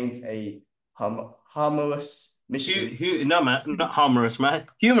remains a harmless mystery. No man, not humorous, man.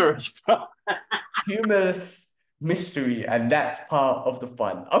 Humorous, bro. Humorous mystery, and that's part of the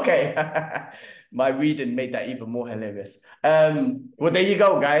fun. Okay. My reading made that even more hilarious. Well, there you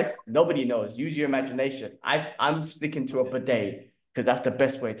go, guys. Nobody knows. Use your imagination. I'm sticking to a bidet because that's the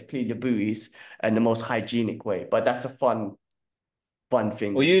best way to clean your booties and the most hygienic way. But that's a fun. fun Or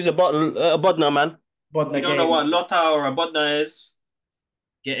thing. use a Bodna, man. If Bodna you don't know what game a Lota or a Bodna is,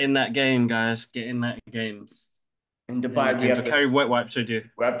 get in that game, guys. Get in that games. in Get in that Dubai, games. Or carry wet wipes with you.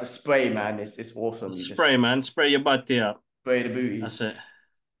 we have the spray, man. It's awesome. You Spray, just man. Spray your body up. spray the booty. That's it.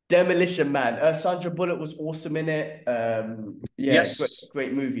 Demolition Man. Sandra Bullock was awesome in it. Yeah, Yes.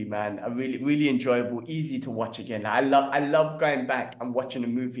 great movie, man. I really enjoyable, easy to watch again. I love going back and watching a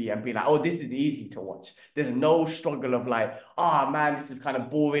movie and be like, oh, this is easy to watch. There's no struggle of like, oh man, this is kind of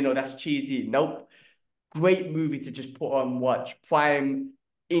boring or that's cheesy. Nope. Great movie to just put on, watch. Prime,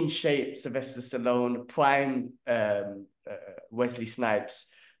 in shape, Sylvester Stallone. Prime, Wesley Snipes.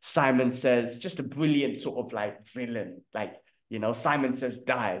 Simon Says, just a brilliant sort of like villain. Like, Simon Says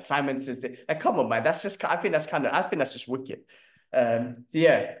die. Simon Says that. Like, come on, man. That's just, I think that's just wicked. So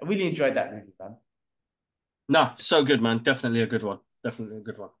yeah, I really enjoyed that movie, man. No, so good, man. Definitely a good one. Definitely a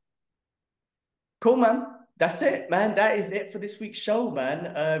good one. Cool, man. That's it, man. That is it for this week's show,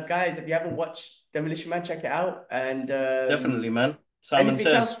 man. Guys, if you haven't watched Demolition Man, check it out. And Definitely, man. Simon anything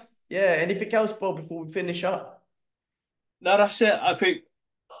Says. else? Yeah, anything else, bro, before we finish up? No, that's it. I think.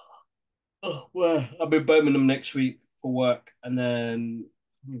 Oh, well, I'll be in Birmingham next week for work, and then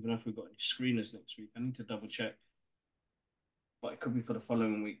I don't even know if we've got any screeners next week. I need to double check, but it could be for the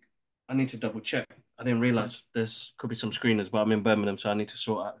following week. I need to double check. I didn't realize there's could be some screeners, but I'm in Birmingham, so I need to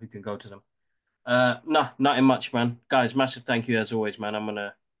sort out who can go to them. No, nothing much, man. Guys, massive thank you as always, man. I'm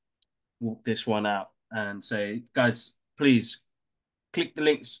gonna walk this one out and say, guys, please click the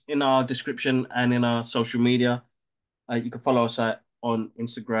links in our description and in our social media. You can follow us on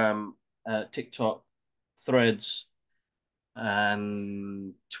Instagram, TikTok, Threads,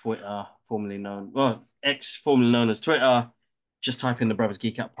 and Twitter, formerly known, well, X, formerly known as Twitter. Just type in the Brothers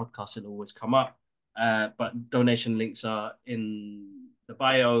Geek Out podcast, it'll always come up. But donation links are in the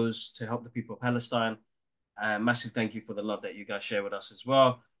bios to help the people of Palestine. Massive thank you for the love that you guys share with us as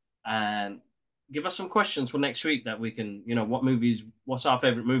well. And give us some questions for next week that we can, what movies, what's our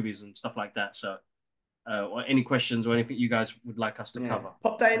favorite movies and stuff like that. So, or any questions or anything you guys would like us to Yeah. cover.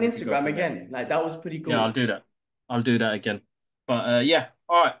 Pop that in And we could go Instagram from there. again. Like that was pretty Yeah, I'll cool. do that. I'll do that again. But yeah.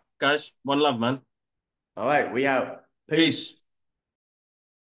 All right, guys. One love, man. All right, we out. Peace. Peace.